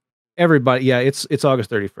 because like everybody, yeah, it's August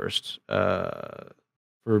 31st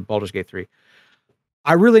for Baldur's Gate 3.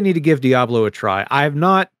 I really need to give Diablo a try. I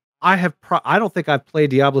don't think I've played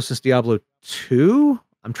Diablo since Diablo 2.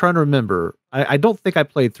 I'm trying to remember. I don't think I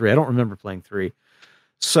played 3. I don't remember playing 3.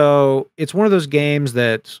 So it's one of those games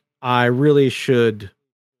that I really should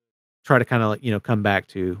try to kind of, come back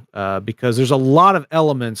to, because there's a lot of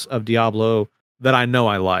elements of Diablo that I know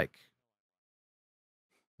I like.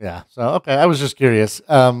 Yeah. So, okay. I was just curious.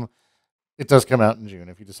 It does come out in June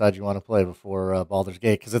if you decide you want to play before Baldur's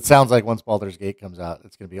Gate, because it sounds like once Baldur's Gate comes out,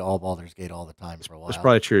 it's going to be all Baldur's Gate all the time for a while. That's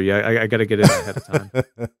probably true. Yeah, I got to get it ahead of time.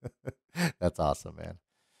 That's awesome, man.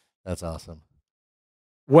 That's awesome.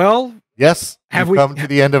 Well, yes. Have we come to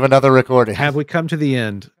the end of another recording? Have we come to the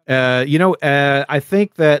end? I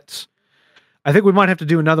think we might have to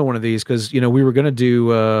do another one of these because, we were going to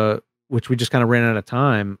do, which we just kind of ran out of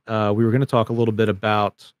time. We were going to talk a little bit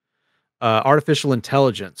about artificial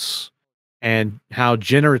intelligence and how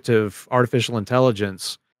generative artificial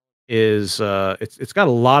intelligence is. It's got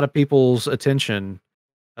a lot of people's attention.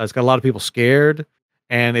 It's got a lot of people scared,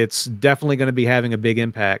 and it's definitely going to be having a big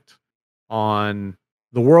impact on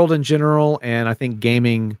the world in general, and I think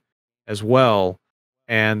gaming as well.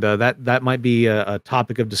 And that might be a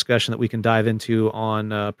topic of discussion that we can dive into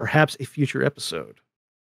on perhaps a future episode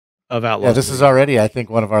of Outlaws. Yeah, this is already, I think,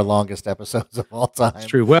 one of our longest episodes of all time. It's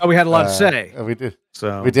true. Well, we had a lot to say. We did.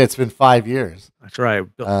 So we did. It's been 5 years. That's right.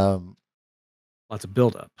 Lots of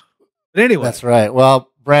buildup. But anyway, that's right. Well,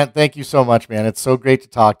 Brent, thank you so much, man. It's so great to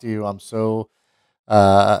talk to you. I'm so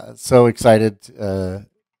excited to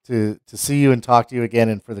see you and talk to you again,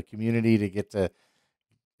 and for the community to get to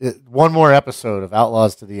one more episode of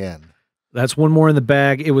Outlaws to the End. That's one more in the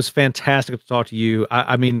bag. It was fantastic to talk to you.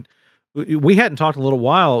 I mean, we hadn't talked a little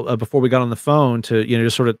while before we got on the phone to,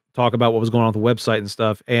 just sort of talk about what was going on with the website and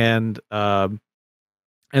stuff. And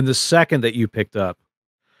the second that you picked up,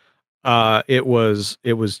 it was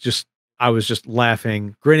just, I was just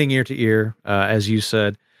laughing, grinning ear to ear, as you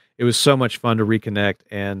said. It was so much fun to reconnect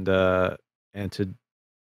and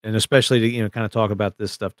especially to, kind of talk about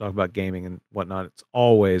this stuff, talk about gaming and whatnot. It's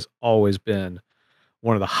always been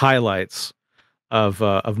one of the highlights of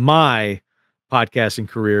my podcasting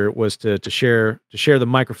career was to share the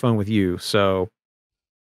microphone with you. So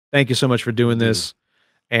thank you so much for doing this,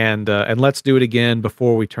 and let's do it again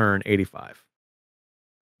before we turn 85.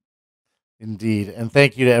 Indeed, and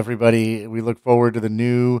thank you to everybody. We look forward to the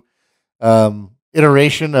new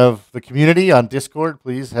iteration of the community on Discord.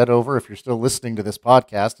 Please head over if you're still listening to this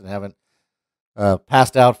podcast and haven't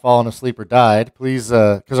passed out, fallen asleep, or died. Please,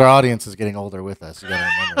 because our audience is getting older with us. You got to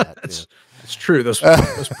remember that too. It's true. Those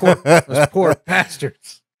poor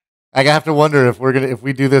bastards. I have to wonder if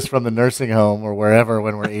we do this from the nursing home or wherever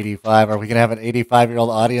when we're 85, are we gonna have an 85-year-old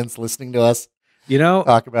audience listening to us?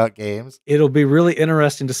 Talk about games. It'll be really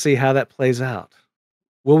interesting to see how that plays out.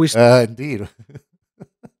 Will we? Indeed.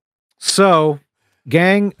 So,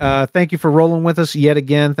 gang, thank you for rolling with us yet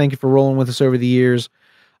again. Thank you for rolling with us over the years.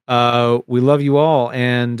 We love you all,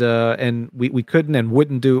 and we couldn't and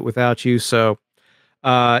wouldn't do it without you. So,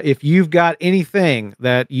 if you've got anything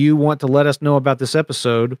that you want to let us know about this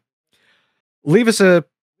episode, leave us a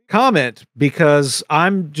comment, because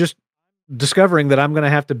I'm just discovering that I'm going to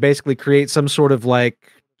have to basically create some sort of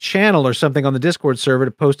channel or something on the Discord server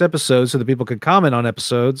to post episodes so that people can comment on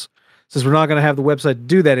episodes, since we're not going to have the website to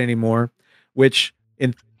do that anymore, which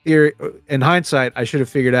in theory, in hindsight, I should have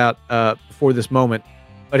figured out before this moment.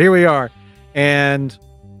 But here we are, and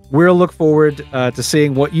we'll look forward to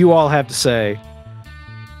seeing what you all have to say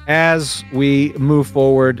as we move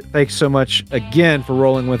forward. Thanks so much again for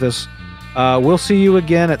rolling with us. We'll see you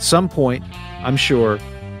again at some point, I'm sure,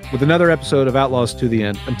 with another episode of Outlaws to the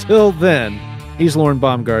End. Until then, he's Lauren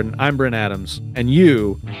Baumgarten, I'm Brent Adams, and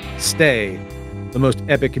you stay the most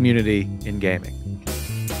epic community in gaming.